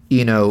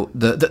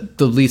 the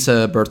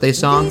Lisa birthday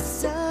song,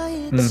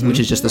 which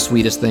is just the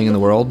sweetest thing in the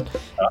world.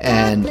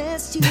 And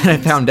then I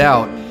found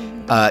out,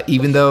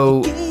 even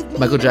though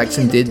Michael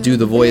Jackson did do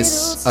the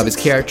voice of his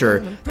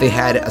character, they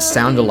had a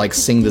sound-alike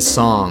sing the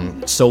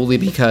song solely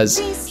because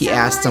he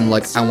asked them,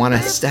 like, "I want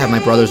to have my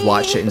brothers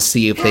watch it and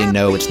see if they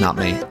know it's not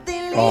me."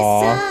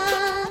 Aww.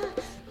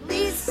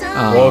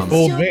 Well, it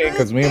fooled me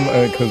because me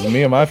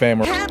and my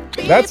family.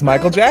 That's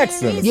Michael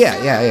Jackson.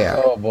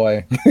 Yeah. Oh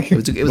boy, it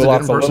was a good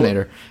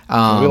impersonator. We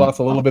lost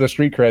a little bit of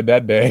street cred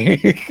that day.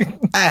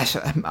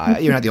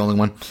 You're not the only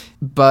one,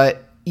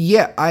 but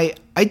yeah, I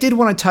did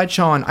want to touch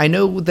on. I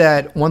know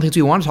that one of the things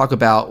we want to talk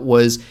about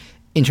was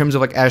in terms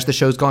of like as the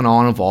show's gone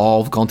on,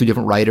 evolved, gone through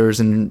different writers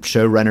and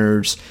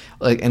showrunners,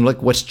 and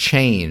what's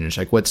changed,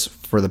 like what's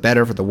for the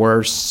better, for the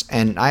worse.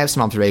 And I have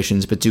some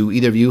observations, but do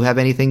either of you have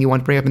anything you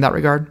want to bring up in that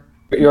regard?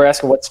 You're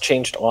asking what's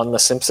changed on The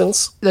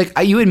Simpsons? Like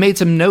you had made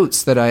some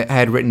notes that I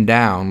had written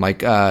down, like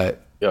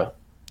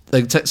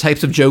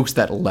types of jokes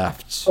that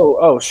left.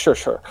 Oh,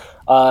 sure.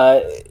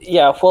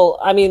 Yeah. Well,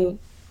 I mean,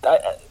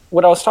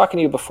 what I was talking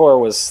to you before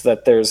was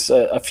that there's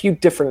a few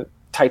different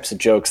types of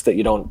jokes that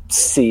you don't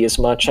see as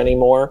much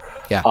anymore.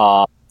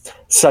 Yeah.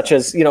 Such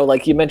as,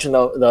 like you mentioned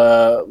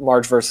the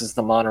Marge versus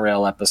the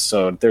Monorail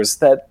episode. There's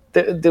that.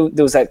 There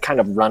was that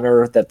kind of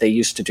runner that they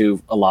used to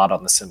do a lot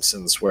on The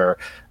Simpsons, where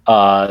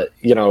Homer's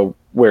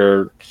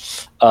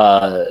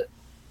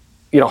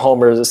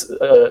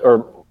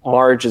or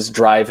Marge is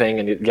driving,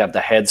 and you have the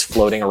heads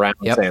floating around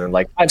saying,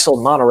 like, "I've sold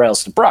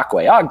monorails to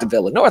Brockway,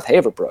 Ogdenville, and North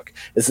Haverbrook.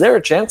 Is there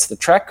a chance the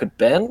track could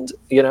bend?"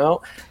 And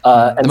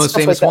the most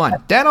famous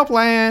one, "Dental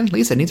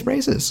Lisa needs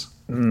braces."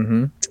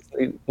 Mm-hmm.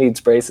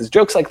 Needs braces.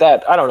 Jokes like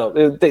that. I don't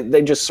know.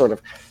 They just sort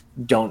of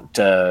don't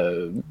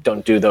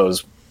do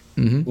those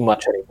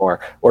much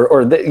anymore.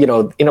 Or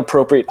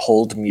inappropriate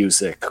hold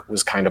music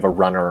was kind of a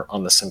runner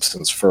on The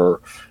Simpsons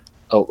for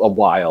a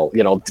while.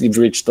 You've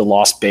reached the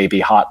Lost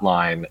Baby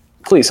hotline.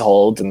 please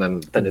hold, and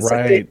then it's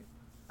like, hey,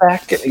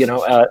 back,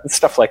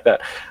 stuff like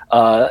that.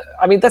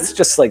 I mean, that's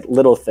just like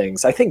little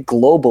things. I think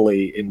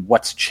globally, in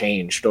what's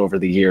changed over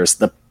the years,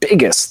 the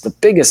biggest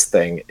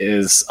thing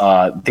is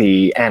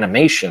the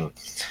animation.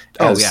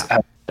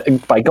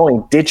 By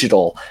going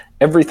digital,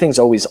 everything's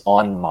always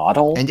on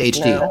model and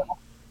HD. now.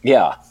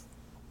 Yeah,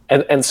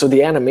 and so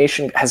the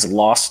animation has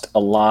lost a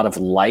lot of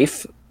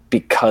life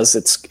because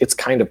it's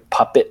kind of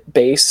puppet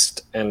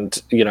based, and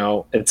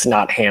it's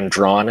not hand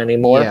drawn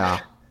anymore. Yeah.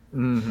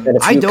 Mm-hmm. And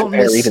I don't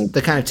miss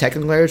the kind of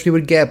technical errors we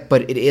would get,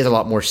 but it is a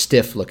lot more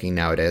stiff looking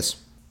nowadays.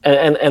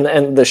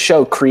 And the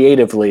show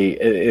creatively,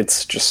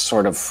 it's just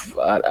sort of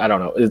I don't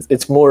know.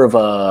 It's more of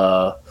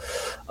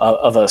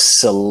a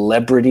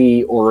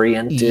celebrity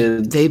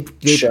oriented. They've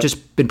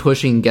just been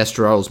pushing guest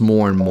roles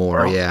more and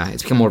more. Yeah,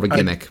 it's become more of a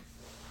gimmick.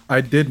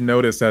 I did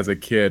notice as a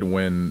kid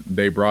when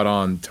they brought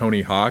on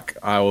Tony Hawk,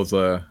 I was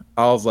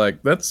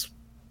like, that's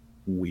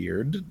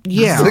weird.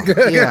 Yeah,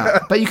 yeah.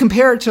 But you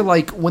compare it to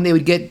like when they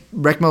would get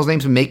Wreck Mel's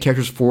names and make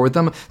characters for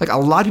them. Like a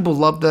lot of people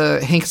love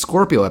the Hank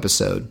Scorpio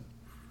episode.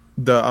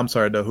 The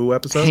who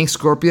episode? Hank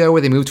Scorpio,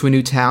 where they move to a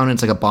new town and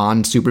it's like a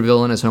Bond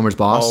supervillain as Homer's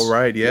boss. Oh,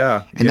 right,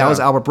 yeah. And that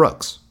was Albert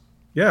Brooks.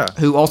 Yeah.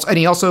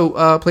 He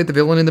also played the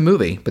villain in the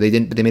movie, but they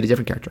made a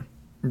different character.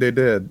 They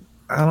did.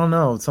 I don't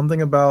know.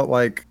 Something about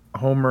like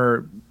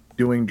Homer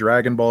doing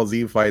Dragon Ball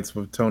Z fights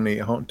with Tony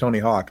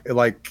Hawk.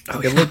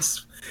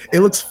 It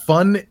looks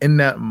fun in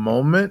that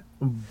moment,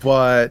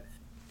 but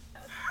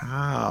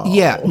how?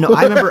 Yeah, no,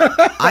 I remember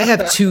I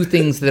have two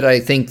things that I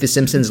think The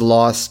Simpsons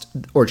lost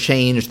or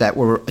changed that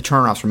were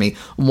turnoffs for me.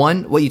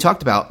 One, what you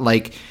talked about,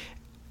 like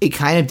it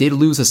kind of did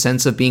lose a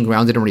sense of being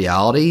grounded in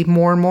reality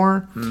more and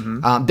more.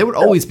 Mm-hmm. There would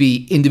always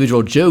be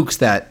individual jokes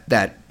that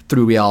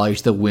threw reality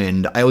to the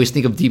wind. I always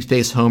think of Deep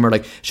Space Homer,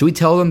 like, should we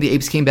tell them the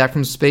apes came back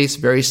from space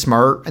very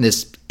smart and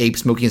this ape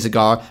smoking a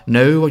cigar?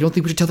 No, I don't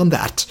think we should tell them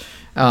that.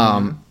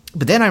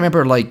 But then I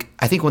remember, like,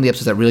 I think one of the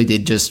episodes that really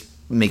did just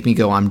make me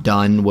go, I'm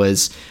done,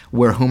 was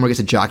where Homer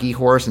gets a jockey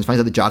horse and finds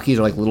out the jockeys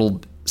are like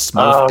little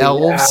Smurf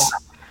elves.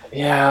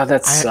 Yeah,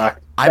 that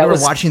sucked. I remember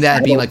watching that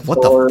and being like,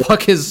 what the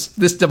fuck is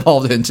this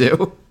devolved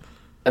into?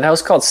 And that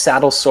was called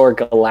Saddlesore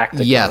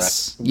Galactica.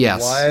 Yes, right?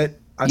 yes.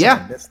 What?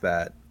 I missed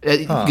that.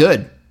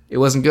 Good. It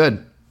wasn't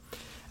good.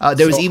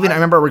 There was even, I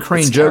remember a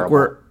recurring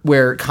joke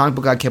where Comic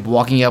Book Guy kept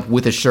walking up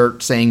with a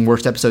shirt saying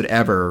 "worst episode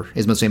ever,"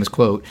 his most famous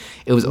quote.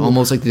 It was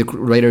almost like the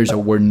writers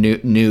were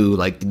knew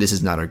like this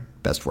is not our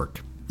best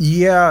work.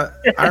 Yeah,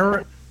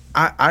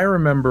 I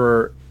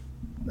remember.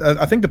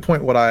 I think the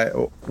point when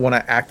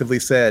I actively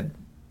said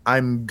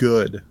I'm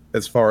good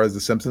as far as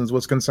The Simpsons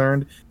was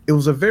concerned, it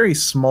was a very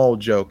small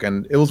joke,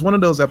 and it was one of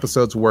those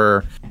episodes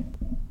where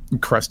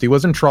Krusty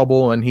was in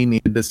trouble and he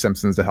needed The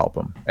Simpsons to help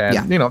him, and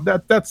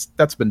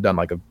that's been done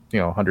like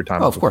 100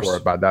 times before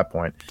by that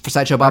point. For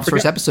Sideshow Bob's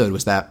first episode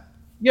was that.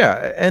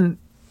 Yeah, and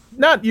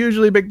not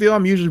usually a big deal.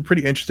 I'm usually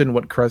pretty interested in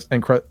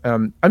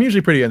I'm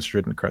usually pretty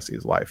interested in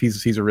Krusty's life.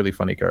 He's a really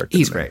funny character.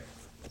 He's great.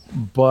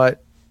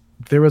 But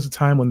there was a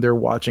time when they're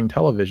watching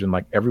television,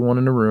 like everyone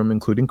in the room,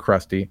 including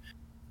Krusty,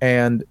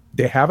 and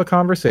they have a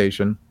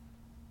conversation.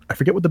 I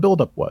forget what the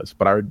buildup was,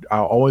 but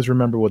I'll always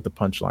remember what the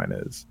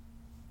punchline is.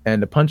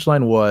 And the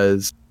punchline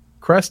was,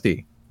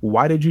 Krusty,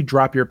 why did you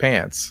drop your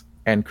pants?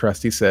 And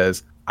Krusty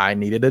says, I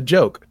needed a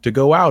joke to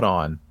go out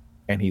on.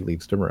 And he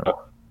leaves the room.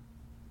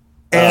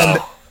 And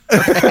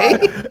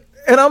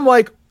and I'm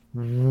like,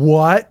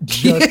 what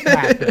just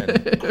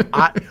happened?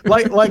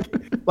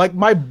 Like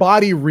my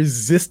body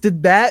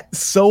resisted that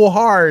so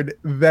hard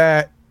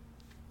that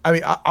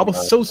I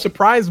was so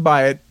surprised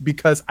by it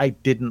because I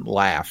didn't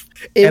laugh.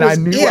 I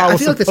knew I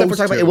feel like the stuff we're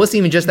talking about, it wasn't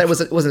even just that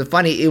it wasn't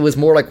funny. It was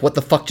more like, what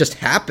the fuck just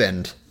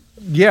happened?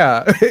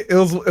 Yeah, it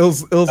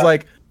was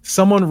like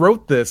someone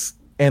wrote this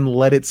and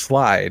let it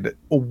slide.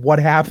 What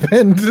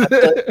happened?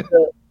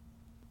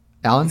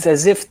 Alan? It's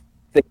as if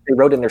they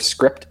wrote in their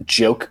script,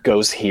 joke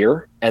goes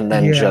here, and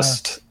then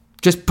just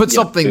put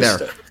something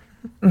there.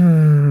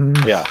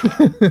 Yeah.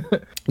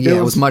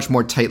 It was much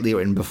more tightly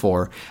written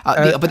before.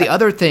 But the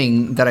other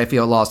thing that I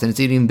feel lost, and it's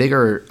an even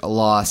bigger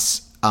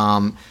loss,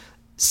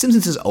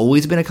 Simpsons has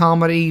always been a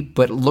comedy,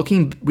 but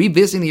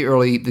revisiting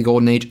the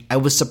Golden Age, I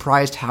was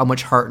surprised how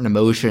much heart and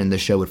emotion the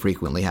show would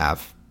frequently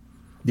have.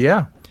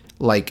 Yeah.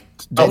 Like,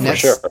 for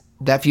sure.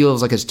 That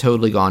feels like it's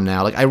totally gone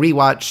now. Like, I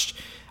remember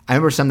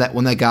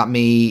one that got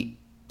me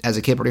as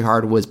a kid pretty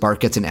hard was Bart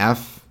Gets an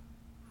F.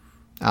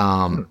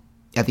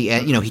 At the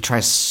end, he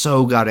tries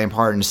so goddamn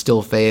hard and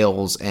still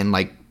fails and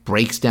like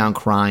breaks down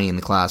crying in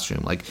the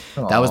classroom. Like,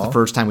 that was the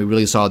first time we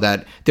really saw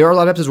that. There are a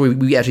lot of episodes where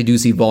we actually do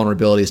see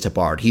vulnerabilities to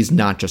Bart. He's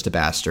not just a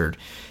bastard.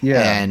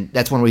 Yeah. And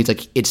that's one where he's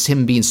like, it's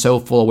him being so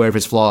full aware of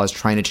his flaws,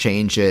 trying to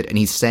change it. And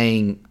he's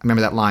saying, I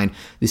remember that line,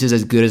 this is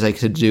as good as I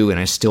could do and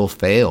I still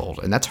failed.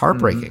 And that's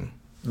heartbreaking.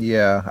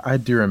 Yeah, I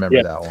do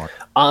remember that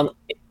one.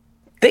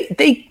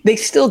 They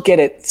still get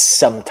it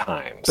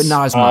sometimes. But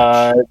not as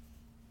much.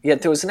 Yeah,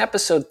 there was an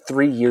episode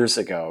 3 years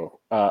ago,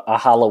 a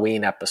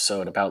Halloween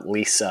episode about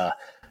Lisa,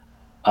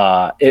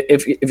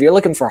 If you're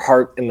looking for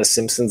heart in The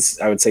Simpsons,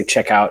 I would say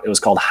check out. It was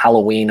called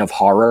Halloween of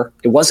Horror.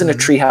 It wasn't a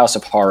Treehouse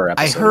of Horror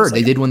episode. I heard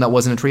they did one that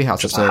wasn't a Treehouse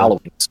just episode.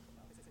 Halloween.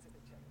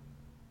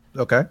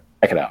 Okay.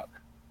 Check it out.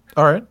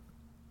 All right.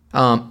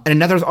 And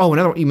another you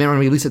remember when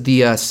we released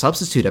the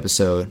Substitute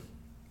episode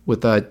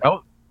with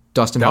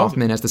Dustin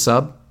Hoffman as the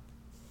sub?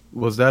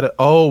 Was that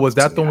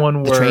the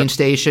one where the train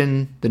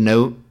station, the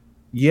note?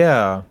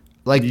 Yeah.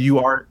 Like you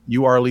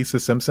are Lisa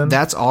Simpson?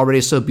 That's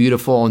already so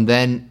beautiful, and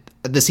then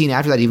the scene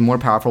after that even more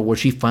powerful, where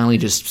she finally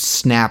just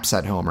snaps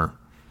at Homer.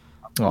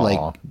 Aww.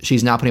 Like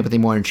she's not putting up with it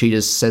anymore, and she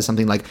just says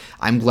something like,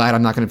 "I'm glad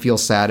I'm not going to feel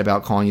sad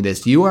about calling you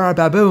this. You are a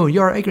baboon.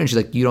 You are ignorant." She's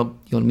like, "You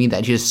don't mean that."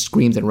 And she just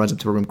screams and runs up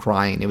to her room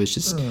crying. It was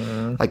just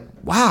like,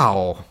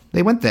 wow,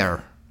 they went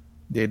there.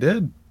 They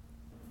did.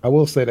 I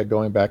will say that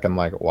going back and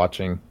like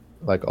watching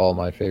like all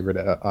my favorite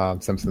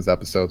Simpsons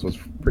episodes was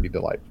pretty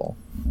delightful.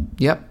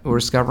 Yep, we're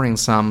discovering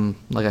some.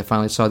 Like I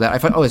finally saw that. I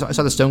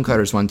saw the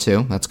Stonecutters one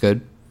too. That's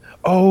good.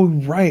 Oh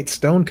right,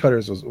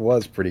 Stonecutters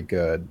was pretty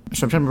good.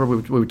 So I'm trying to remember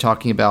what we were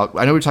talking about.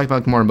 I know we were talking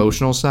about more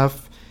emotional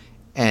stuff.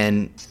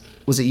 And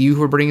was it you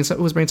who bringing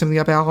something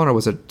up, Alan, or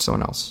was it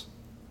someone else?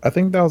 I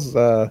think that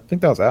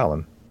was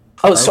Alan.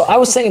 Oh, so I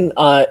was saying,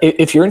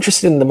 if you're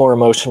interested in the more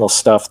emotional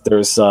stuff,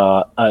 there's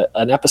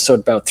an episode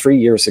about 3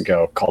 years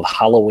ago called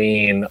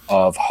Halloween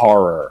of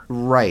Horror.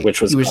 Right.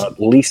 Which was about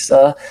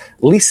Lisa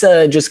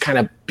just kind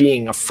of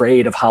being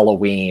afraid of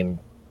Halloween,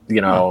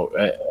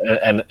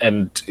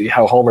 and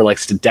how Homer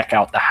likes to deck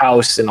out the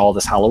house and all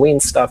this Halloween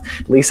stuff.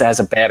 Lisa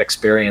has a bad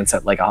experience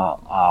at like a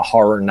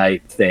horror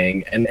night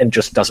thing and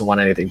just doesn't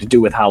want anything to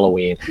do with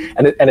Halloween.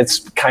 And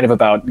it's kind of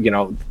about,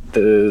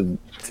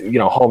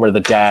 Homer, the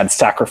dad,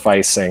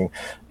 sacrificing,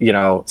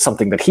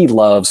 something that he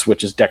loves,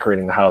 which is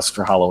decorating the house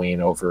for Halloween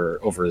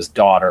over his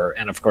daughter.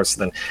 And of course,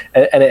 and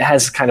it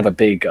has kind of a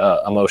big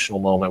emotional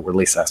moment where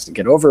Lisa has to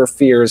get over her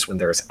fears when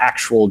there's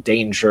actual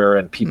danger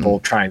and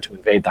people trying to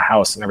invade the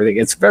house and everything.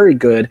 It's very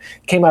good.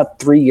 It came out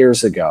 3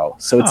 years ago.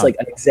 So it's like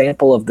an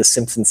example of The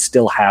Simpsons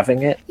still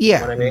having it. Yeah.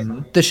 You know what I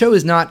mean? The show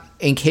is not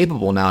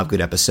incapable now of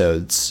good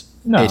episodes.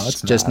 No,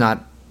 it's just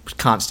not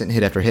constant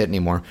hit after hit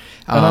anymore.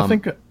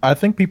 And I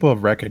think people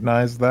have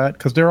recognized that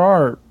because there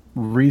are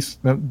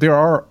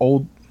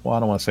old. Well, I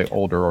don't want to say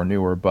older or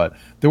newer, but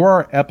there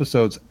are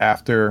episodes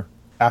after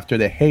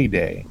the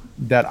heyday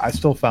that I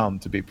still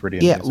found to be pretty.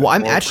 Yeah, amazing.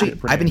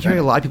 well, I've been hearing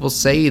a lot of people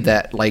say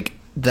that like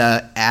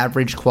the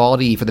average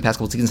quality for the past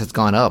couple of seasons has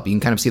gone up. You can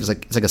kind of see it's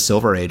like a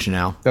silver age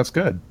now. That's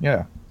good.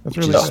 Yeah, that's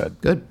really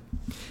good. Good.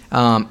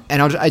 And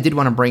I did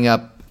want to bring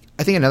up.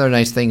 I think another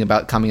nice thing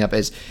about coming up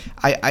is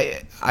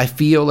I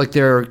feel like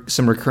there are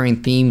some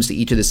recurring themes to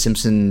each of the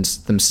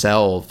Simpsons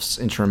themselves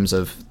in terms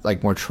of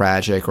like more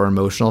tragic or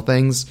emotional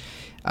things.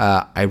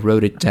 I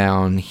wrote it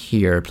down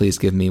here. Please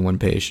give me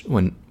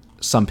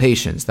some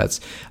patience. That's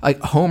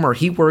like Homer.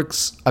 He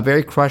works a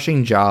very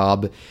crushing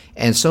job,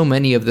 and so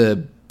many of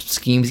the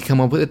schemes he come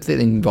up with that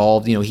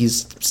involve,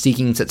 he's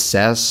seeking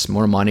success,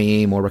 more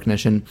money, more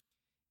recognition,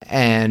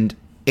 and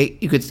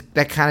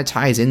that kind of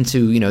ties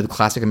into the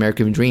classic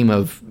American dream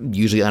of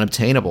usually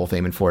unobtainable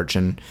fame and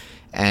fortune,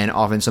 and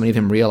often so many of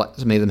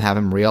them have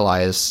him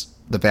realize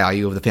the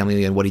value of the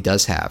family and what he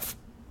does have.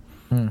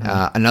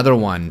 Another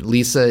one,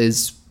 Lisa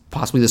is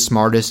possibly the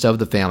smartest of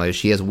the family.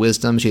 She has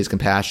wisdom, she has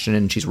compassion,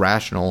 and she's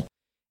rational.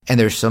 And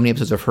there's so many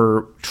episodes of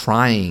her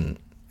trying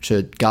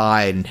to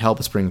guide and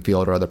help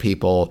Springfield or other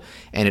people,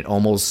 and it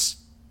almost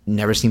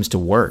never seems to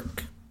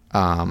work. The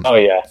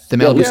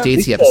Malibu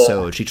Stacy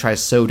episode, she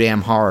tries so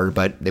damn hard,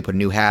 but they put a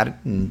new hat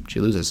and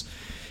she loses.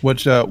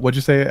 What'd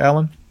you say,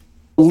 Alan?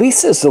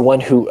 Lisa's the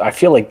one who I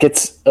feel like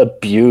gets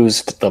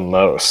abused the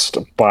most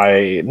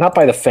not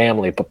by the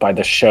family, but by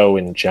the show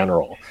in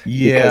general.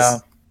 Yeah.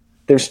 Because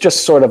there's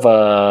just sort of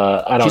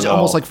She's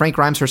almost like Frank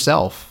Grimes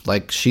herself.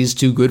 Like she's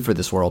too good for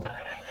this world.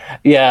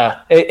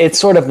 Yeah, it's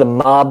sort of the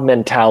mob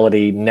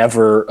mentality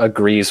never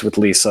agrees with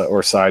Lisa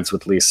or sides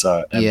with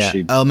Lisa.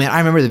 And Oh, man, I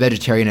remember the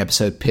vegetarian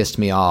episode pissed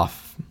me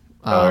off.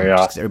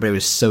 Yeah. Everybody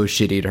was so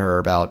shitty to her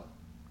about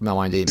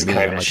wanting to eat meat.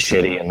 Kind of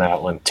shitty in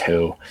that one,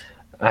 too.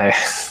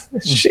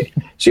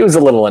 She was a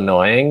little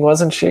annoying,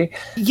 wasn't she?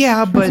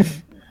 Yeah, but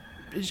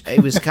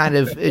it was kind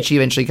of... She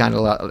eventually kind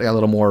of got a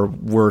little more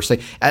worse.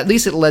 Like, at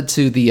least it led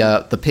to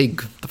the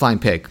flying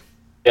pig.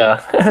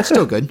 Yeah. It's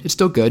still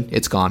good.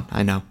 It's gone.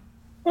 I know.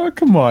 Oh,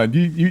 come on.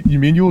 You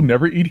mean you'll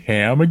never eat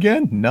ham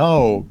again?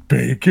 No.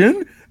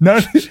 Bacon?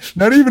 Not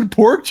even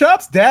pork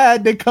chops?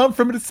 Dad, they come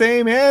from the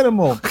same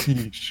animal.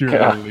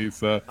 Sure,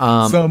 Lisa.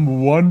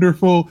 Some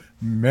wonderful,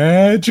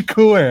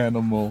 magical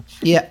animal.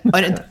 Yeah.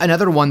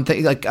 Another one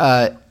thing, like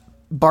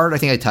Bart, I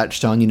think I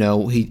touched on,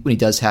 when he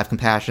does have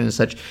compassion and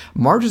such.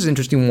 Marge is an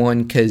interesting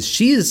one because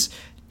she is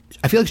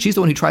I feel like she's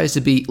the one who tries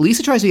to be.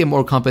 Lisa tries to be a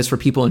moral compass for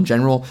people in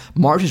general.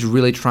 Marge is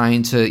really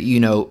trying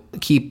to,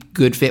 keep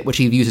what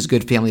she views as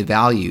good family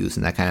values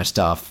and that kind of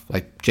stuff,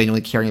 like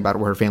genuinely caring about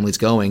where her family's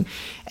going.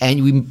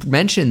 And we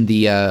mentioned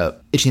the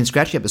Itchy and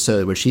Scratchy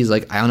episode where she's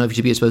like, I don't know if you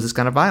should be exposed to this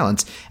kind of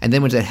violence. And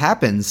then when that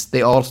happens,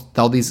 the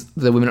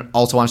women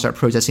also want to start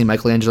protesting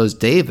Michelangelo's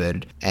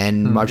David.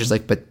 And Marge is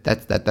like, but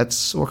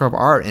that's work of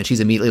art. And she's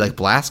immediately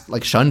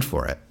shunned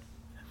for it.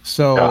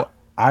 So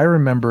I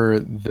remember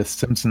the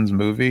Simpsons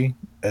movie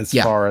as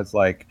far as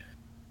like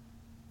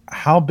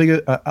how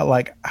big,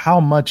 how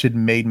much it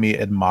made me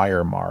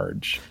admire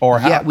Marge.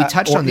 We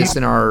touched on this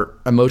in our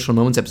emotional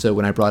moments episode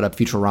when I brought up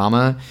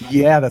Futurama.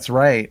 Yeah, that's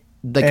right.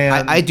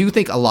 I do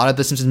think a lot of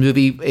the Simpsons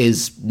movie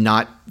is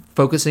not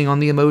focusing on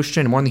the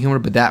emotion, more on the humor,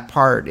 but that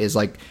part is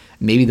like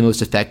maybe the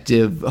most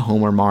effective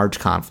Homer-Marge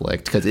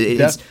conflict because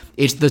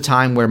it's the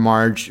time where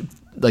Marge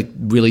like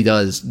really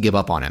does give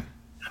up on him.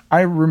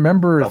 I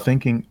remember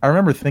thinking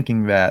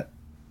that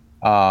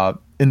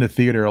in the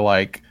theater,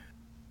 like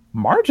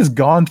Marge has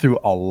gone through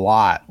a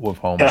lot with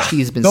Homer.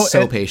 She's been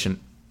so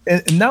patient.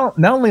 And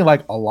not only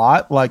like a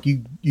lot, like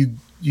you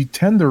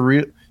tend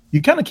to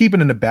you kind of keep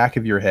it in the back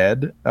of your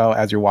head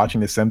as you're watching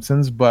The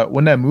Simpsons. But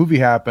when that movie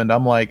happened,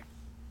 I'm like,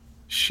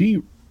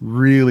 she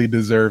really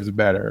deserves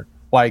better.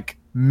 Like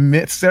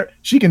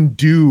she can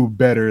do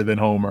better than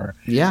Homer.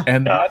 Yeah,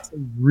 and that's a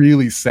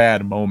really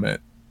sad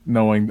moment,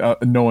 knowing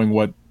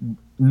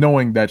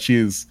that she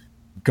has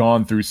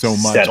gone through so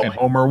much and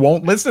Homer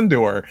won't listen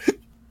to her.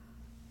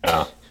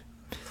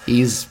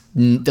 He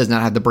does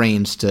not have the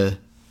brains to.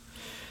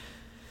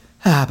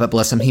 But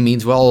bless him, he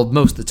means well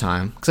most of the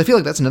time. Because I feel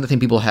like that's another thing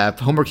people have.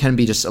 Homer can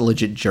be just a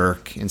legit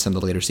jerk in some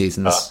of the later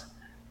seasons.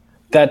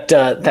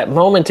 That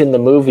moment in the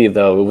movie,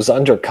 though, it was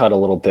undercut a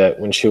little bit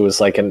when she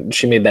was like, and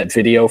she made that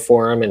video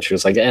for him, and she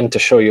was like, and to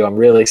show you I'm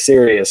really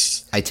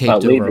serious. I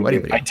taped over our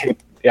wedding video.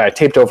 I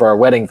taped over our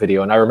wedding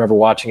video, and I remember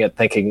watching it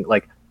thinking,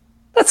 like,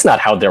 that's not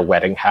how their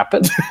wedding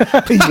happened.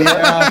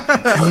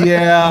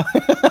 Yeah.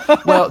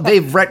 Well,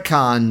 they've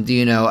retconned,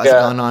 as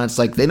gone on. It's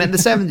like they met in the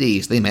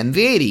 70s, they met in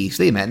the 80s,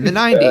 they met in the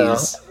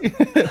 90s.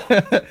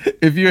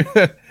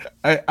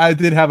 I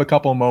did have a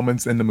couple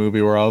moments in the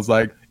movie where I was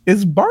like,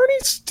 is Barney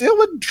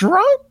still a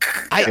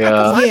drunk?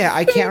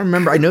 I can't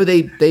remember. I know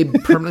they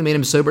permanently made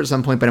him sober at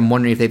some point, but I'm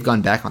wondering if they've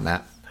gone back on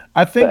that.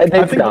 I think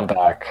gone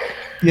back.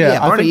 Yeah,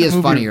 Barney is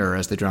funnier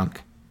as the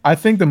drunk. I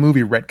think the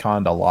movie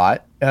retconned a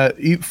lot,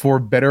 for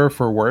better or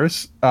for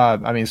worse.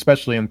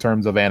 Especially in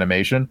terms of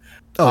animation.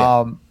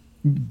 But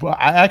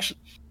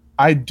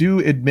I do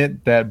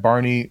admit that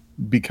Barney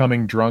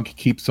becoming drunk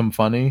keeps him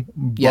funny.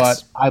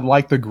 But I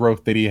like the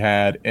growth that he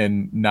had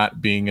in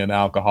not being an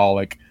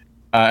alcoholic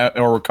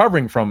or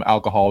recovering from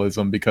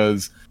alcoholism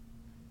because,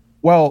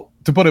 well,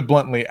 to put it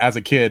bluntly, as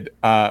a kid,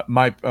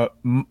 my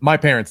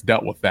parents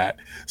dealt with that.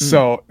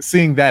 So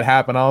seeing that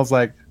happen, I was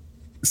like,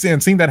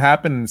 seeing that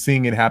happen and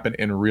seeing it happen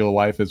in real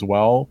life as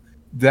well,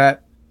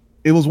 that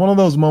it was one of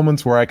those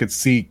moments where I could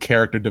see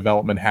character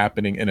development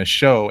happening in a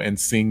show and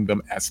seeing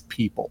them as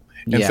people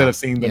instead of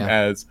seeing them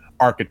as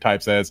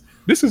archetypes, as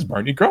this is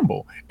Barney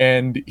Grumble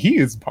and he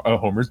is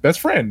Homer's best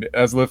friend,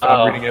 as if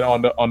I'm reading it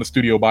on the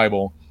studio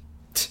Bible.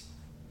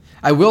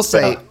 I will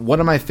say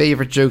one of my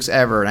favorite jokes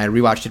ever, and I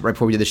rewatched it right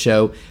before we did the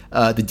show,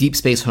 the Deep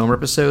Space Homer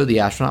episode, the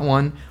astronaut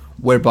one,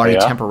 where Barney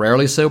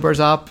temporarily sobers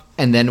up,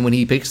 and then when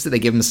he picks it, they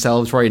give him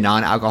celebratory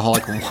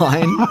non-alcoholic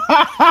wine.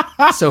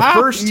 So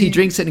first he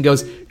drinks it and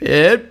goes,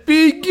 "It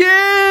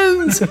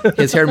begins!"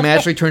 His hair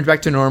magically turns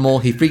back to normal.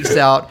 He freaks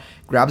out,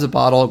 grabs a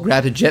bottle,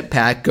 grabs a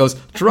jetpack, goes,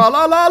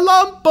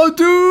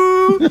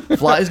 "Tra-la-la-lampa-doo!"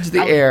 Flies into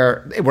the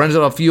air, runs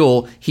out of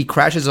fuel. He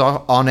crashes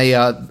on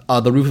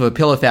the roof of a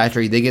pillow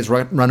factory. Then gets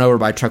run over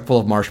by a truck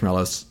full of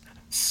marshmallows.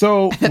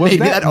 So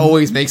that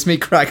always makes me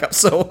crack up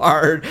so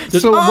hard.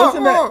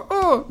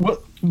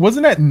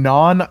 Wasn't that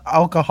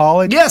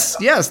non-alcoholic? Yes.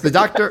 The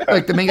doctor,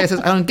 like the main guy says,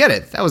 I don't get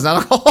it. That was not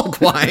alcoholic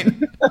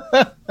wine.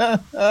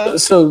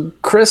 So,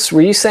 Chris,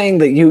 were you saying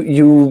that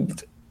you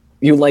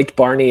liked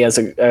Barney as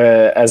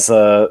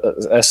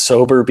a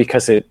sober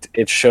because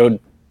it showed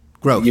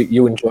growth?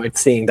 You enjoyed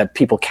seeing that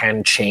people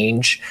can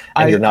change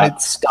and you're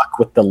not stuck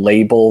with the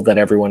label that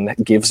everyone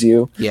gives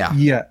you.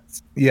 Yeah.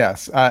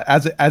 Yes.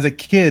 As a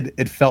kid,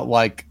 it felt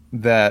like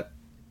that.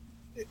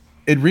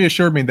 It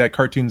reassured me that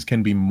cartoons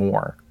can be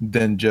more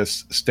than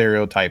just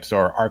stereotypes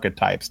or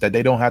archetypes, that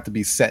they don't have to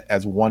be set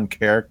as one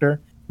character.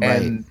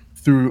 Right. And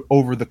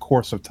over the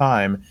course of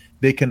time,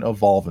 they can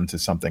evolve into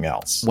something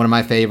else. One of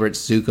my favorites,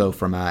 Zuko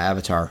from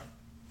Avatar.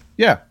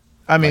 Yeah.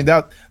 I mean,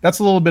 that's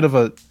a little bit of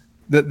a...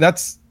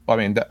 Different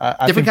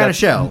kind of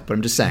show, but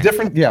I'm just saying.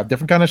 Different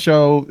kind of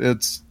show.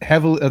 It's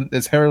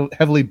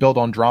heavily built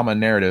on drama and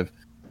narrative.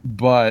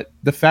 But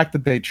the fact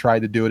that they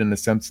tried to do it in The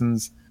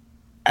Simpsons...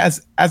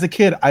 As a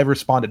kid, I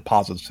responded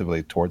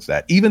positively towards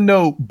that, even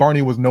though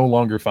Barney was no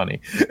longer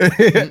funny,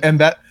 and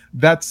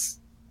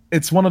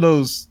it's one of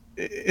those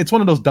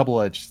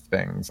double-edged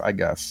things, I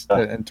guess,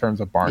 in terms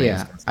of Barney.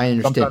 Yeah, I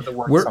understand. Sometimes it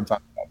works,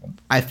 sometimes it doesn't.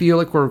 I feel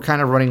like we're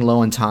kind of running low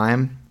on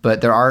time,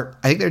 but there are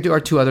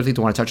two other things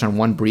I want to touch on.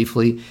 One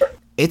briefly,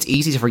 it's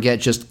easy to forget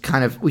just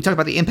kind of, we talked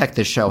about the impact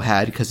this show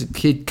had because it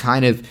could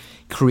kind of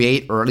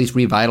create or at least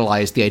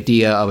revitalize the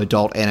idea of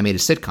adult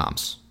animated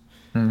sitcoms.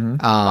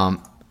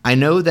 I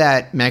know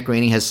that Matt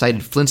Groening has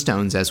cited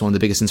Flintstones as one of the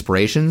biggest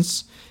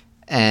inspirations.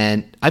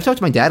 And I've talked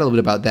to my dad a little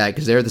bit about that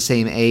because they're the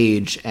same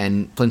age,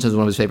 and Flintstones was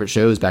one of his favorite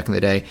shows back in the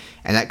day.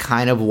 And that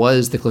kind of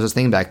was the closest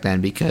thing back then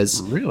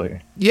because...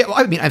 Really? Yeah, well,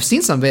 I mean, I've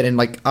seen some of it, and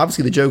like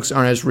obviously the jokes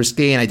aren't as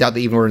risque, and I doubt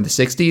they even were in the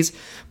 60s.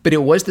 But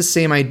it was the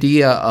same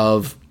idea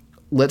of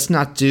let's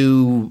not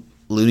do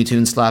Looney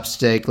Tunes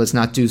slapstick, let's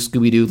not do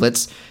Scooby-Doo,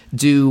 let's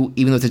do,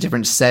 even though it's a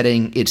different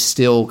setting, it's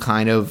still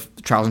kind of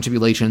trials and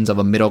tribulations of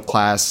a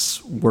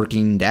middle-class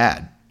working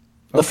dad.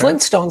 The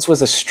Flintstones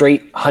was a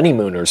straight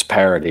Honeymooners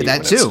parody.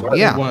 That too,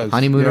 yeah.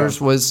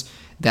 Honeymooners was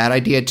that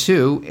idea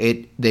too.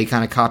 They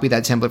kind of copied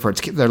that template for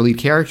their lead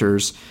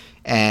characters,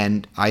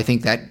 and I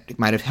think that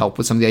might have helped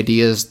with some of the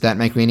ideas that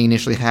Matt Groening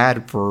initially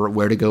had for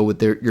where to go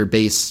with your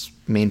base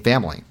main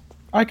family.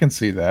 I can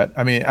see that.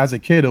 I mean, as a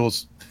kid, it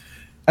was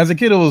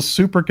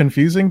super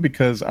confusing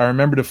because I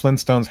remember the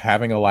Flintstones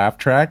having a laugh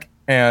track,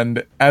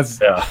 and as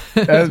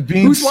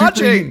being who's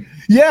watching?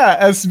 Yeah,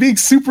 as being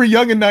super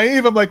young and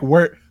naive, I'm like,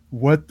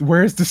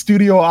 where's the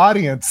studio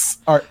audience?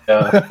 Are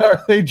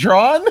they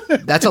drawn?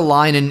 That's a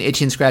line in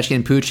Itchy and Scratchy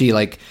and Poochie,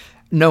 like,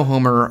 no,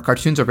 Homer,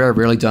 cartoons are very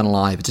rarely done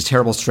live. It's a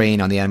terrible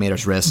strain on the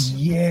animator's wrists.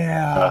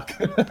 Yeah.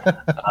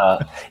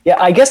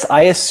 I guess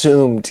I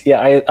assumed,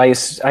 I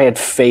had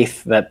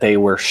faith that they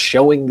were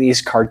showing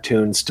these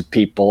cartoons to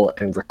people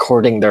and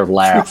recording their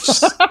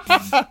laughs.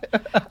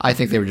 I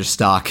think they were just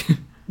stock.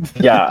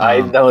 Yeah,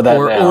 I know that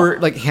now. Or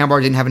like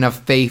Hamburg didn't have enough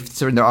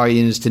faith in their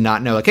audience to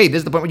not know, like, hey, this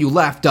is the point where you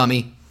laugh,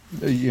 dummy.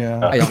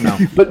 Yeah, I don't know.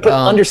 But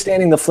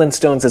understanding the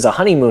Flintstones as a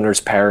Honeymooners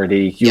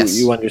parody,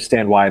 you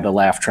understand why the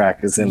laugh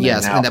track is in there now.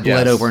 Yes, and that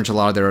bled over into a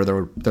lot of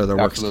their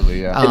works.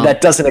 Absolutely, yeah.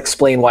 That doesn't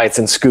explain why it's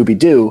in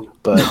Scooby-Doo,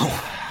 but...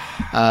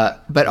 No.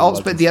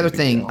 But the other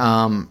thing,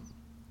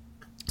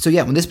 so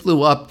yeah, when this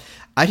blew up,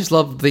 I just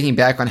love thinking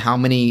back on how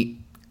many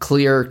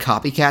clear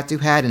copycats you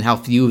had and how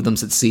few of them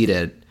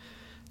succeeded.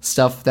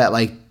 Stuff that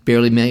like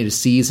barely made a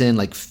season,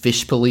 like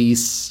Fish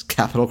Police,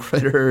 Capital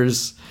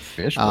Critters.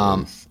 Fish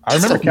Police. I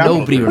remember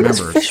nobody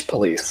remembers. What is Fish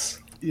Police?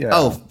 Yeah.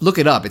 Oh, look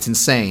it up. It's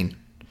insane.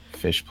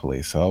 Fish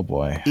Police. Oh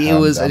boy. It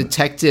was a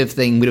detective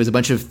thing, but it was a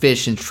bunch of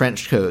fish in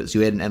trench coats.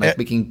 You had and like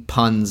making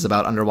puns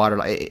about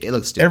underwater. It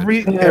looks stupid.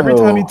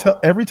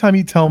 Every time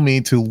you tell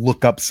me to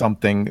look up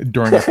something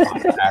during a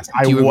podcast,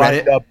 I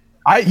wind up.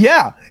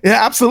 Yeah,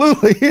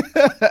 absolutely.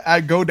 I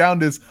go down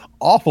this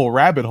awful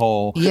rabbit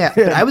hole. Yeah,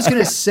 but I was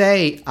gonna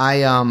say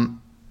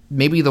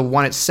maybe the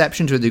one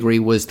exception to a degree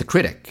was The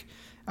Critic,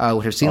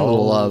 which I've seen a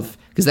little of.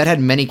 Because that had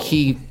many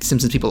key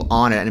Simpsons people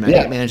on it, and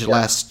it managed to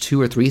last 2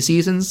 or 3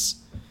 seasons.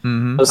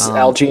 Mm-hmm. It was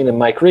Al Jean and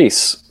Mike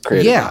Reiss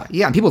created.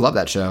 Yeah, and people love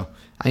that show.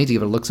 I need to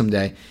give it a look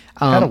someday. It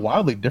had a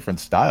wildly different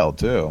style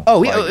too.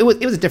 Oh yeah, it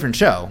was a different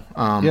show.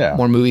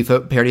 More movie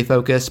parody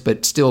focused,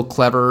 but still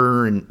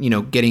clever, and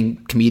getting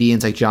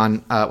comedians like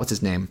John, what's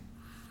his name?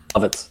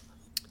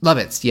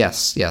 Lovitz,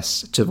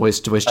 yes, to voice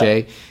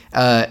Jay.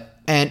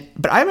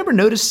 But I remember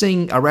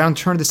noticing around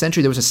turn of the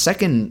century there was a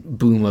second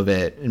boom of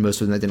it, and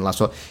most of them that didn't last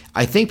well.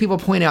 I think people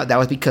point out that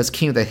was because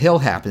King of the Hill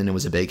happened and it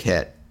was a big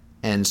hit,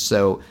 and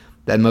so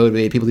that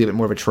motivated people to give it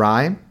more of a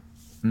try.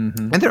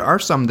 Mm-hmm. And there are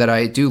some that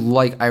I do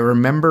like. I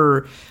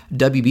remember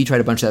WB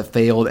tried a bunch that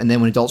failed, and then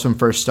when Adult Swim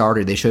first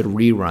started, they showed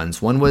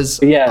reruns. One was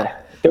they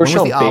were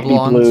showing Baby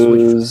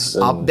Blues.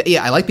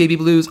 I like Baby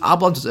Blues.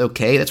 Oblongs was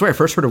okay. That's where I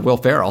first heard of Will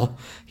Ferrell.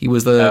 He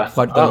was the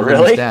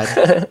really?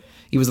 dad.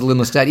 He was the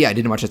Limbless dad. Yeah, I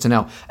didn't watch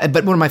SNL.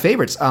 But one of my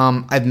favorites,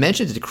 I've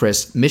mentioned it to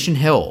Chris, Mission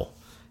Hill.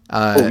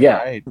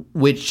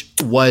 Which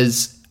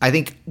was, I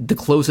think, the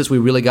closest we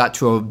really got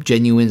to a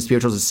genuine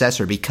spiritual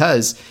successor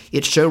because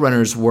its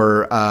showrunners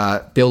were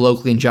Bill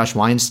Oakley and Josh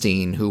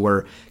Weinstein, who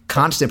were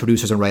constant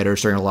producers and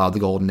writers during a lot of the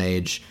golden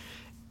age.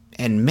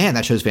 And man,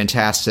 that show's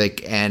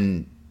fantastic.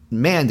 And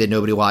man, did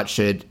nobody watch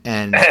it.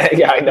 And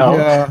yeah, I know.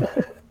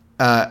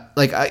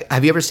 Yeah.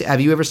 Have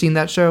you ever seen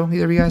that show?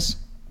 Either of you guys?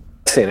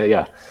 Seen it,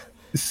 yeah.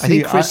 I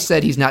think Chris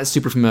said he's not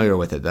super familiar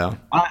with it, though.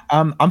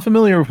 I'm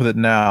familiar with it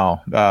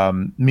now.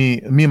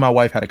 Me and my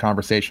wife had a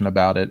conversation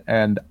about it,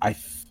 and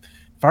if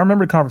I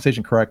remember the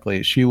conversation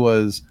correctly, she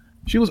was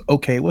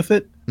okay with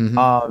it.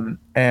 Mm-hmm.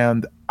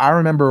 And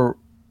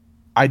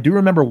I do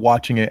remember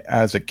watching it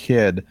as a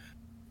kid,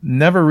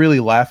 never really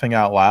laughing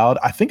out loud.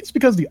 I think it's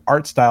because the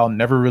art style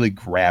never really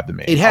grabbed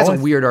me. It has a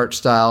weird art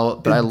style,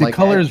 but I like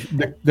colors.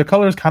 The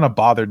colors kind of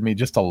bothered me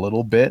just a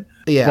little bit.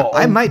 Yeah,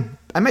 I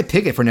might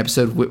pick it for an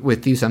episode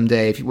with you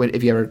someday if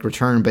you ever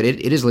return. But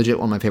it is legit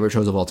one of my favorite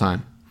shows of all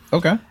time.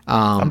 Okay,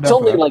 it's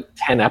only like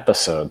 10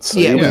 episodes. So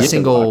it was a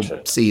single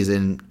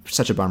season.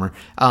 Such a bummer.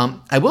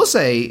 I will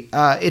say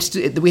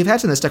we've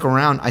had some that stuck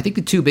around. I think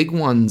the 2 big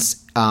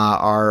ones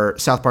are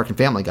South Park and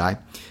Family Guy.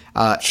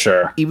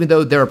 Sure. Even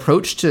though their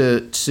approach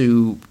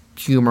to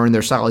humor and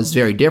their style is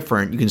very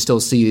different, you can still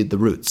see the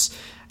roots.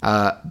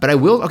 But I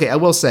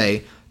will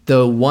say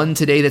the one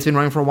today that's been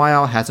running for a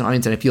while has an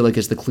audience, and I feel like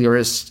is the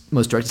clearest,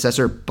 most direct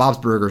successor. Bob's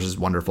Burgers is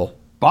wonderful.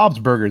 Bob's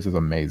Burgers is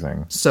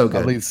amazing. So good.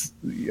 At least,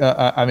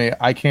 I mean,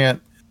 I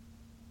can't.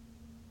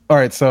 All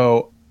right,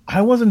 so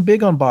I wasn't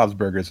big on Bob's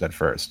Burgers at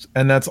first,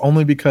 and that's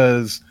only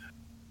because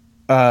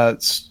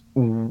as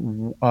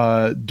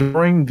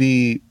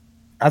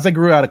I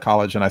grew out of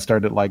college and I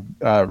started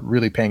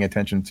really paying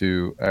attention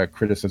to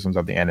criticisms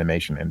of the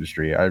animation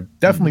industry, I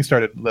definitely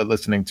started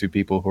listening to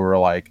people who were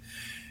like,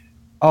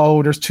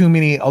 "Oh, there's too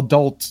many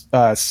adult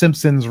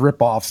Simpsons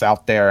ripoffs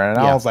out there," and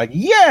I was like,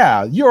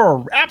 "Yeah,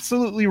 you're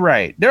absolutely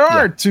right. There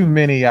are too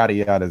many yada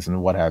yadas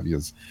and what have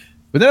yous."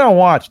 But then I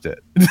watched it,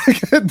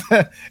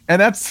 and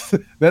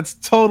that's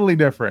totally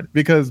different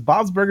because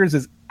Bob's Burgers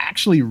is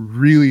actually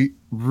really,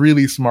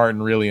 really smart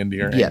and really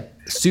endearing. Yeah,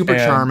 super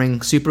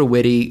charming, super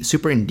witty,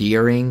 super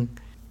endearing.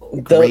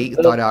 Great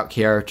thought out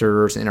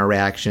characters,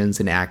 interactions,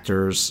 and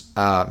actors.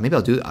 Maybe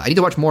I need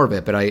to watch more of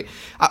it, but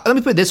let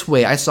me put it this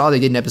way: I saw they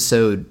did an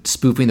episode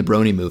spoofing the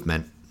Brony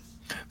movement.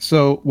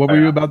 So what were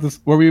you about to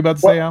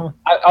say, Alan?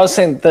 I was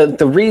saying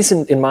the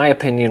reason, in my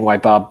opinion, why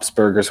Bob's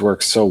Burgers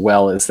works so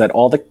well is that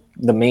all the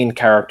main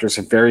characters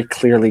are very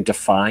clearly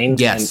defined.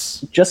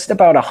 Yes. And just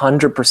about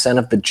 100%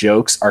 of the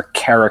jokes are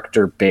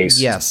character based.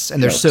 Yes,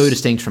 and they're so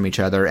distinct from each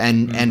other,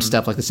 and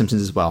stuff like The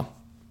Simpsons as well.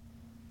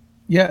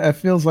 Yeah, it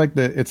feels like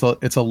it's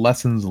a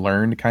lessons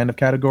learned kind of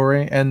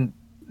category, and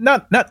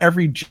not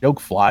every joke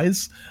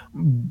flies,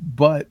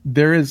 but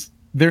there's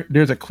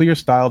a clear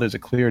style, there's a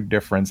clear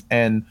difference,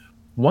 and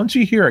once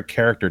you hear a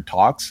character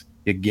talks,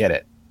 you get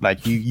it.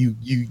 Like you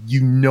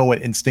know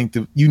it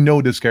instinctive. You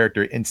know this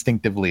character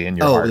instinctively in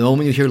your heart. The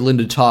moment you hear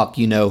Linda talk,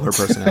 you know her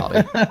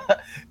personality.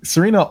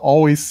 Serena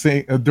always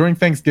sing during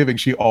Thanksgiving.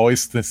 She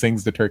always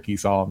sings the turkey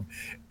song,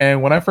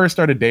 and when I first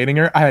started dating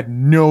her, I had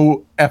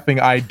no effing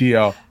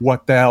idea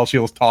what the hell she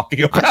was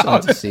talking about. I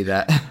want to see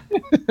that.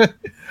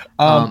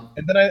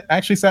 And then I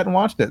actually sat and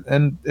watched it,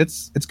 and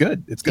it's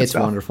good. It's good. It's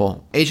stuff.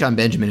 wonderful. H. Jon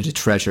Benjamin is a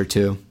treasure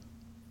too.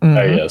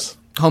 Yes.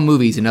 Home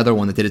Movies, another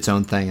one that did its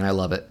own thing, and I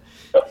love it.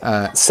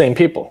 Same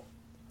people.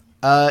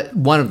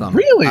 One of them.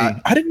 Really?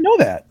 I didn't know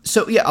that.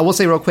 So, yeah, I will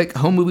say real quick,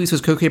 Home Movies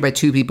was co-created by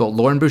two people.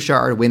 Lauren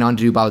Bouchard went on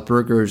to do Bob's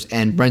Burgers,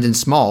 and Brendan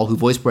Small, who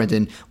voiced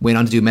Brendan, went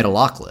on to do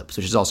Metalocalypse,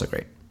 which is also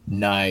great.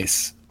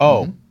 Nice.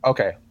 Oh,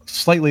 okay.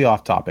 Slightly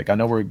off topic. I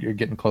know you're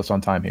getting close on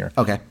time here.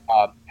 Okay.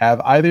 Have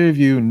either of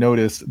you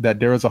noticed that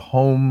there was a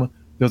Home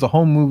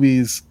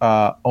Movies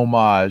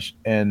homage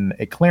in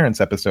a Clarence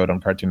episode on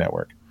Cartoon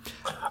Network?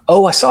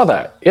 Oh, I saw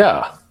that.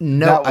 Yeah.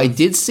 No, I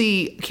did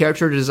see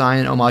character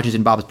design homages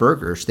in Bob's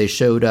Burgers. They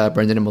showed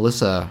Brendan and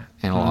Melissa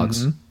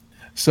analogs.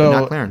 So but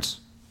not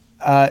Clarence.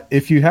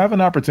 If you have an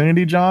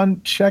opportunity,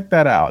 John, check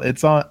that out.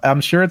 It's on.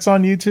 I'm sure it's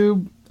on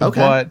YouTube. Okay.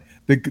 But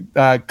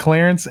the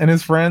Clarence and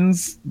his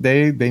friends,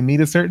 they meet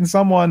a certain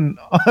someone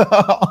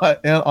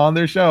on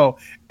their show,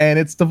 and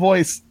it's the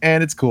voice,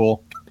 and it's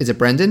cool. Is it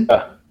Brendan?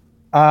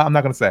 I'm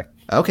not going to say.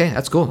 Okay,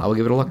 that's cool. I will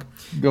give it a look.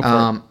 Go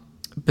for it.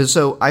 But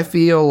so I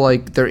feel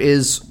like there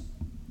is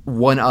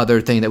one other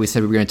thing that we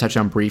said we were going to touch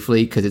on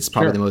briefly because it's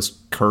probably the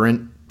most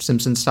current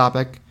Simpsons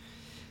topic.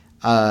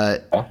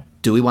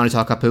 Do we want to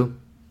talk Apu?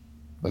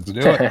 Let's do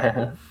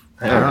it.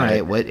 All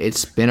right. Well,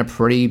 it's been a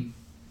pretty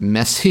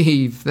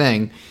messy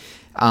thing.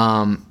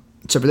 So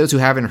for those who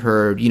haven't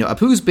heard,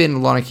 Apu's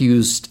been long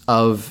accused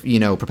of,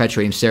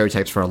 perpetuating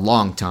stereotypes for a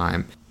long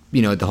time.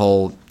 The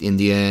whole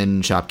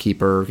Indian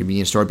shopkeeper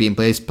convenience store being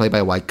played by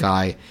a white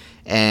guy.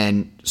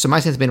 And so my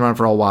sense has been around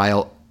for a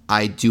while.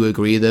 I do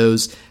agree with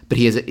those, but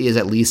he is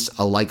at least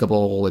a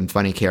likable and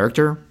funny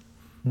character.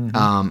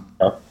 And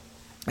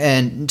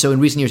so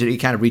in recent years, it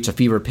kind of reached a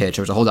fever pitch.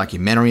 There was a whole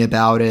documentary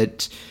about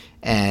it.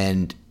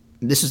 And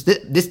this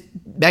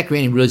Matt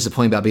Groening really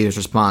disappointed about Beaver's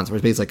response, where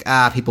it's basically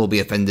like, people will be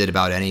offended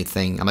about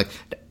anything. I'm like,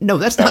 no,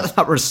 that's not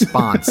a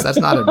response. That's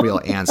not a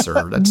real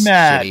answer. That's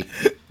shitty.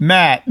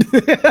 Matt.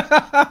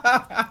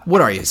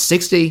 What are you,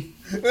 60?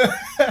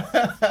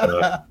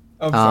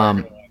 I'm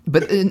sorry.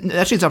 But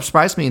actually, it's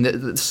surprised me that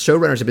the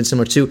showrunners have been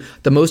similar too.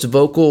 The most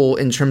vocal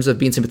in terms of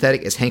being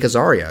sympathetic is Hank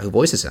Azaria, who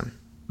voices him.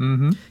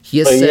 Mm-hmm. He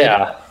has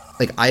said,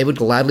 I would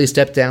gladly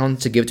step down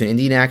to give it to an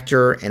Indian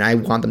actor, and I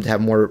want them to have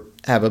more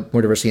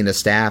diversity in the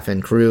staff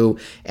and crew,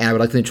 and I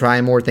would like them to try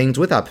more things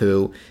with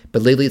Apu.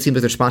 But lately, it seems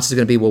like the response is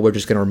going to be, well, we're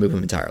just going to remove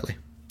him entirely.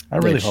 I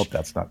really hope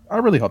that's not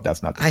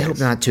the case. I hope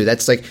not too.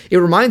 That's it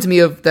reminds me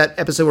of that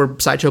episode where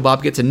Sideshow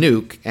Bob gets a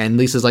nuke, and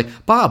Lisa's like,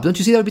 Bob, don't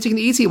you see that would be taking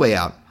the easy way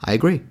out? I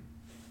agree.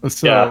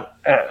 So,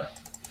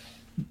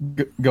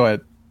 go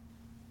ahead.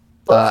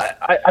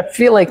 I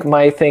feel like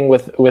my thing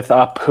with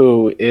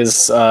Apu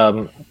is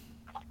over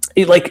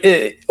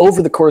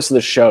the course of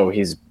the show,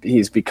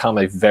 he's become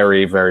a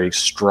very, very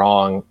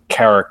strong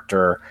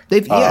character.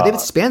 They've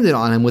expanded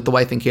on him with the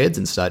wife and kids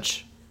and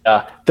such.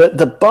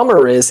 The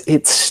bummer is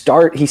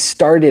he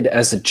started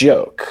as a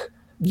joke.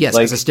 Yes,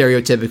 as a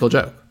stereotypical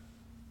joke.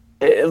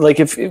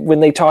 When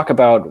they talk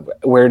about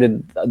where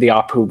did the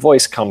Apu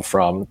voice come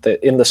from,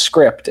 in the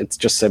script it's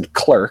just said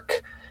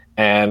clerk,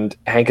 and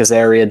Hank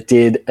Azaria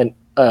did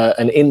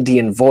an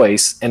Indian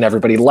voice, and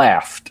everybody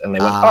laughed, and they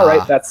went, "All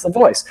right, that's the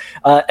voice."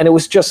 And it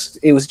was just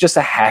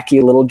a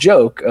hacky little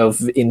joke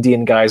of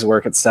Indian guys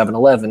work at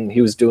 7-Eleven.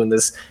 He was doing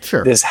this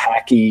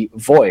hacky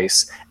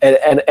voice,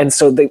 and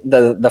so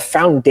the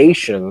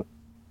foundation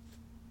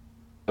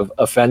of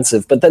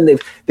offensive, but then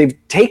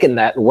they've taken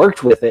that and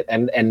worked with it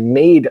and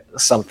made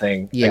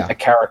something, a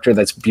character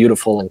that's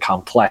beautiful and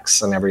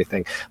complex and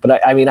everything.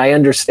 But I mean, I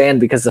understand,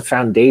 because the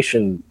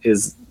foundation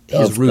is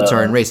his roots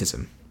are in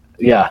racism.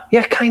 Yeah,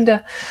 kind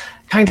of,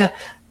 so at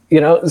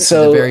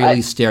the very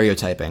least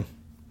stereotyping,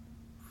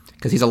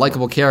 because he's a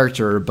likable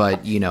character,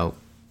 but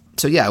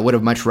so yeah, I would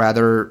have much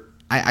rather.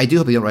 I do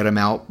hope they don't write him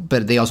out,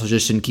 but they also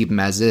just shouldn't keep him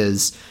as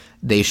is.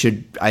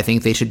 I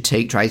think they should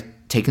try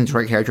taking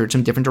the character in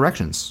some different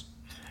directions.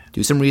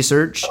 Do some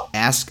research,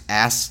 ask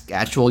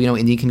actual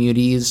Indian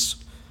communities,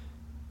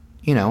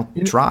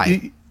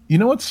 try. You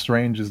know what's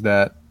strange is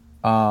that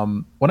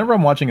whenever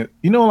I'm watching it,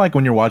 like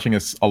when you're watching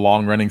a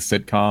long running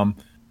sitcom.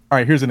 All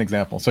right, here's an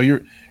example. So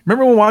you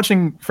remember when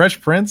watching Fresh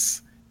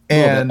Prince,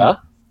 and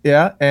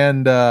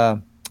and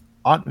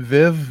Aunt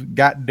Viv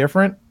got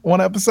different one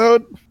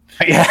episode.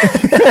 Yeah.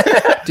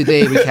 Did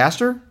they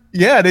recast her?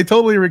 Yeah, they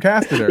totally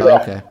recasted her.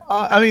 Okay.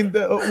 I mean,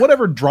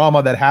 whatever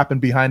drama that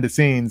happened behind the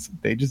snes,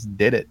 they just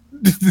did it.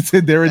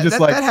 They were just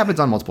that happens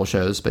on multiple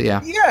shows, but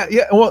yeah.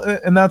 Yeah. Well,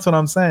 and that's what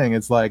I'm saying.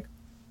 It's like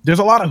there's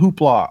a lot of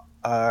hoopla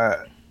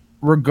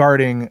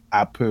regarding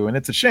Apu, and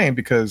it's a shame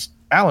because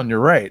Alan, you're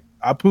right.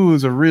 Apu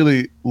is a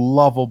really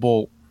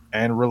lovable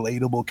and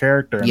relatable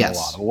character in a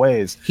lot of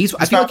ways. I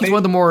feel like he's one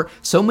of the more.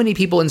 So many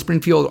people in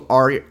Springfield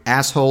are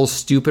assholes,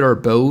 stupid, or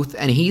both,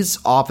 and he's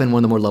often one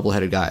of the more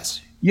level-headed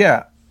guys.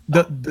 Yeah.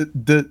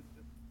 The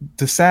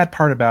sad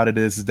part about it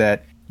is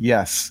that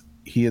yes,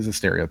 he is a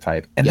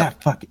stereotype, and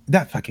that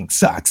fucking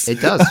sucks.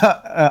 It does.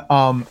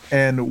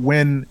 And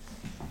when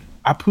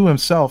Apu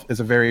himself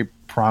is a very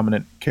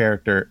prominent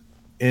character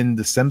in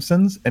The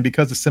Simpsons, and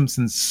because The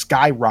Simpsons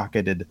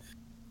skyrocketed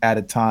at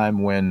a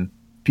time when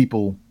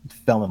people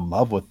fell in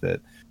love with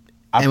it,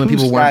 and when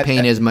people weren't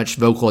paying as much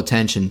vocal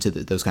attention to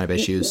those kind of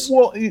issues.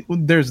 Well,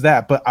 there's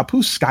that, but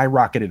Apu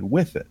skyrocketed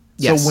with it.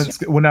 Yes.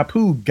 So when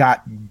Apu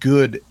got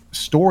good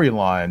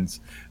storylines,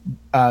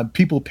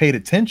 people paid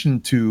attention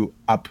to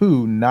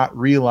Apu, not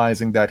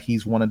realizing that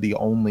he's one of the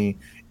only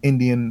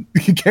Indian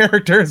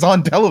characters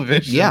on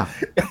television. Yeah.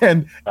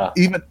 And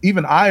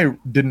even I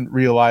didn't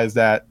realize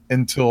that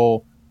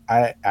until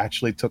I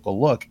actually took a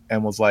look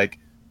and was like,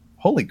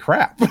 holy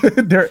crap.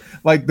 They're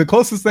like, the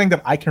closest thing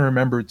that I can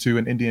remember to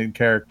an Indian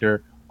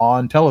character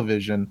on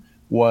television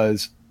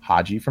was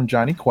Haji from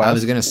Johnny Quest. I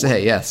was going to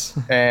say, yes.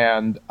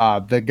 And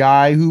the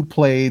guy who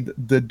played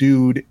the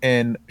dude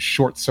in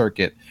Short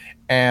Circuit,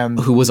 and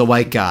who was a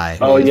white guy.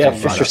 Oh yeah,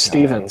 Fisher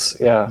Stevens.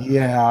 Yeah.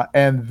 Yeah,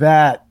 and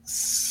that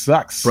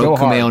sucks. Broke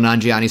so Kumail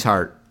Nanjiani's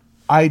heart.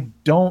 I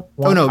don't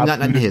want not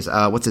his.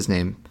 What's his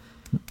name?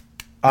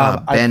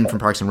 Ben from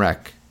Parks and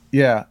Rec.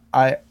 Yeah,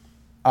 I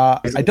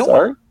don't.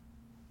 Sorry?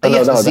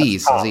 Yes,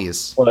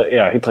 Aziz. Well,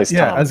 yeah, he plays Tom.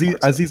 Yeah,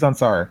 Aziz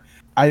Ansari.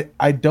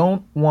 I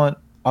don't want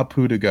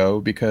Apu to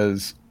go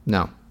because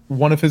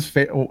one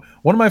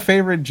of my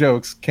favorite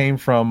jokes came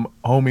from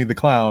Homie the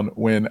Clown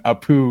when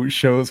Apu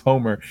shows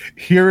Homer,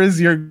 here is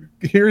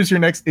your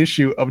next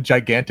issue of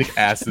Gigantic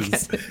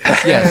Asses.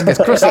 Yes,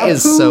 because Krusty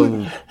is so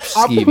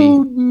skeevy.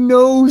 Apu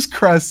knows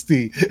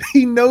Krusty.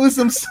 He knows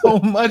him so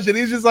much, and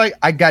he's just like,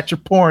 I got your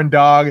porn,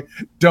 dog.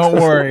 Don't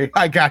worry,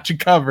 I got you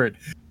covered.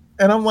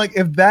 And I'm like,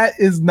 if that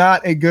is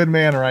not a good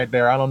man right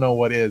there, I don't know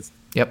what is.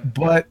 Yep.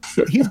 But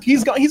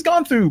he's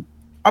gone through.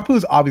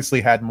 Apu's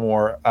obviously had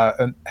more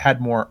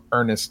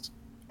earnest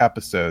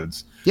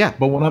episodes. Yeah.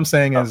 But what I'm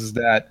saying is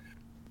that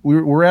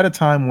we're at a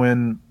time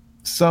when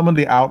some of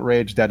the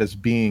outrage that is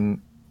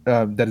being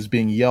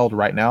yelled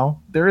right now,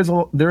 there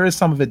is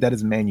some of it that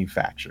is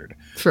manufactured.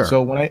 Sure.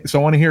 So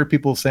when I hear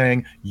people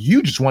saying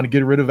you just want to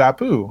get rid of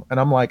Apu, and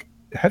I'm like,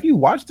 have you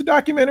watched the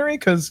documentary?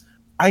 Because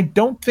I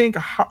don't think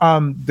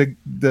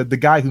the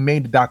guy who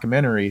made the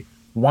documentary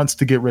wants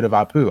to get rid of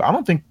Apu. I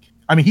don't think.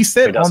 I mean, he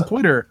said on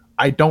Twitter,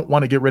 I don't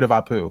want to get rid of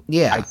Apu.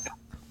 Yeah.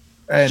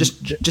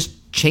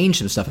 Just change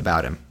some stuff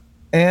about him.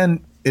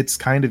 And it's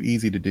kind of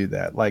easy to do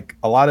that. Like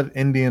a lot of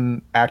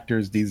Indian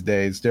actors these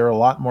days, they're a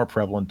lot more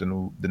prevalent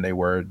than they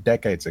were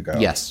decades ago.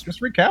 Yes.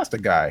 Just recast a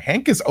guy.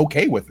 Hank is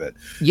okay with it.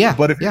 Yeah.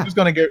 But if you're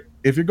going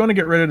to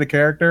get rid of the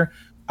character,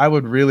 I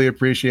would really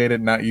appreciate it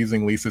not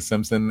using Lisa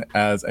Simpson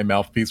as a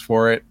mouthpiece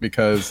for it,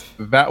 because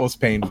that was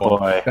painful.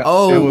 Boy.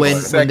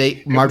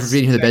 When Marge was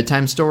reading her the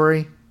bedtime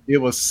story. It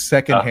was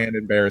secondhand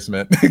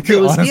embarrassment. It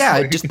was,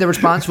 just the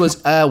response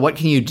was, what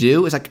can you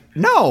do? It's like,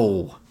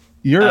 no.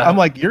 You're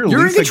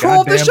in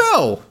control of the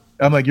show.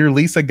 I'm like, you're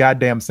Lisa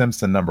goddamn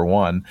Simpson, number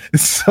one.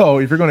 So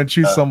if you're going to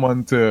choose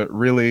someone to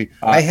really...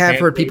 I have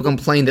heard people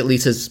complain that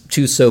Lisa's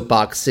too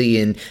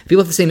soapboxy, and people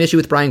have the same issue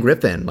with Brian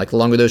Griffin. Like, the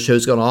longer those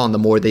shows go on, the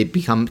more they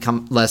become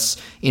less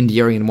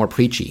endearing and more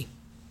preachy.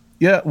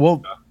 Yeah,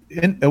 well,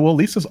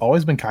 Lisa's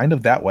always been kind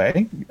of that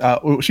way.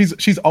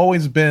 She's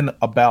always been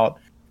about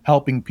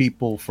helping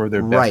people for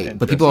their best interest.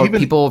 But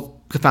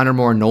people found her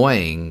more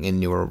annoying in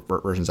newer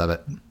versions of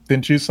it.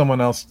 Then choose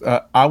someone else.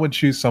 I would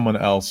choose someone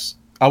else.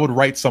 I would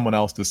write someone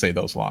else to say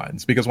those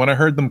lines, because when I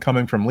heard them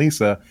coming from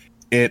Lisa,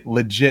 it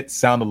legit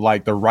sounded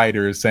like the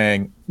writer is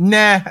saying,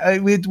 "Nah,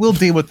 we'll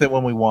deal with it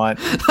when we want."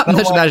 I'm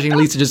just imagining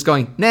Lisa just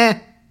going, "Nah."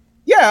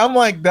 Yeah, I'm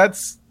like,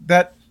 that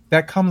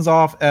comes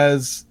off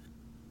as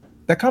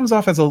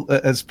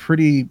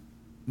pretty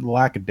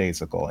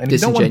lackadaisical, and you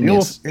don't want to deal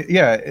with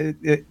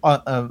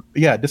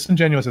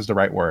disingenuous is the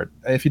right word.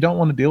 If you don't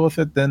want to deal with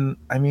it, then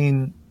I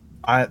mean,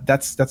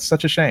 that's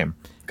such a shame,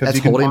 because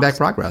that's holding back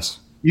progress.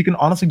 You can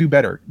honestly do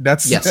better.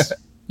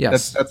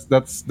 Yes.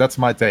 That's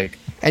my take.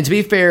 And to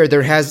be fair, it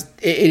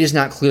is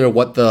not clear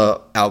what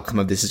the outcome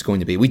of this is going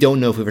to be. We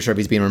don't know for sure if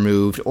he's being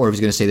removed or if he's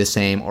going to stay the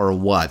same or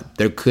what.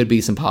 There could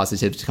be some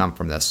positives to come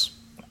from this.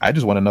 I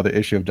just want another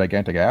issue of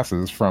Gigantic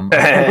Asses from. Oh,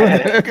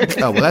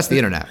 well, that's the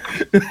internet.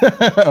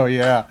 Oh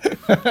yeah.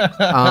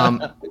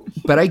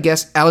 But I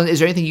guess, Alan, is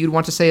there anything you'd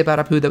want to say about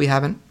Apu that we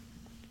haven't?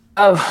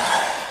 I'm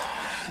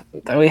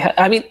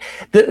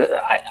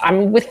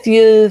with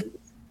you.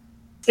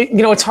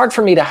 It's hard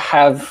for me to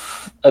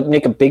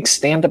make a big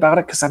stand about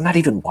it because I'm not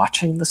even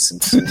watching The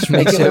Simpsons.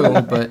 Me too,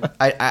 but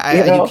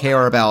I do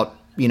care about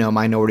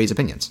minorities'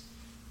 opinions.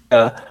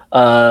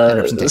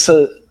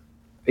 So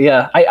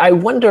yeah, I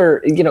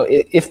wonder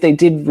if they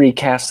did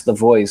recast the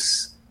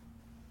voice,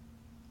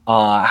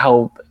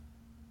 how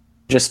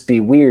just be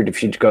weird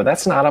if you'd go,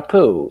 that's not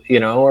Apu,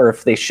 or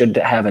if they should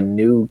have a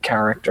new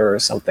character or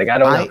something. I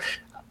don't know.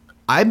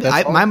 My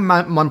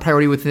one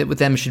priority with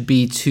them should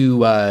be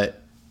to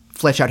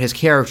flesh out his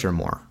character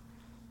more.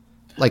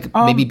 Like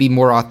maybe be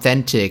more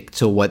authentic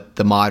to what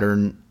the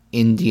modern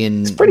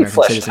Indian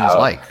American citizen is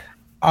like.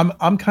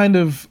 I'm kind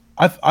of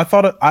I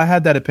thought I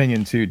had that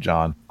opinion too,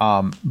 John.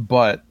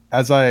 But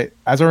as I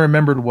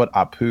remembered what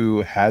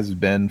Apu has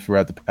been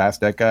throughout the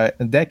past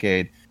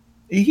decade,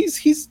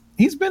 he's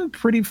been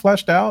pretty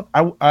fleshed out.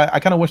 I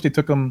kind of wish they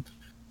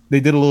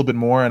did a little bit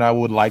more, and I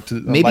would like to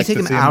maybe take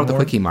him out of the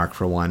quickie mark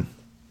for one.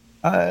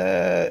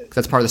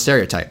 That's part of the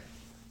stereotype.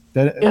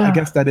 I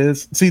guess that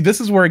is. See,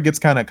 this is where it gets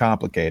kind of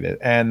complicated,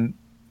 and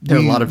there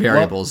are a lot of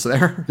variables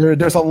there.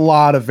 There's a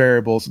lot of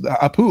variables.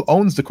 Apu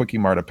owns the Quickie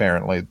Mart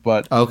apparently,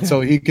 but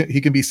so he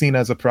can be seen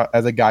as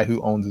a guy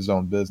who owns his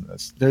own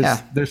business. There's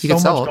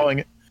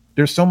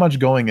so much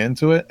going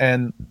into it,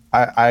 and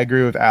I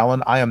agree with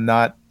Alan. I'm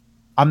not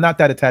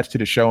that attached to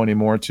the show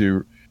anymore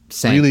to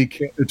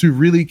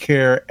really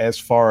care as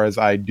far as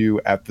I do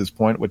at this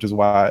point, which is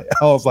why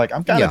I was like,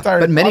 I'm kind of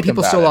tired. But many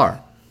people still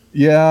are.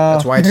 Yeah,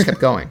 that's why I just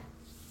kept going.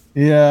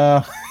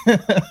 Yeah.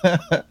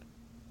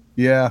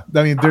 Yeah.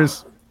 I mean,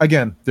 there's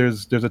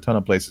a ton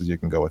of places you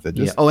can go with it.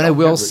 And I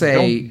will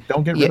say,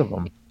 don't get rid of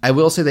them. I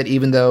will say that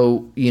even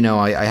though,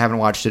 I haven't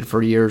watched it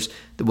for years,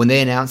 when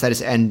they announce that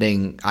it's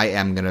ending, I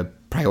am going to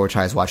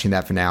prioritize watching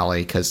that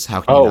finale, because how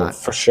can you not?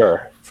 For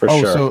sure.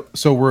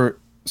 Sure.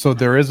 So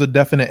there is a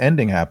definite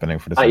ending happening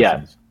for the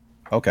Simpsons.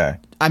 Okay.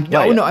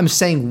 I'm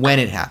saying when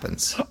it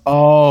happens.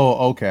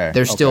 Oh, okay.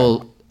 There's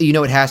still,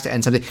 it has to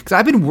end something. Because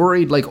I've been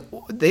worried,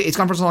 it's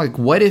gone for so long. Like,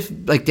 what if,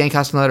 Dan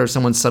Castellaneta or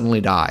someone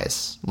suddenly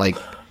dies? Like,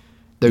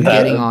 they're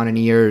getting on in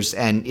years,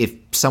 and if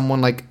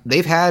someone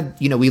they've had,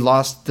 we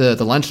lost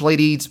the lunch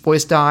lady's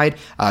voice died.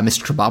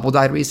 Mr. Krabappel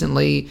died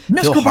recently.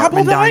 Phil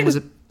Hartman died?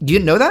 You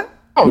didn't know that?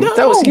 Oh, no.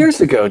 That was years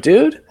ago,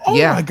 dude. Oh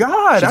my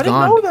God, I didn't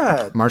know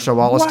that. Marsha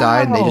Wallace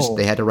died, and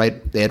they had to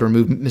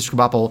remove Mr.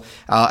 Krabappel.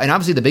 And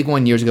obviously, the big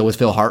one years ago was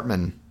Phil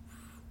Hartman.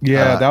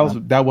 Yeah,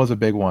 that was a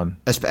big one.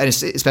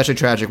 Especially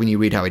tragic when you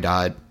read how he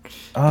died.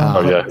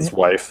 His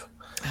wife.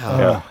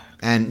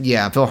 And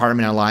Phil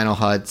Hartman and Lionel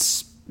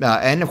Hutz.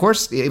 And of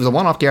course, it was a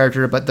one-off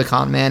character, but the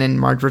con man in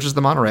Marge versus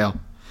the Monorail.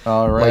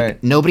 All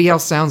right. Nobody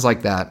else sounds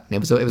like that. It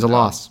was a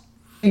loss.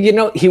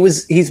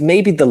 He's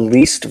maybe the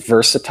least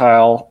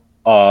versatile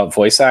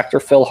voice actor,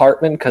 Phil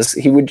Hartman, because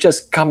he would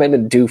just come in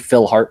and do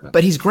Phil Hartman.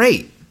 But he's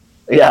great.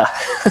 Yeah.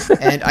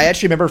 And I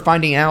actually remember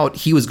finding out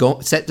he was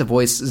set to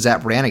voice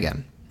Zap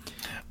Brannigan.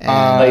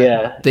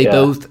 And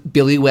both,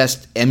 Billy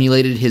West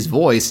emulated his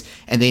voice,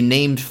 and they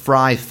named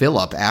Fry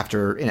Phillip as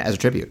a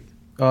tribute.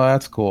 Oh,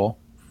 that's cool.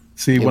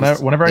 See,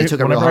 whenever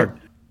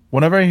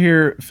I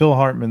hear Phil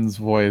Hartman's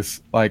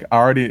voice, I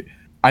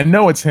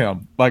know it's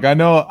him. I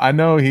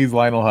know he's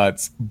Lionel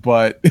Hutz,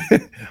 but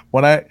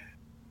when I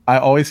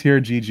always hear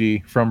Gigi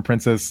from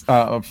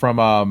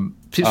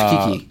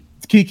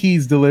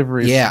Kiki's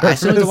Delivery. Yeah, I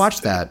still need to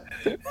watch that.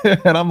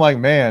 And I'm like,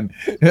 man,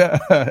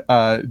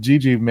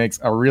 Gigi makes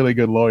a really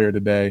good lawyer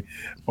today,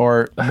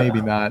 or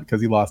maybe not,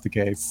 because he lost the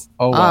case.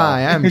 Oh, wow.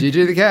 I am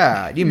Gigi the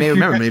Cat. You may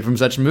remember me from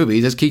such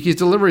movies as Kiki's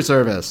Delivery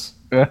Service.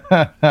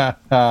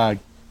 I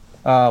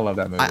love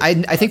that movie.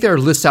 I think there are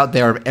lists out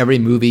there of every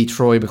movie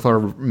Troy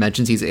McClure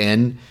mentions he's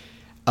in.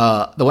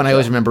 The one I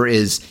always remember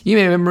is, you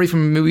may remember me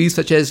from movies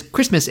such as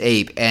Christmas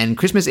Ape and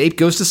Christmas Ape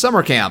Goes to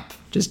Summer Camp.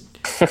 Just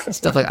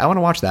stuff I want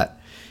to watch that.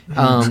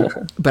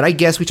 But I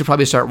guess we should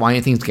probably start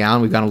winding things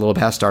down. We've gone a little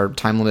past our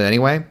time limit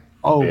anyway.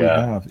 Oh,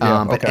 yeah.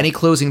 But any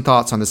closing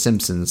thoughts on The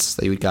Simpsons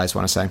that you guys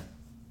want to say?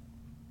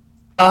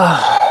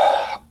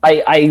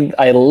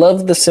 I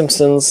love The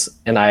Simpsons,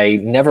 and I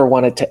never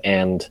want it to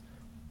end.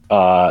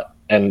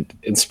 And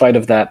in spite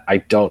of that, I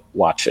don't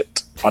watch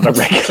it on a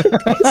regular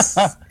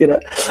basis.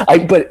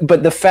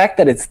 But the fact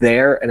that it's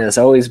there and has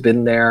always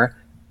been there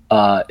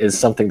is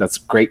something that's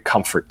great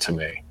comfort to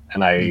me.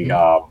 And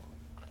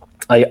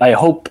I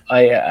hope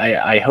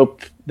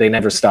they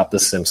never stop The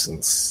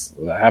Simpsons.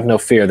 I have no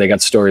fear; they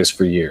got stories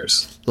for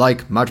years.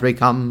 Like Marge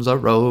becomes a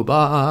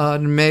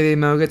robot, maybe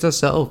Mo gets a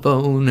cell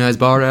phone. Has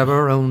Bart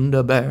ever owned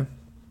a bear?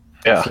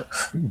 Yeah.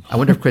 I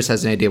wonder if Chris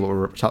has any idea what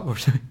we're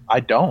doing.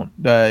 I don't.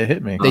 It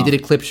hit me. They did a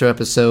clip show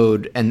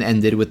episode and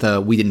ended with a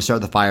 "We Didn't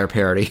Start the Fire"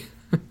 parody.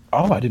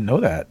 Oh, I didn't know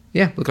that.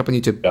 Yeah, look up on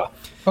YouTube. Yeah.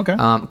 Okay.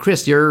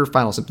 Chris, your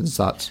final Simpsons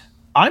thoughts?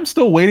 I'm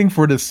still waiting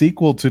for the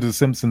sequel to the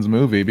Simpsons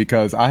movie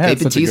because I had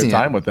such a good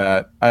time with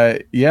that.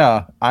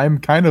 I'm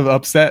kind of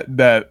upset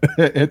that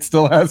it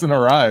still hasn't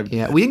arrived.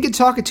 Yeah, we didn't get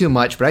talking too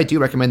much, but I do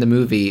recommend the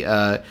movie.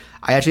 I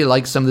actually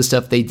like some of the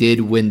stuff they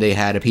did when they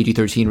had a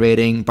PG-13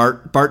 rating.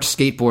 Bart's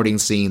skateboarding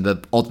scene,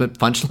 the ultimate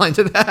punchline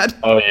to that.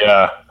 Oh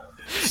yeah.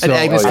 And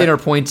Agnes Skinner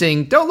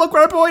pointing, "Don't look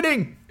where I'm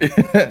pointing."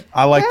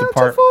 I like the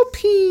part. Beautiful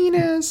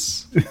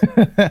penis.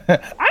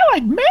 I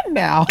like men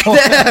now.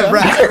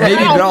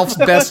 Maybe Ralph's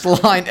best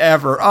line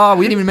ever. Oh,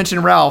 we didn't even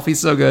mention Ralph.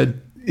 He's so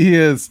good. He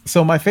is.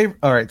 So my favorite.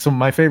 All right. So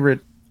my favorite.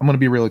 I'm going to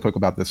be really quick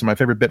about this. So my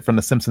favorite bit from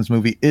the Simpsons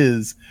movie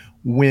is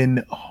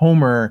when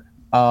Homer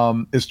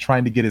is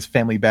trying to get his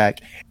family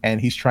back,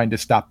 and he's trying to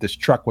stop this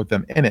truck with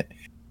them in it,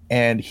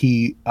 and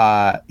he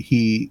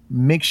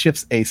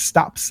makeshifts a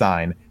stop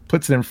sign,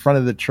 puts it in front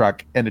of the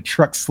truck, and the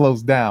truck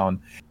slows down.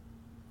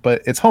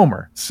 But it's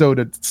Homer, so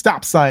the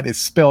stop sign is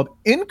spelled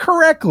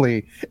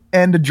incorrectly,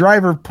 and the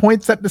driver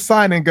points at the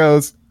sign and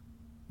goes,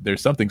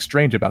 "There's something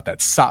strange about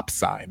that stop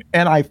sign,"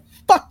 and I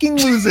fucking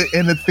lose it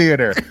in the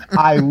theater.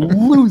 I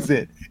lose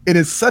it. It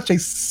is such a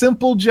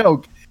simple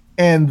joke,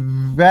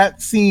 and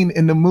that scene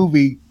in the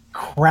movie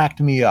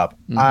cracked me up.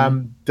 Mm-hmm.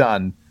 I'm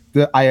done.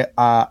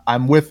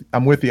 I'm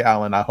with you,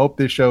 Alan. I hope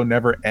this show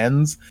never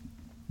ends,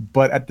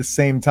 but at the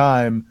same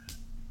time,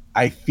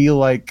 I feel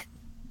like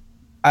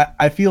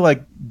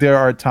there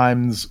are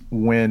times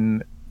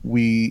when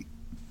we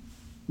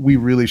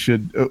really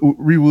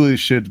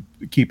should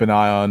keep an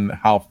eye on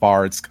how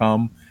far it's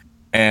come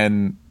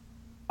and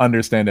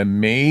understand that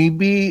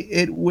maybe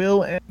it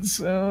will end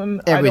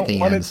soon.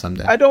 Everything ends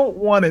someday. I don't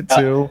want it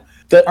to.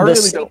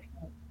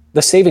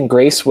 The saving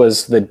grace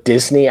was the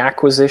Disney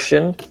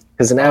acquisition,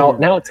 because now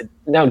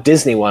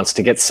Disney wants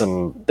to get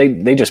some.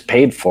 They just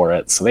paid for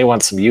it, so they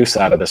want some use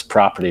out of this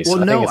property.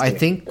 Well, I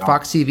think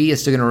Fox TV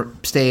is still going to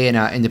stay an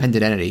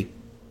independent entity.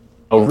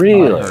 Oh,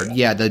 really?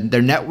 Yeah,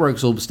 their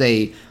networks will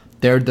stay.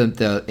 They're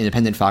the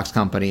independent Fox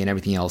company, and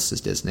everything else is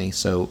Disney.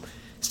 So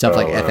stuff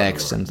like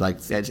FX and like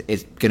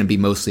it's going to be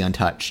mostly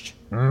untouched.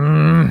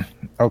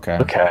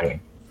 Okay.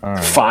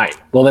 Right. Fine.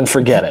 Well, then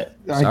forget it.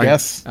 I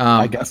guess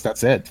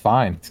that's it.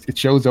 Fine. It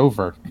show's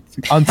over.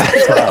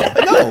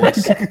 Unsubscribe. No,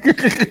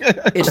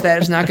 it's that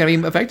it's not going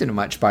to be affected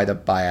much by the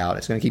buyout.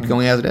 It's going to keep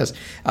going as it is.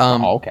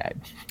 Okay.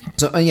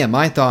 So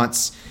my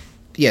thoughts.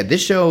 Yeah,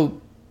 this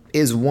show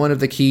is one of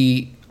the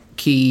key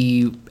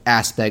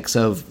aspects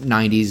of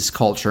 90s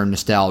culture and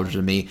nostalgia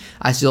to me.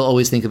 I still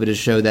always think of it as a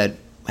show that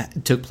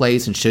took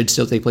place and should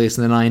still take place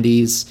in the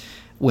 90s,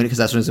 because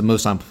that's when it was the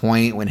most on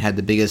point, when it had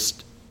the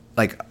biggest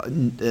like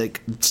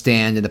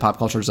stand in the pop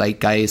culture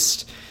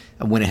zeitgeist,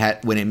 when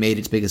it made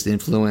its biggest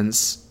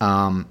influence.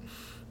 And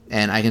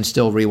I can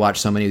still rewatch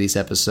so many of these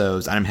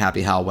episodes, and I'm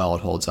happy how well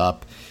it holds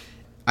up.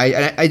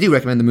 I do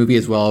recommend the movie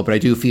as well, but I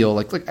do feel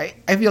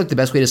I feel like the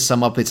best way to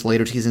sum up its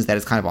later seasons is that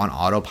it's kind of on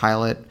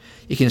autopilot.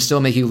 It can still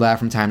make you laugh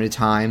from time to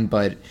time,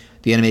 but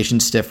the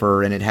animation's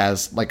stiffer, and it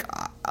has like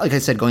I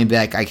said, going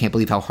back, I can't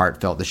believe how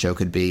heartfelt the show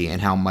could be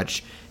and how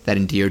much that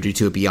endeared you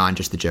to it beyond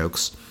just the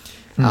jokes.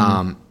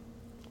 Mm-hmm.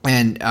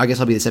 And I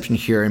guess I'll be the exception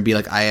here and be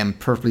like, I am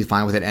perfectly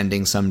fine with it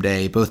ending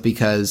someday, both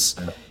because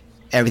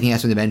everything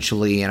has to end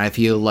eventually, and I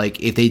feel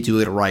like if they do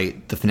it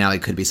right, the finale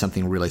could be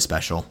something really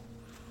special.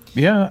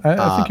 Yeah,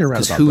 I think you're right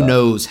about that. Because who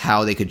knows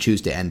how they could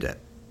choose to end it.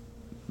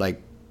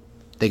 Like,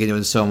 they could go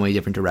in so many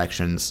different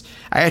directions.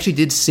 I actually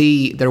did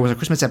see there was a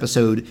Christmas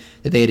episode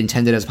that they had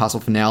intended as a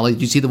possible finale.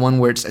 Did you see the one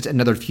where it's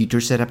another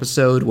future set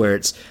episode where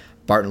it's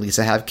Bart and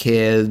Lisa have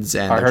kids?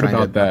 And I heard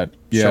about that.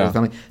 Yeah.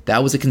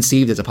 That was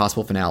conceived as a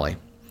possible finale.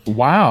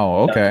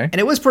 Wow, okay. And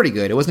it was pretty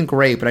good. It wasn't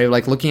great, but I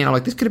looking at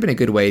it, this could have been a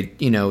good way,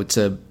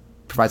 to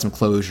provide some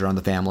closure on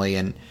the family,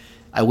 and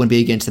I wouldn't be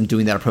against them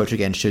doing that approach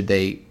again should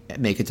they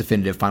make a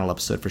definitive final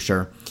episode for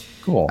sure.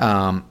 Cool.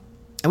 And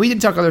we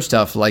did talk other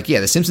stuff, like,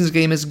 the Simpsons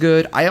game is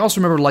good. I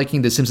also remember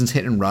liking the Simpsons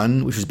Hit and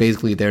Run, which was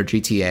basically their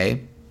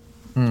GTA.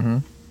 Mm-hmm.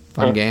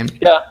 Fun game.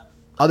 Yeah.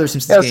 Other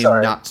Simpsons game,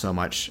 not so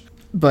much.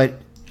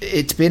 But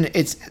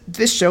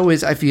this show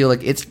is, I feel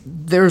like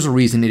there's a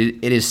reason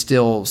it is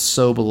still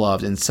so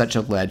beloved and such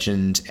a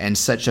legend and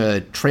such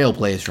a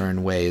trailblazer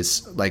in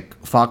ways. Like,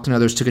 Fox and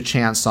others took a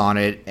chance on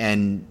it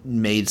and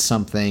made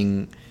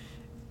something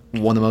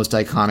one of the most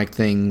iconic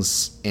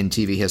things in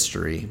TV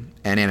history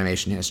and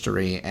animation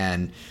history,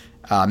 and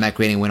Matt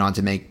Groening went on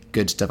to make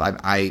good stuff.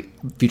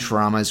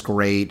 Futurama is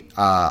great.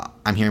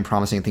 I'm hearing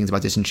promising things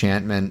about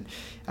Disenchantment.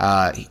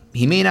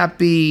 He may not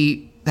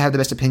have the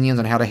best opinions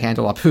on how to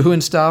handle Apu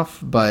and stuff,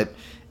 but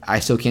I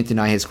still can't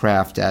deny his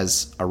craft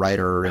as a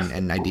writer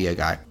and idea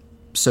guy.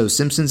 So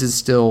Simpsons is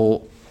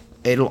still,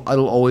 it'll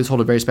always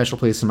hold a very special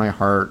place in my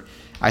heart.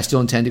 I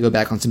still intend to go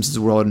back on Simpsons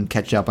World and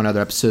catch up on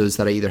other episodes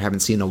that I either haven't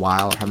seen in a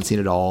while or haven't seen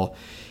at all.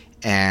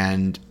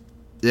 And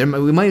we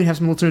might have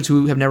some listeners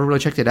who have never really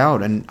checked it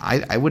out, and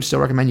I would still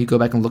recommend you go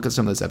back and look at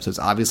some of those episodes.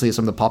 Obviously,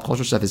 some of the pop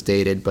culture stuff is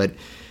dated, but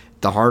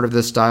the heart of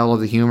the style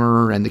of the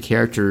humor and the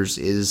characters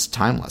is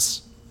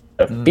timeless.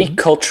 Be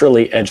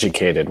culturally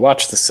educated.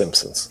 Watch The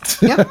Simpsons.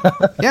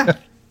 Yeah.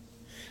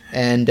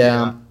 And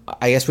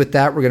I guess with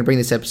that, we're going to bring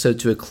this episode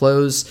to a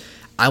close.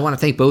 I want to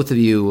thank both of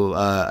you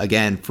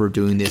again for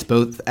doing this.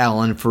 Both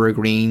Alan for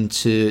agreeing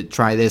to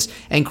try this,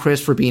 and Chris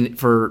for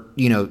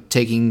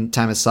taking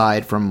time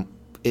aside from.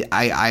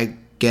 I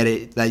get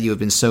it that you have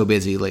been so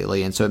busy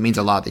lately, and so it means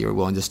a lot that you were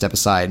willing to step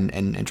aside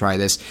and try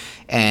this.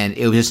 And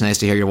it was just nice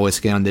to hear your voice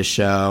again on this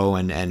show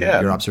and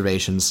your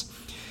observations.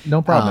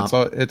 No problem.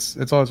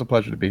 It's always a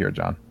pleasure to be here,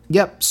 John.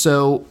 Yep.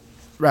 So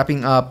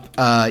wrapping up,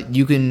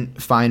 you can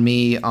find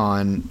me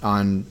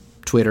on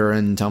Twitter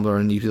and Tumblr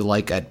and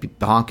YouTube at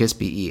Behonkis,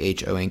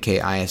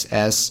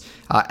 BEHONKISS.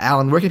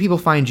 Alan, where can people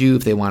find you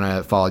if they want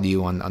to follow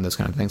you on those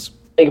kind of things?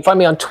 You can find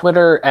me on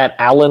Twitter at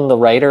Alan the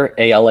Writer,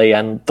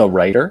 ALAN the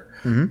Writer.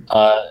 Mm-hmm.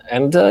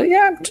 I'm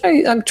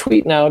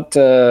tweeting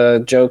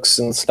out jokes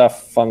and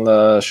stuff on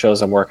the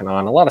shows I'm working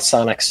on. A lot of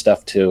Sonic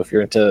stuff too. If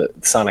you're into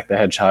Sonic the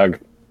Hedgehog,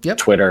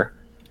 Twitter,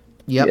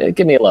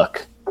 give me a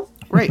look.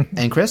 Great.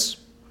 And Chris?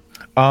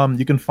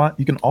 You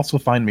can also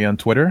find me on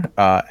Twitter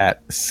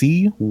at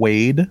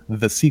CWade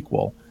the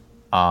Sequel.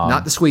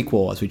 Not the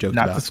Squeakquel, as we joked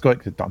about. Not the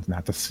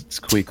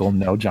Squeakle.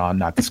 No, John,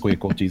 not the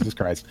Squeakle. Jesus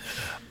Christ.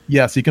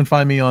 Yes, you can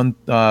find me on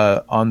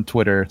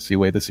Twitter,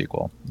 CWade the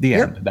Sequel. The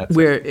end.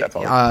 That's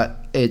all.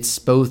 It's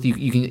both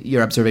you can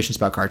your observations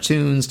about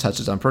cartoons,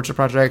 touches on Purchase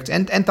Project,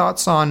 and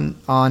thoughts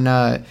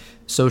on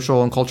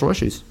social and cultural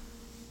issues.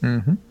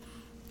 Mm-hmm.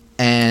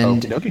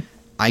 And okey-dokey.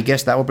 I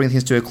guess that will bring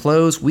things to a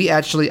close. I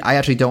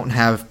actually don't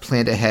have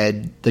planned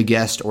ahead the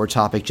guest or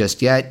topic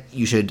just yet.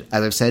 You should,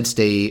 as I've said,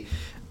 stay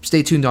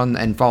tuned on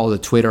and follow the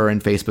Twitter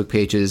and Facebook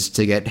pages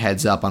to get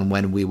heads up on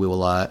when we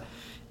will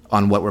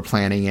on what we're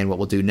planning and what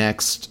we'll do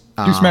next.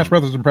 Do Smash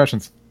Brothers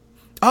impressions.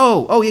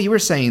 Oh yeah, you were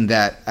saying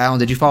that. Alan,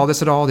 did you follow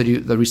this at all? Did you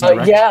the recent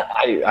direct? Yeah,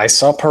 I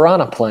saw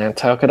Piranha Plant.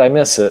 How could I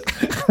miss it?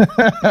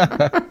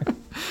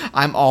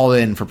 I'm all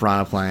in for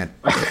Piranha Plant.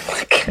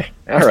 Okay.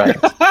 All right.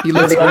 He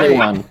looks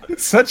great.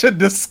 Such a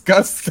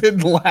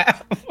disgusted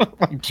laugh.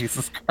 Like,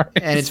 Jesus Christ.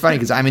 And it's funny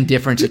because I'm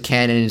indifferent to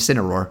Ken and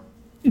Incineroar.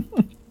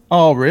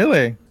 Oh,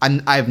 really?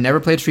 I've never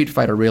played Street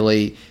Fighter,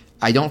 really.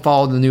 I don't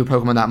follow the new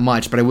Pokemon that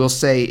much, but I will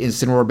say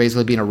Incineroar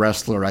basically being a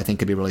wrestler I think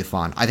could be really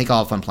fun. I think I'll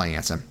have fun playing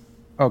against him.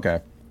 Okay.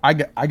 I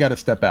got to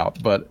step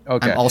out, but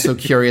okay. I'm also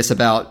curious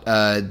about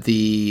who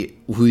the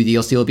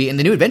DLC will be. And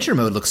the new adventure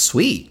mode looks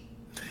sweet.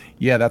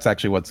 Yeah, that's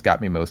actually what's got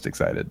me most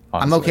excited,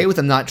 honestly. I'm okay with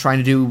them not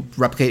trying to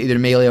replicate either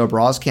Melee or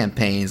Brawl's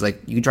campaigns.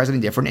 Like, you can try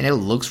something different, and it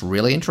looks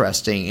really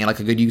interesting, and like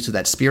a good use of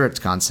that spirits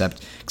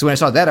concept. Because when I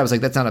saw that, I was like,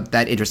 that's not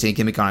that interesting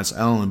gimmick on its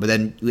own. But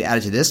then we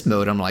added to this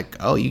mode, I'm like,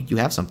 oh, you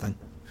have something.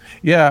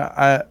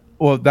 Yeah,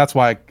 well, that's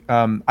why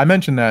I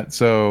mentioned that.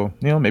 So,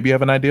 maybe you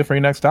have an idea for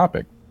your next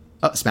topic.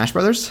 Smash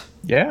Brothers?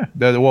 Yeah.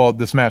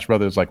 The Smash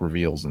Brothers like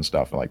reveals and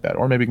stuff like that.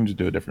 Or maybe you can just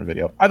do a different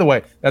video. Either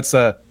way, that's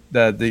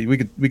we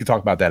could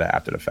talk about that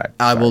after the fact.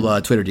 I will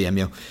Twitter DM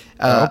you.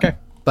 Okay.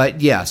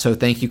 But yeah, so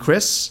thank you,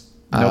 Chris.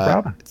 No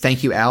problem.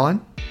 Thank you,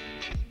 Alan.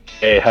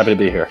 Hey, happy to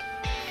be here.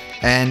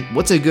 And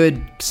what's a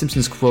good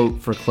Simpsons quote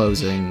for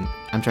closing?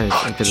 I'm trying to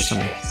think of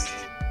something.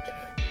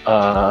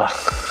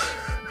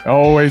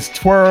 Always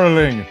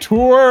twirling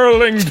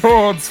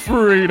towards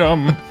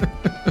freedom.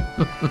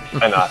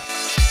 Why not?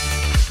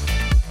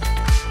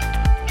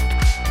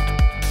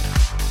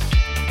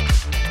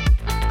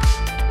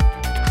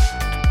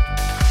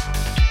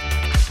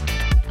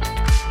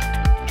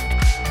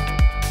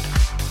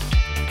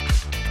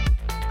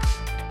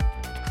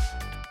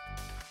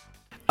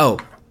 Oh,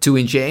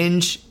 to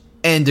change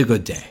and a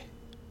good day.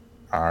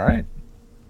 All right.